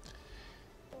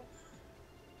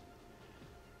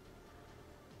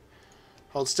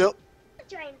 Hold still.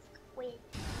 Try and squid.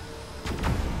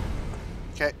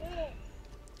 Okay.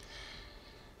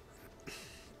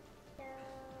 So,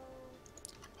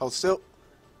 Hold still.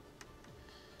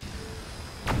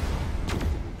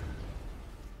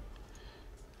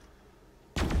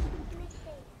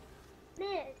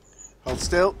 miss. Hold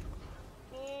still.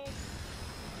 Miss.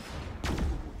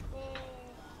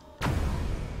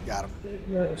 Got him.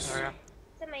 Yes. Okay.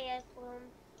 Somebody else will.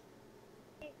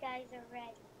 These guys are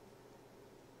red.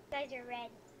 These guys are red.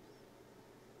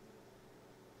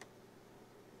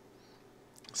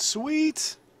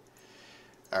 Sweet.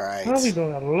 All right. I'll be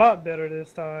doing a lot better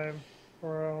this time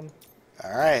around.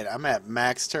 All right. I'm at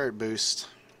max turret boost.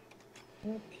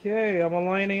 Okay, I'm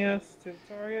aligning us to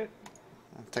the target.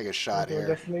 I'll take a shot Go to here.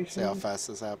 destination. See how fast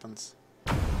this happens.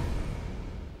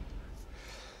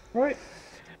 Alright.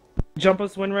 Jump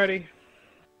us when ready.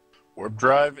 Warp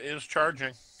drive is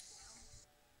charging.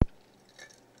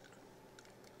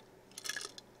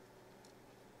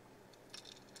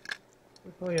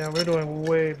 Oh yeah, we're doing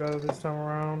way better this time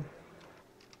around.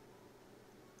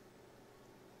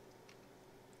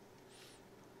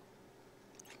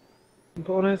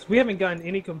 Components? We haven't gotten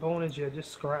any components yet,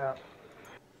 just scrap.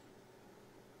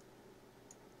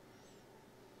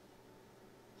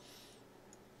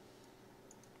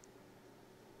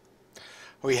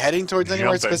 Are we heading towards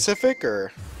anywhere Jumping. specific,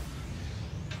 or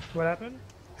What happened?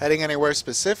 heading anywhere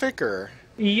specific, or?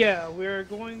 Yeah, we're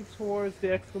going towards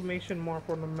the exclamation mark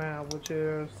on the map, which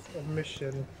is a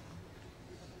mission.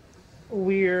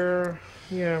 We're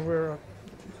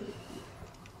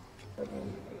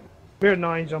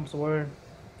 9 jumps away.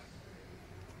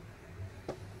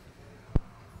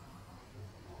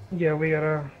 Yeah, we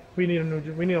need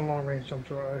a long range jump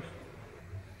drive.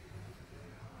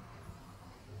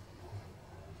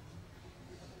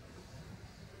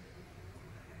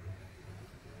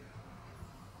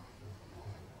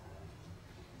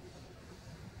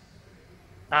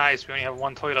 Nice, we only have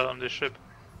one toilet on this ship.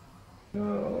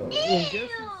 Well, guess Ew, who's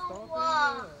stopping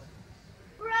whoa. there?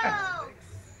 Bro,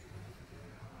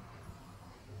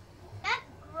 that's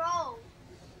gross.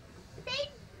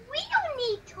 We don't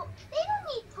need they don't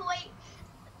need toilets.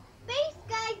 Space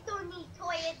guys don't need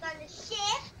toilets on the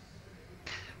ship.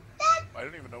 That's I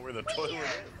don't even know where the toilet is.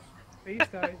 These guys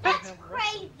don't that's have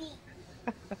crazy.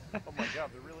 Oh my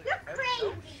god, there really You're has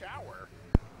no crazy. shower.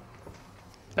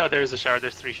 No, there's a shower.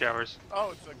 There's 3 showers.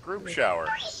 Oh, it's a group shower.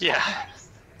 Yeah.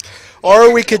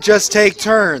 Or we could just take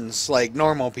turns like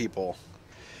normal people.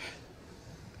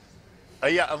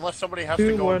 Yeah, unless somebody has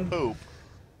 2, to go 1. and poop.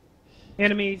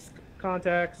 Enemies,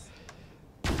 contacts.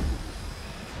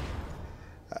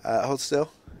 Hold still.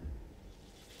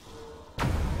 All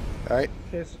right.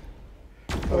 Okay, so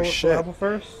Oh shit. Bravo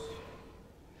first.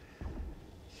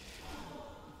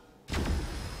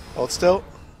 Hold still.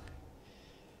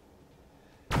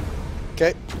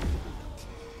 Okay.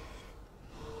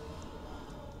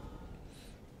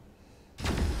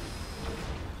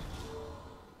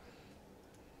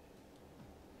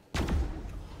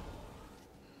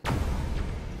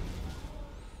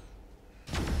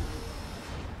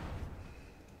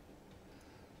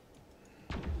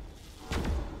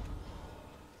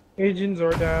 Engines are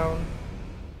down.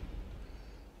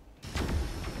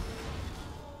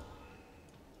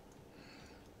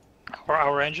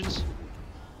 Our engines?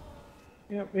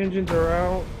 Yep, engines are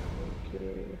out.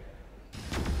 Okay.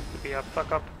 We have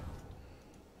back up.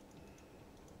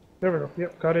 There we go.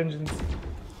 Yep, got engines.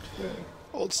 Okay.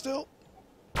 Hold still.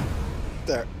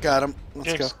 There, got him. Let's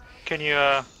James, go. can you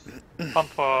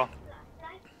pump a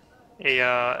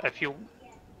fuel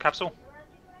capsule?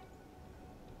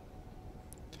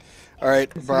 All right,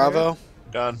 Is he Bravo.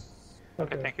 Done.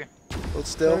 Okay, Okay. thank you. Hold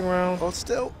still. Turning around. Hold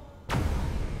still.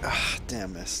 Ah,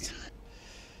 damn, missed.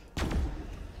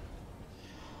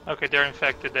 Okay, they're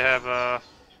infected. They have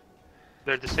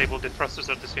they're disabled. The thrusters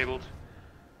are disabled.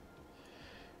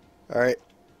 All right,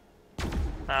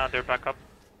 They're back up.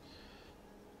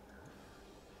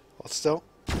 hold still.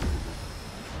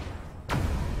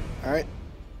 All right.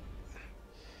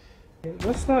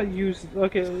 Let's not use.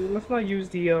 Okay, let's not use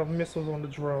the missiles on the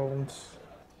drones.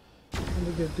 I don't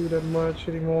think they do that much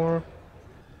anymore.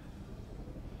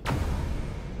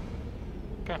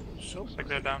 Okay, looks like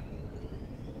they're down.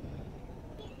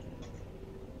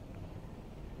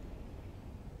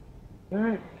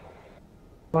 Alright.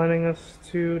 Finding us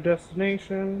to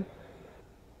destination.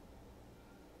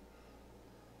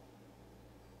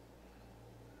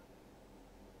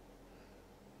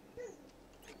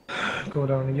 Go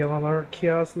down to yellow alert.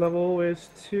 Chaos level is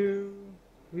 2.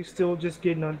 We still just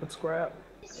getting none but scrap.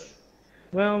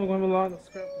 Well, we're going to have a lot of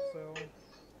scrap to sell.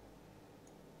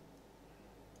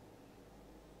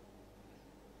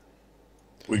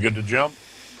 We good to jump?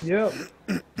 Yep.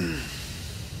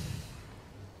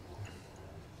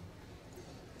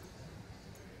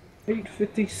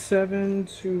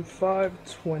 $857 to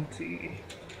 $520.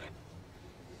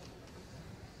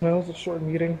 Well, it was a short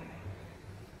meeting.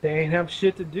 They ain't have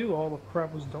shit to do. All the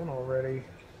crap was done already.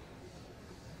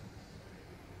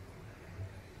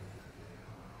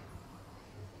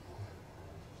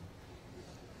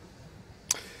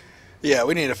 Yeah,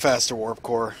 we need a faster warp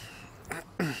core.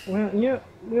 Well, yeah,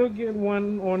 we'll get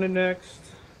one on the next.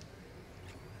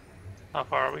 How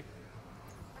far are we?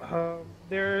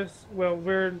 There's, well,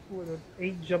 we're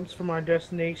 8 jumps from our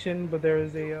destination, but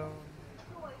there's a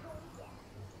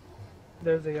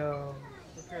repair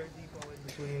depot in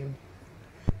between.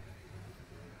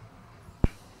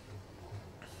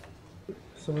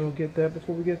 So we'll get that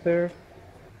before we get there.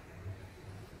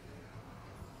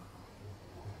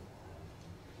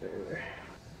 There.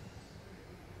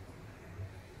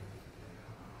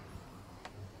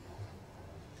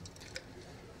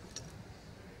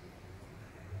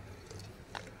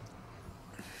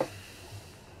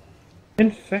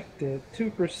 Infected,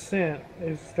 2%.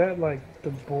 Is that like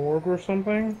the Borg or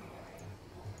something?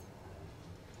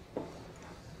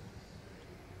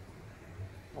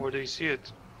 Where do you see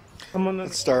it? I'm on the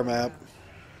Star map.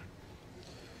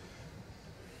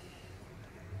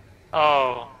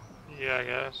 Oh, yeah, I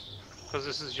guess. Because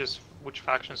this is just which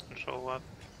factions control what.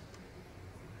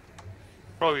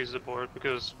 Probably use the board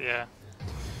because, yeah.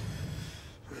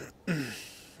 Oh,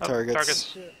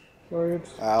 Targets.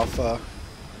 Targets. Alpha.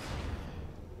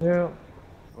 Yeah.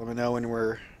 Let me know when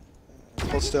we're. Hold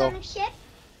Targets still. on the ship?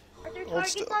 Are there Hold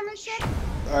targets still. on the ship?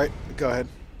 All right, go ahead.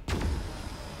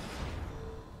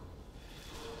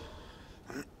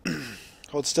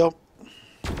 Hold still.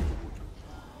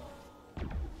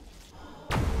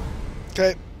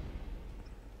 Okay.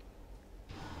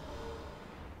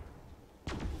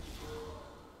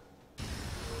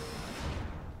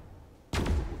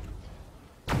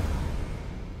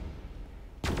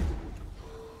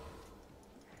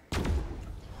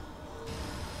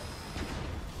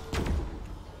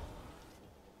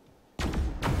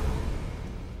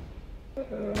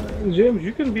 James,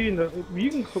 you can be in the. You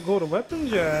can go to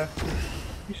weapons, yeah.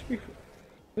 You should be. I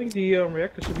think the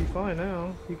reactor should be fine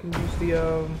now. You can use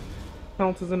the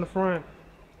counters in the front.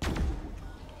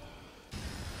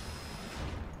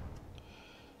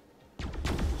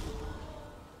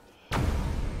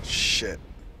 Shit.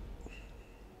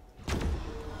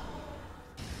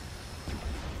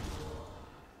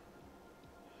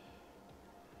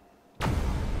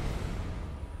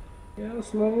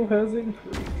 Gas level has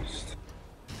increased.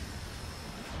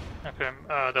 Okay,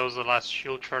 that was the last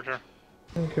shield charger.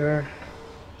 Okay.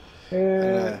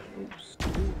 And oops.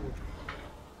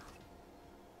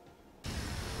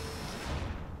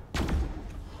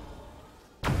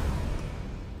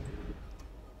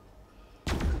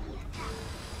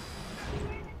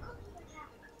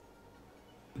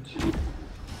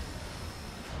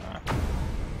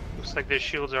 Looks like their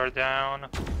shields are down.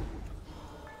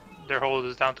 Their hold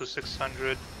is down to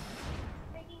 600.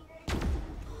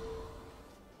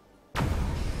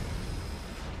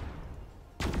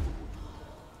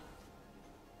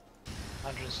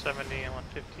 $170 and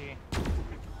 150.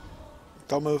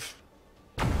 Don't move.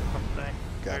 Something.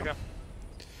 There you Got go.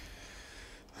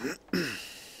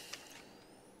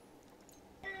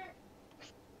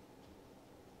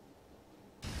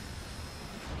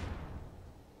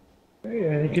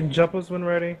 Yeah, you can jump us when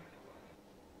ready.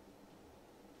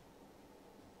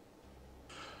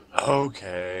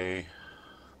 Okay.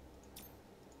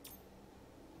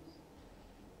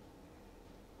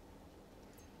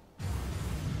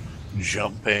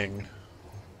 Jumping.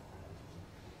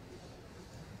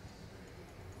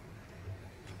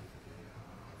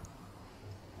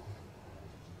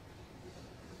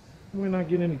 We're not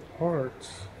getting any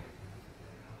parts.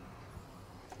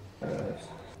 Yes.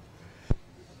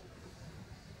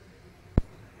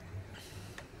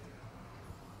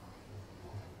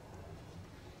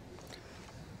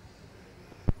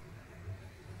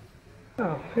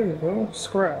 Oh, here we go.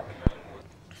 Scrap.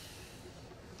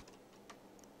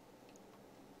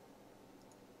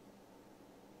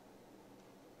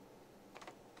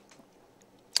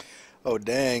 Oh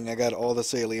dang! I got all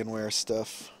this Alienware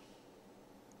stuff.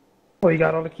 Oh, you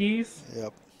got all the keys?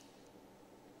 Yep.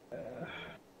 I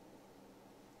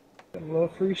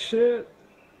love free shit.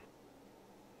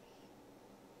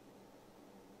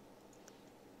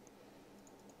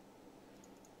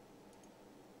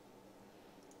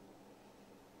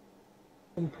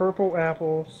 Some purple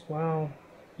apples. Wow.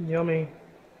 Yummy.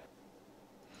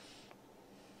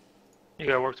 You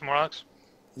gotta work tomorrow, Alex?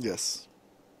 Yes.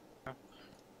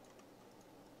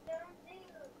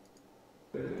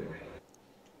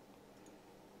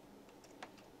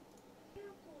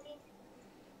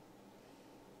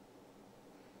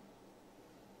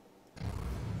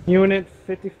 Unit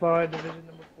 55, Division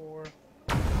number 4.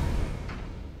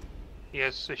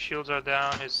 Yes, his shields are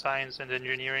down, his science and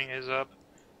engineering is up.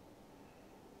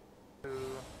 To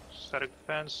static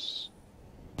defense.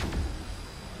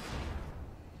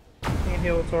 Can't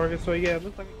heal a target, so yeah, it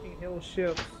looks like it can't heal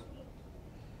ships.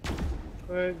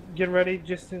 But get ready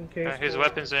just in case. His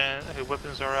weapons are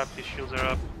up, his shields are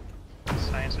up, his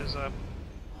science is up.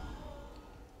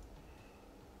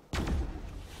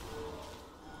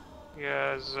 He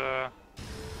has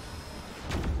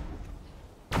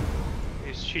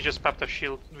she just popped a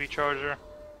shield recharger.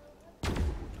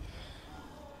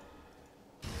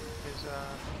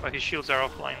 But his shields are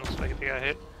offline, looks like they got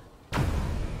hit.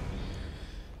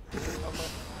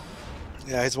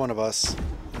 Yeah, he's one of us.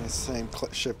 In the same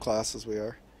ship class as we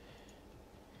are.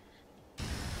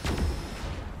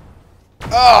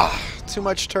 Ah! Too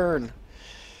much turn.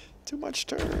 Too much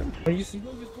turn. Are you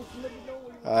supposed to let me know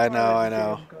when I know, I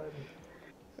know.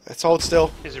 Let's hold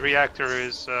still. His reactor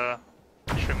is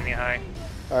extremely high.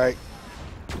 Alright.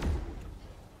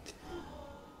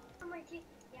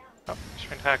 Oh, he's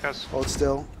trying to hack us. Hold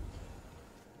still.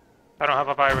 I don't have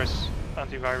a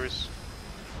antivirus.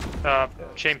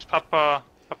 James, pop a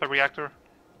reactor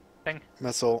thing.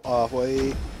 Missile off.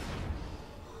 Wait.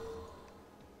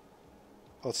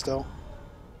 Hold still.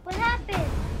 What happened?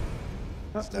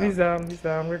 Oh, down. he's down, he's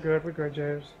down. We're good,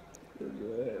 James. We're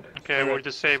good. Okay, we're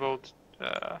disabled.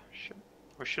 Shit.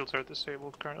 Our shields are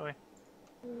disabled currently.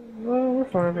 Well, we're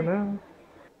fine for now.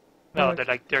 No,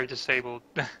 Like- they're disabled.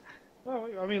 Oh,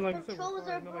 I mean, like I said, Controls we're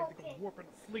are fine. Not like they can broken. warp in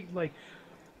a fleet. Like,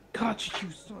 gotcha,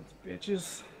 you sons of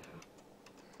bitches.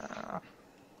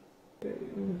 Okay,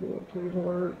 please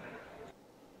alert.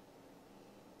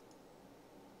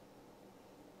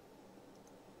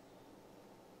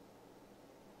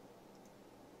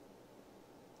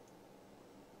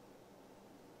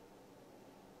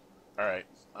 Alright,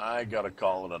 I gotta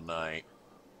call it a night.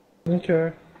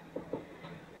 Okay.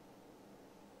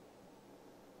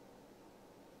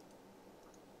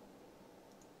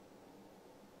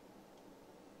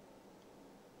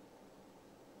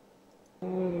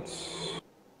 Let's...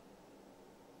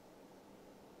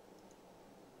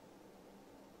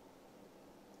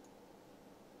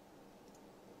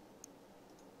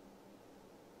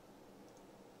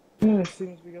 Yeah, it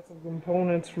seems we got some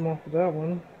components from off of that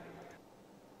one.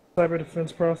 Cyber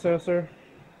defense processor.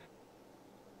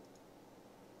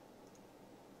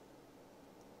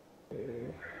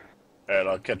 Alright,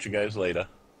 I'll catch you guys later.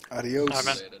 Adios. Alright,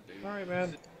 man. Alright,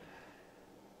 man.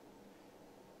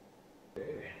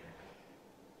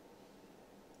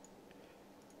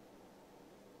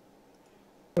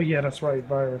 Oh yeah, that's right,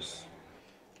 virus.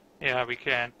 Yeah, we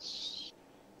can't.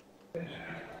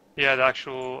 Yeah, the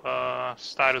actual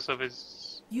status of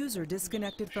his User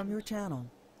disconnected from your channel.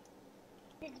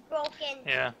 It's broken.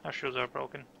 Yeah, our shields are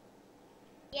broken.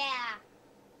 Yeah.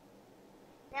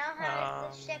 Now how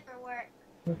does the shipper work?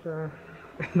 Okay.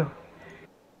 No.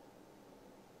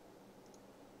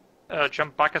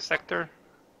 Jump back a sector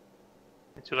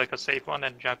into like a safe one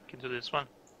and jump into this one.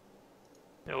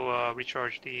 It'll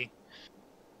recharge the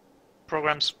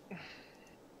programs.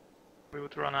 We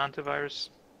would run antivirus.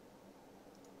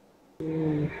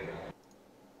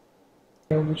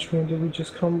 Which one did we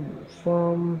just come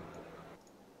from?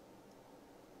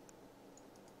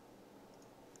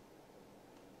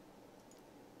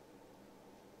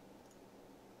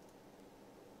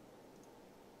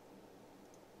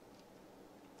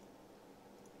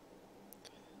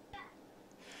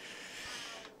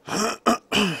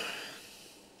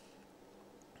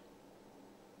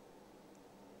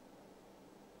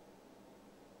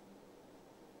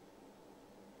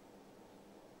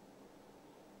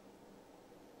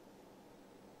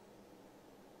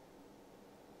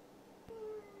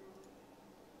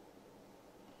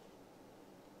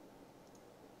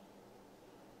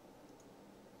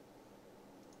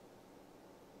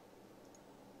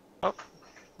 Oh,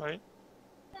 right.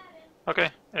 Okay,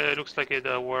 it looks like it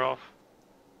wore off.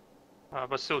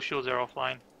 But still shields are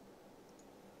offline.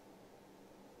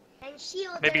 And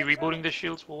shield. Maybe rebooting the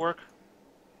shields will work?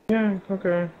 Yeah,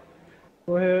 okay.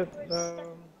 Go ahead.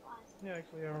 Yeah,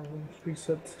 actually, I'll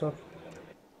reset stuff.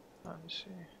 Let me see.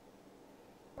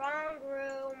 Wrong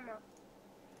room.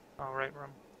 Oh, right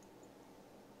room.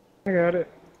 I got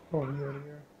it. Oh,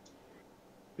 yeah.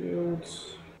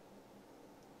 Shields.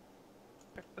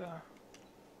 Check the...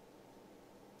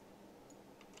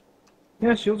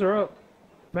 Yeah, shields are up.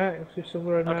 Matt, if your shields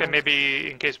are right Okay, now. maybe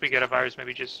in case we get a virus,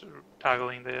 maybe just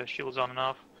toggling the shields on and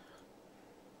off.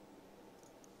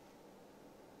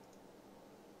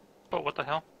 Oh, what the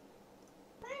hell?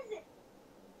 What is it?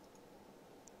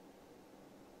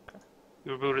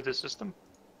 You rebooted the system?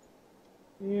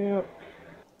 Yep.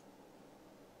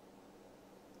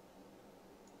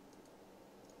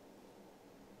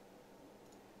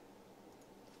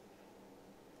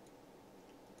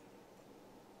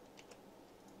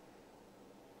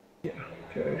 Yeah,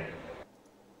 okay.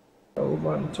 Oh,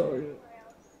 my target.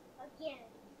 Again.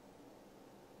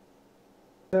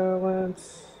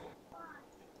 Balance.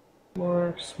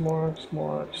 Marks.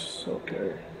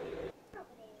 Okay.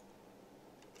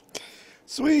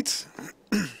 Sweet.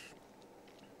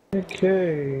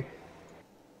 Okay.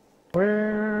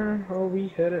 Where are we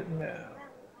headed now?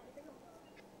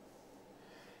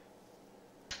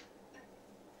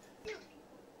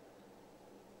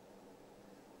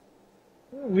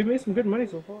 Oh, we've made some good money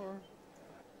so far.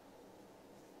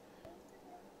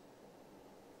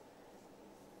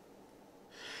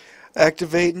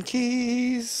 Activating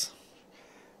keys.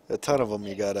 A ton of them.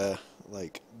 You gotta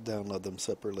like download them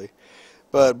separately.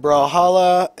 But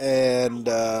Brawlhalla and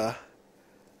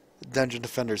Dungeon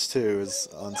Defenders 2 is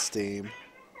on Steam.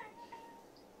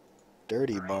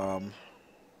 Dirty Bomb.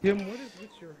 Jim, what is with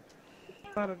your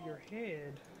out of your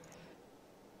head?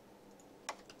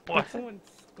 What? Did someone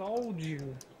scold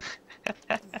you?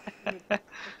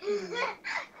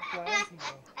 Plasma.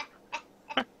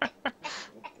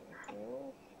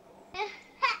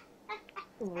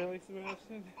 Really,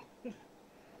 Sebastian?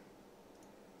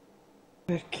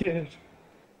 That kid.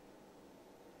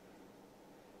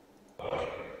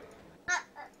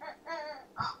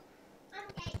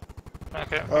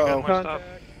 Okay, we Uh-oh. got more stuff.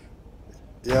 Contact.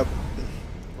 Yep.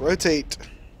 Rotate.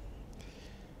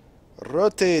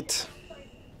 Rotate.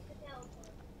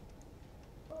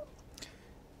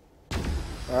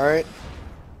 Alright.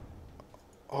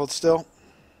 Hold still.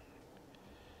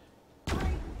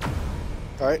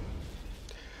 Alright.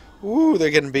 Ooh, they're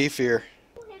getting beefier.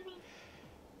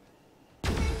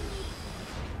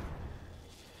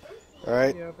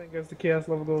 Alright. Yeah, I think as the chaos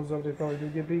level goes up, they probably do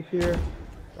get beef here.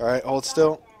 Alright, hold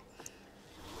still.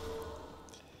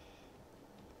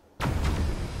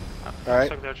 Alright.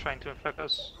 Looks like they're trying to infect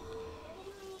us.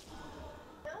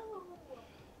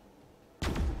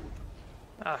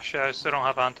 Ah, shit, I still don't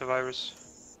have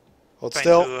antivirus. Hold Trying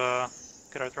still. to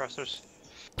get our thrusters.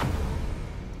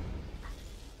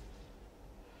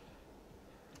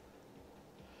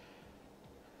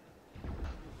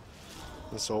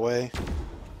 This away.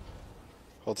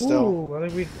 Hold still. Ooh, I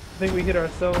think we hit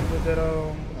ourselves with that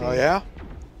Oh yeah?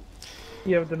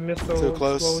 yeah, with the missile Too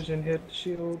close. explosion hit the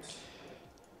shields.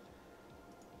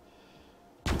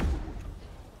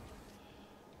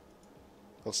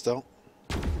 Hold still.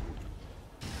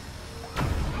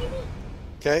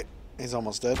 Okay, he's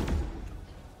almost dead.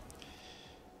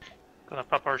 Gonna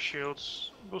pop our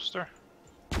shields booster.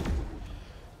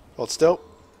 Hold still.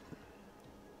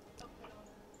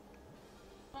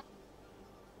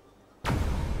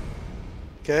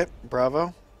 Okay,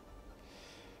 bravo.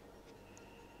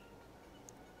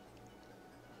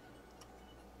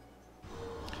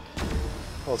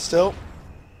 Hold still.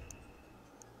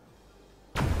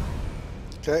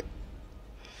 Okay.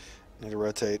 Need to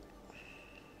rotate.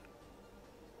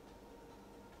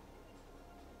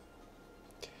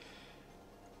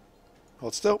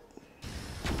 Hold still.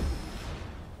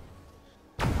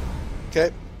 Okay.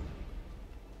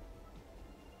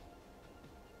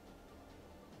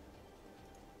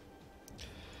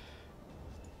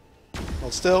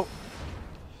 Hold still.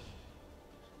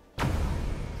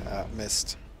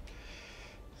 Missed.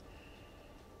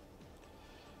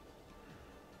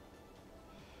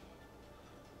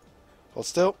 Hold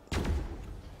still.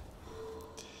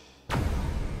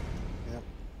 Yep.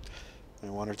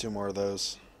 And one or two more of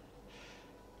those.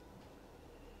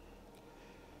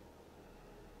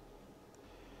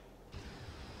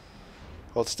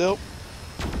 Hold still.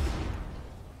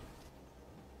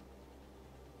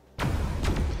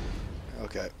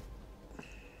 Okay.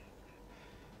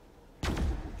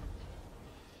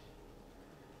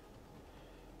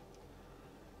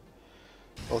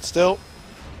 Hold still.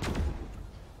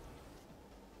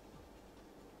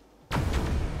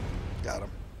 Got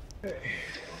him. Okay.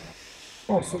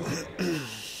 Awesome.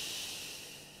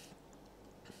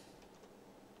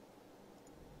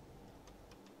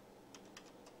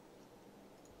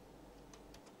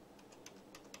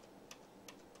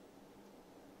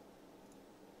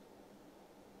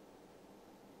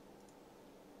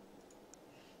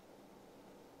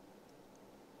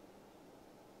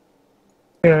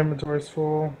 Yeah, inventory's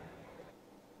full.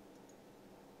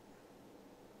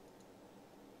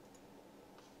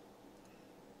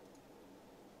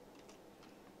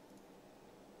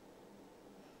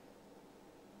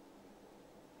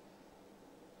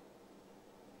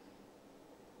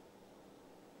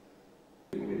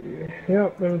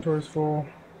 Yep, inventory's full.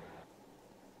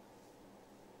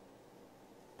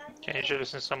 Can you show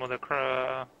us in some of the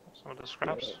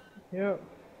scraps? Yep.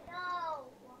 No.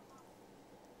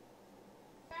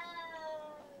 No.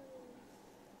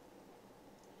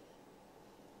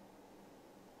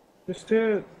 Just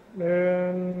it.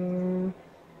 And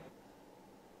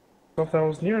stuff that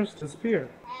was nearest disappeared.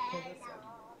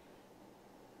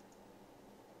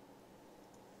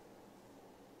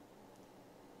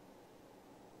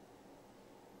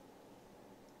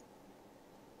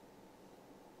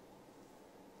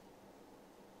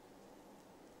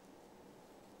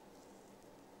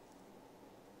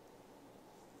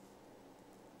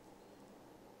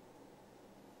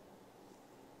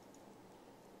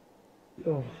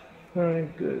 Oh,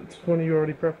 alright, good. One of you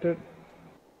already prepped it.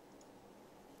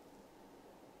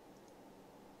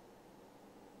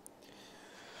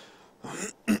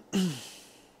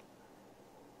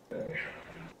 Okay.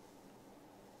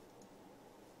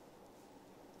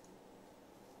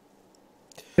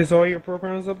 Is all your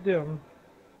programs up there?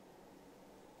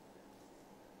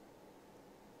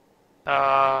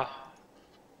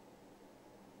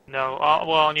 No.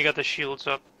 Well, and you got the shields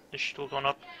up. The shield one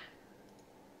up.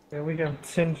 Yeah, we got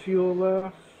 10 fuel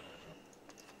left.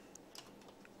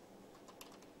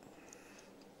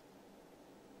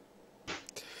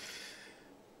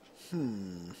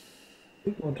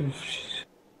 We go through.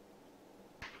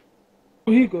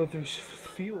 We go through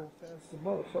fuel fast as a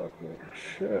motherfucker.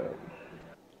 Shit. How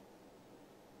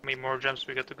many more gems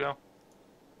we got to go?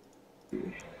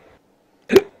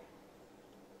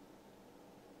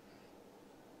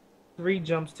 3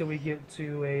 jumps till we get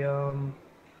to a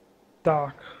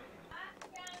dock.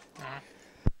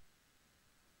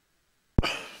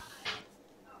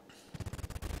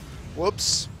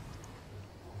 Whoops.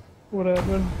 What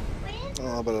happened? A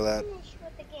little bit of that. Finish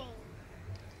with the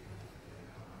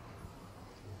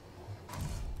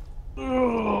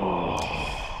game.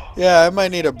 Yeah, I might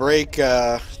need a break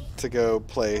to go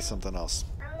play something else.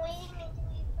 I'm waiting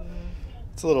until you finish.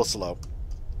 It's a little slow.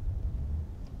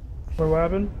 What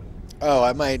happened? Oh,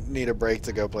 I might need a break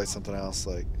to go play something else,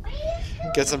 like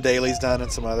get some dailies done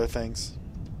and some other things.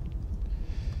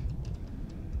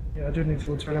 Yeah, I do need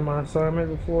to return in my assignment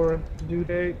before due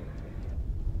date.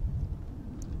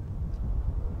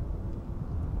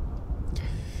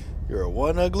 You're a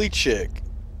one ugly chick,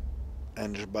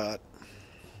 Engebot.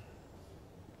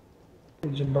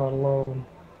 Engine bot alone.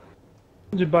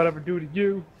 Engine bot ever do to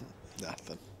you?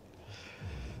 Nothing.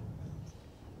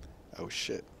 Oh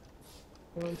shit.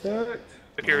 Contact.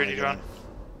 Security, Oh, John.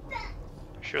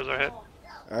 Shows our head.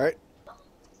 All right.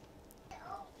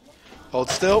 Hold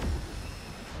still.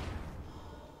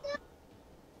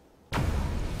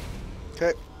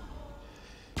 Okay.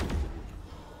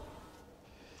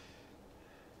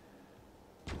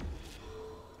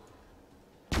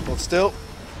 Hold still.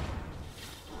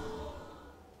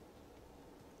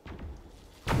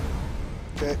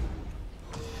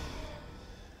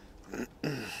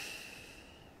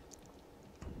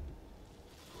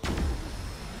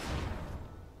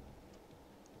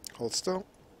 Hold still.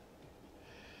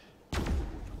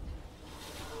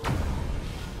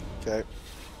 Okay.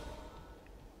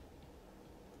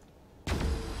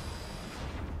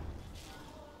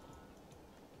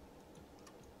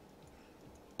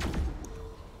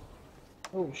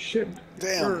 Oh shit.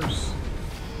 Damn. First.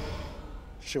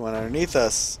 She went underneath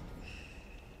us.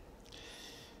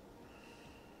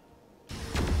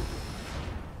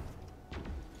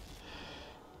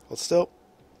 Hold still.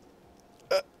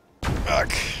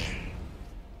 Fuck.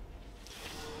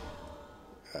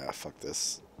 Ah, fuck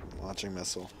this. Launching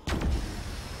missile.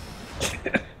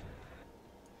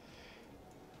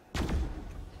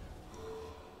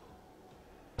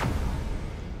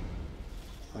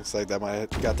 Looks like that might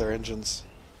have got their engines.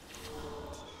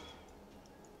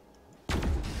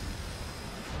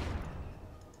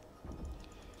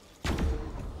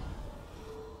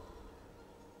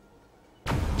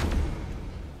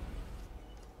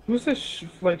 Who's this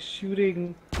like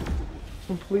shooting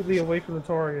completely away from the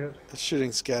target? The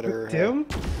shooting scatter. Dim?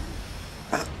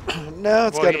 No,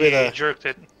 it's Well, got to be he the jerked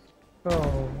it.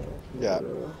 Oh. yeah.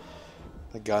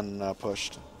 The gun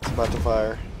pushed. It's about to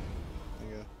fire. There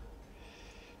you go.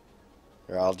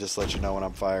 Here, I'll just let you know when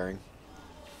I'm firing.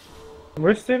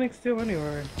 We're standing still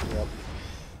anyway. Yep.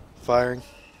 Firing.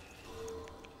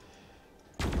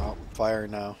 Oh,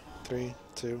 firing now. 3,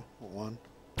 2, 1.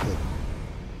 Good.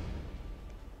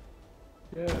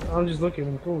 Yeah, I'm just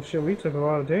looking. Oh shit, we took a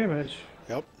lot of damage.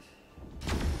 Yep.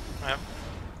 Yep.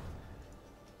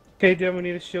 Okay, Dim, we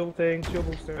need a shield thing. Shield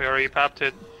We booster. already popped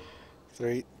it.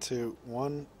 3, 2,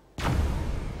 1.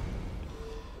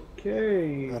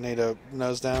 Okay. I need a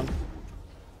nose down.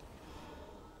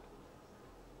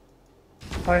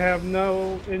 I have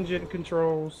no engine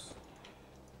controls.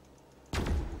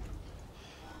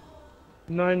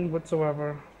 None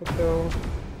whatsoever. So,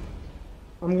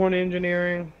 I'm going to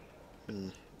engineering.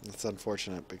 It's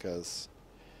unfortunate because...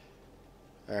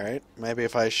 Alright, maybe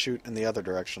if I shoot in the other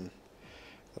direction,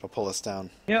 it'll pull us down.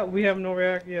 Yeah, we have no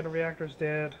reactor. Yeah, the reactor's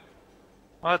dead.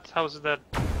 What? How is that?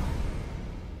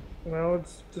 Well,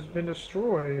 it's just been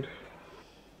destroyed.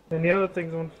 And the other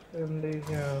things on in the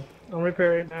yeah, I'm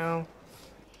repairing it now.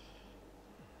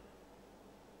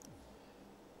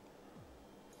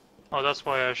 Oh, that's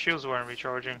why our shields weren't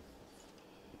recharging.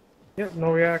 Yep,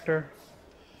 no reactor.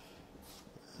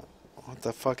 What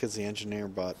the fuck is the engineer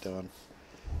bot doing?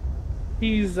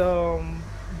 He's doing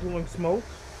smoke.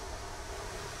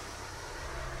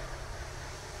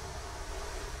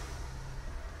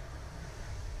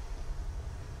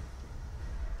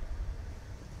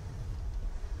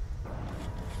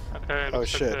 Okay, Oh,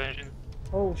 looks like shit. the engine.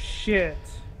 Oh shit!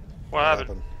 What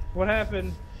happened? What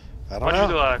happened? I don't What'd know.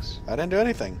 you do, Alex? I didn't do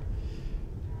anything.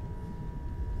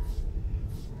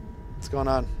 What's going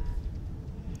on?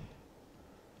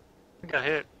 I got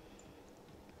hit.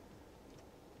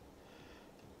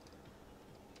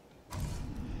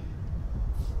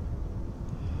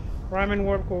 Ryman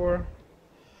warp core.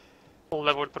 Full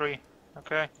level 3.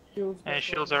 Okay. Shields And back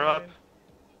shields are up. online.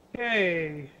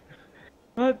 Hey!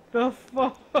 What the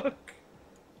fuck?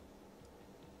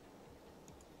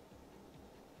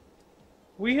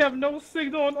 We have no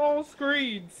signal on all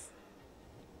screens.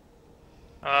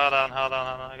 Hold on.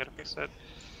 I gotta fix it.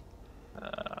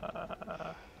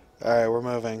 Alright, we're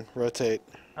moving. Rotate.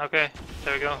 Okay,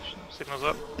 there we go. Signal's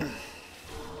up.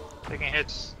 Taking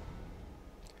hits.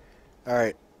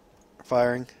 Alright.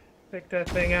 Firing. Take that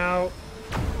thing out.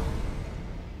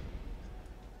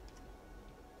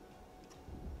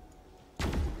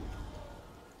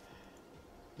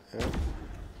 Yep.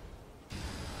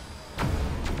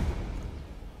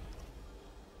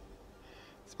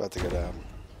 It's about to go down.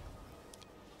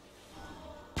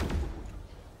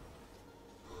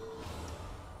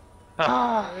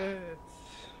 Ah,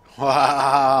 It's...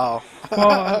 Wow.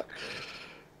 Fuck.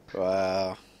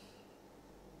 Wow.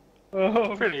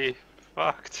 Oh, pretty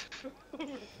fucked.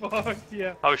 fuck,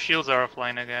 yeah. Our shields are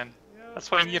offline again. Yeah, That's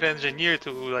why we need an engineer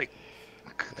to, like,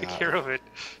 take care of it.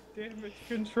 damage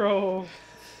control.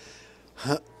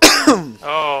 Oh,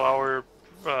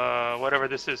 our, whatever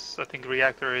this is, I think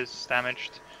reactor is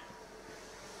damaged.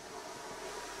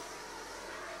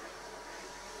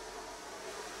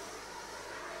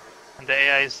 And the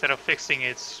AI, instead of fixing it,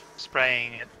 it's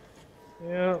spraying it.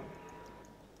 Yeah.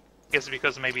 I guess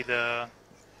because maybe the...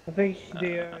 I think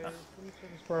the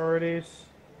priorities.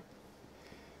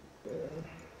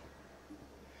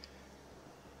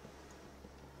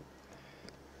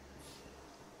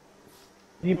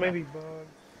 He may be bugged.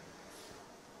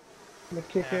 I'm gonna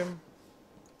kick Yeah. him.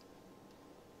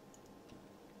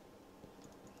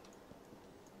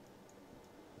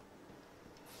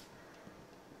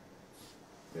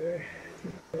 Okay.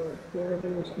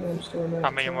 There, How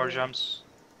many more jumps?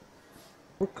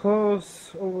 We're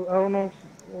close. Oh, I don't know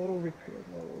if auto repair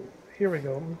mode. Here we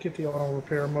go. Let me get the auto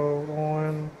repair mode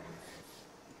on.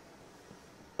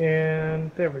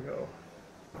 And there we go.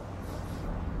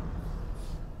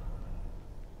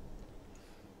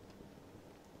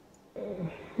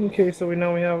 Okay, so we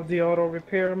know we have the auto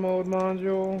repair mode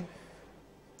module.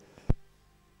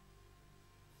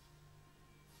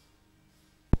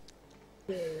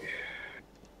 Okay.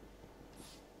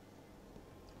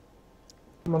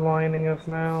 I'm aligning us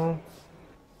now.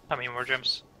 How many more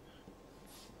jumps?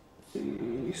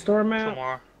 The star 2 map.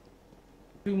 more.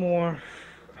 2 more.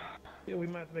 Yeah, we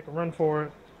might have to make a run for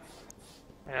it.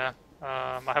 Yeah.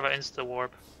 I have an insta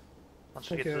warp.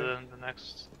 Once we get to the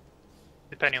next,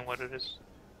 depending on what it is.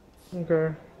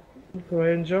 Okay. Go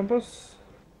ahead and jump us.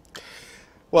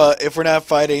 Well, if we're not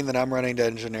fighting, then I'm running to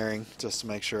engineering just to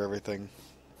make sure everything.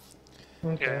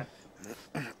 Okay.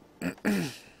 Yeah.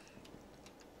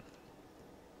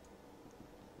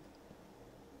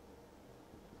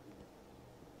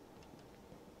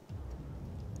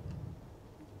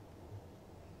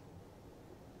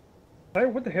 Hey,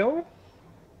 what the hell?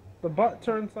 The bot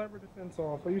turned cyber defense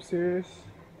off. Are you serious?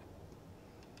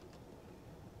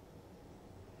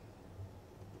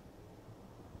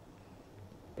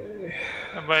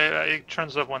 But it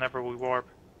turns up whenever we warp.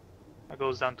 It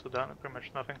goes down to pretty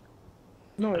much nothing.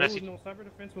 No, Unless no, cyber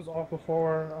defense was off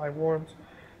before I warped.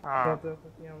 But the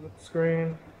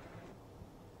screen.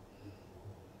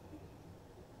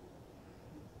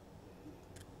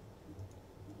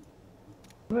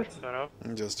 Let's that up.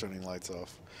 I'm just turning lights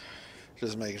off.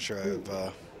 Just making sure I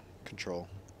have control.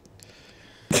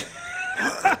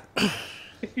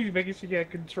 You making sure you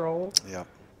get control. Yeah.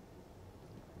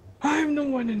 I'm the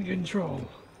one in control.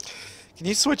 Can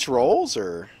you switch roles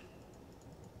or?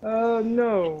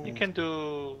 No. You can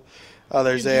do. Oh,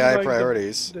 there's You do, AI like,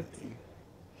 priorities.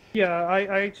 Yeah,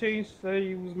 I changed.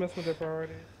 I was messing with the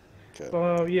priorities. Okay.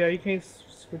 So yeah, you can't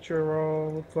switch your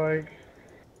role. Looks like.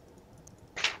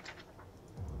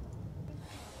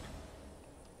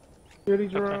 Security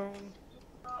drone.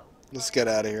 Let's get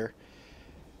out of here.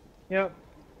 Yep.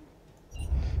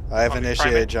 I have Prime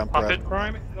initiated it, jump pump prep. it.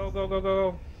 Prime it. Go, go, go,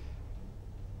 go.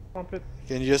 Pump it.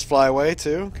 Can you just fly away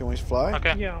too? Can we fly?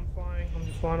 Okay. Yeah, I'm flying. I'm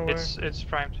just flying away. It's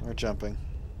primed. We're jumping.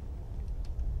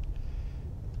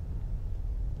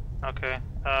 Okay.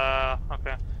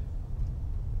 Okay.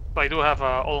 But I do have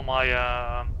all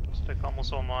my like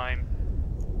almost all my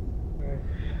Okay.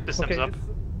 systems up.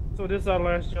 So this is our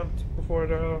last jump before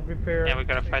the repair. Yeah, we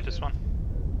gotta fight this one.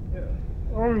 Yeah.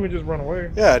 Or we just run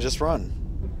away. Yeah, just run.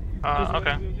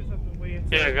 Okay. We just have to wait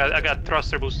until Yeah, I got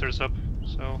thruster boosters up,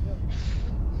 so.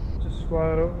 just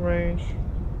fly out of range.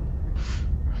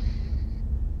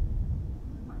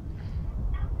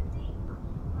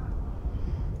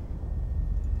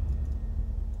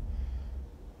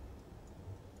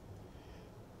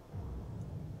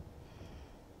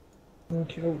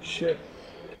 Okay, oh shit.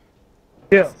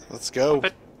 Yeah. Let's go. Pump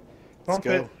it. Let's Pump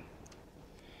go. it.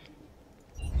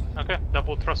 Okay,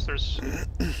 double thrusters.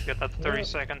 Get that 30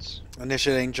 seconds.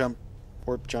 Initiating jump,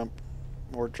 warp drive.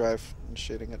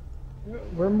 Initiating it. Yeah,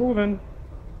 we're moving.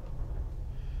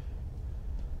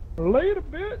 Later,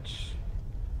 bitch.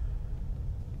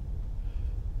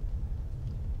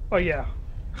 Oh yeah.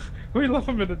 We left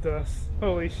him in the dust.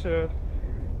 Holy shit.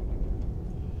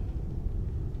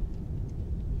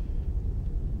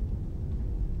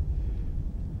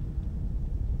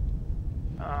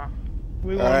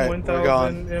 We won Alright, we're 1000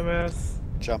 gone. MS.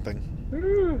 Jumping.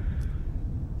 Woo.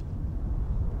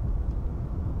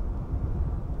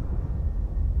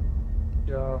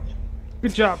 Yeah.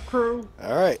 Good job, crew.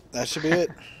 Alright, that should be it.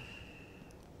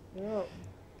 Yep.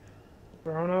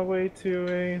 We're on our way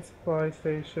to a supply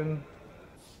station.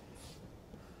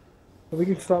 So we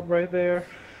can stop right there.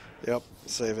 Yep,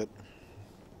 save it.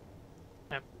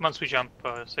 Yeah, once we jump,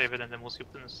 save it, and then we'll see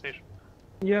what's in the station.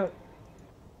 Yep.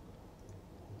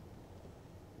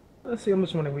 Let's see how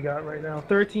much money we got right now.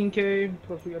 13K,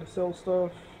 plus we gotta sell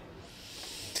stuff.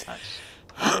 Nice.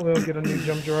 We'll get a new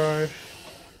jump drive.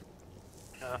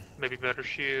 Maybe better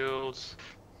shields.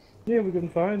 Yeah, we can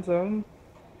find some.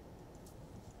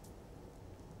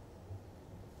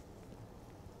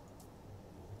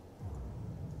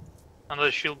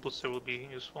 Another shield booster will be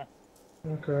useful.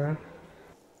 Okay.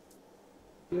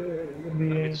 Yeah, it'll Let me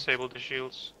be... disable the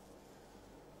shields.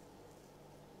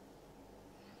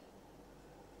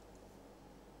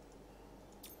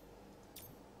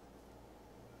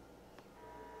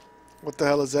 What the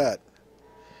hell is that?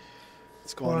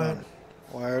 What's going What? on?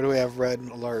 Why do we have red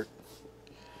alert?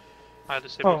 I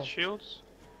disabled Oh. the shields.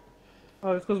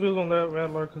 Oh, it's because we was on that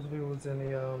red alert because we was in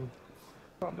the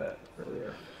combat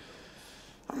earlier.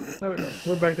 There we go.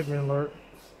 We're back to green alert.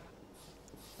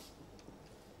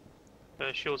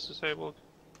 The shield's disabled.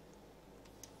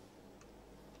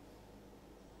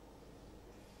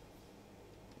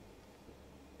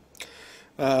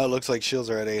 Looks like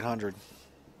shields are at 800.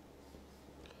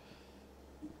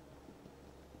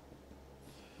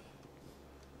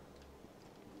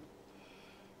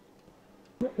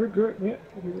 We're good. Yeah.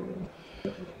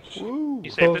 Woo!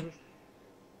 You saved it?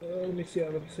 Let me see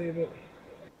how to save it.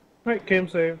 Alright, game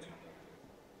saved.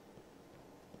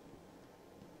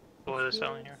 What is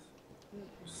selling here?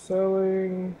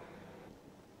 Selling.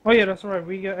 Oh yeah, that's right.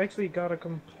 We actually got a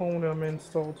component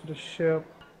installed to the ship.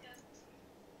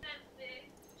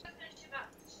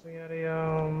 We got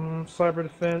a cyber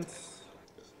defense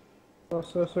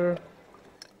processor.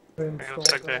 It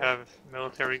looks like they have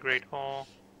military grade hull.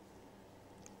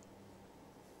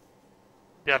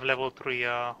 They have level 3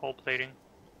 hull plating.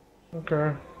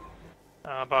 Okay.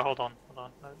 But hold on.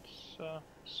 Let's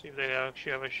see if they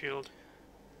actually have a shield.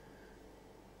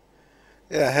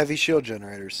 Yeah, heavy shield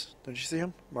generators. Don't you see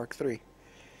them? Mark III.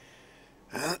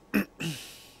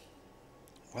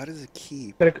 Why does it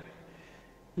keep?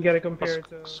 You gotta compare it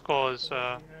to. Skull is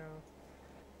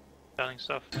selling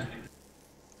stuff.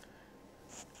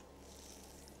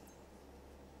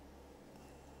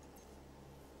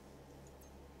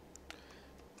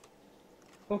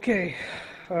 Okay.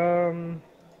 You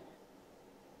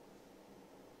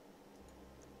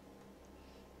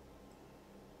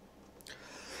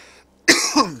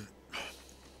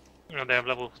know, they have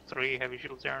level 3 heavy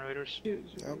shield generators.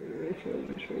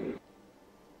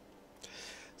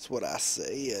 That's what I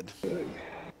said.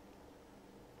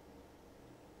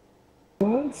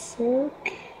 One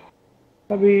sec.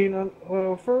 I mean,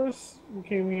 well, first we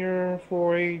came here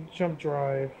for a jump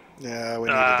drive. Yeah, we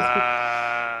needed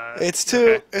it. It's too.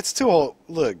 Okay. It's too old.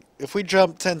 Look, if we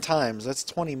jump 10 times, that's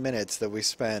 20 minutes that we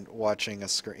spent watching a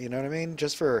screen. You know what I mean?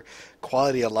 Just for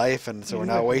quality of life, and so we're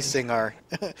not wasting our.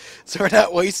 So we're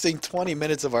not wasting 20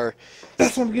 minutes of our.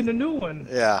 That's why I'm getting a new one.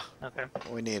 Yeah. Okay.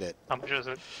 We need it. How much is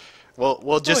it? We'll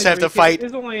It's just only have to 3K. fight.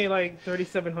 It's only like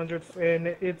 3,700, and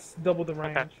it's double the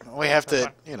range. Okay. We have to,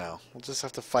 That's you know, we'll just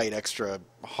have to fight extra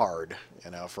hard,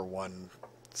 you know, for one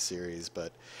series.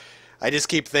 But I just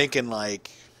keep thinking,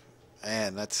 like,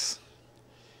 man, that's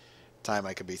time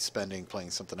I could be spending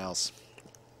playing something else.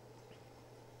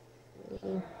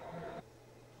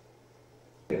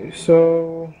 Okay,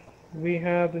 so we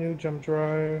have the new jump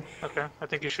drive. Okay, I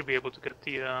think you should be able to get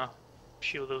the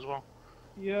shield as well.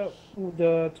 Yep,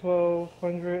 the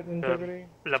 1200 integrity.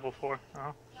 Level 4.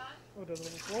 Oh, the level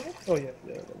 4? Oh yeah,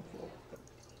 level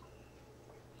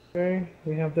 4. Okay,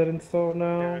 we have that installed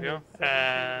now. There we go.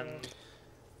 And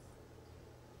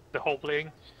the hull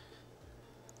plating.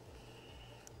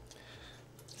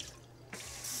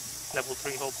 Level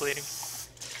 3 hull plating.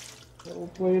 Level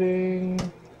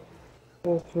plating.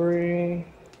 Level 3.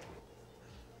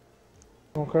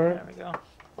 Okay. There we go.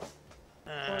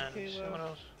 And Okay, what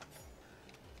else?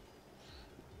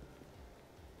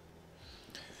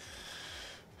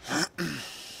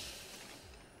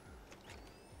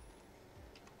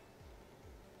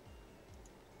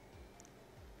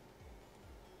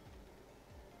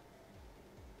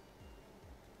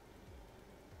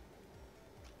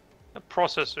 The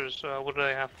processors, what do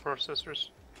they have for processors?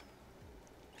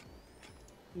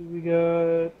 We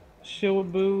got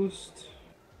shield boost.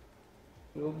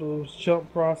 Shield boost,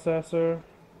 jump processor.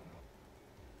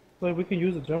 Like we can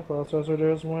use a jump processor.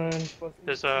 There's one. Plus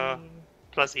There's 18.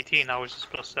 plus 18, now it's just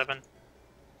plus 7.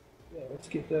 Yeah, let's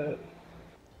get that.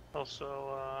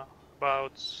 Also,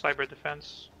 about cyber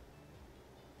defense.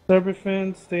 Cyber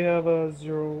defense, they have a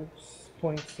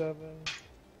 0.7.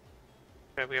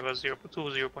 Okay, we have a 2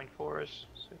 0.4s,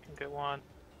 so you can get one.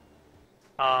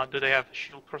 Do they have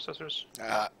shield processors?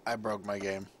 I broke my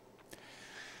game.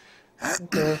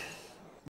 Okay.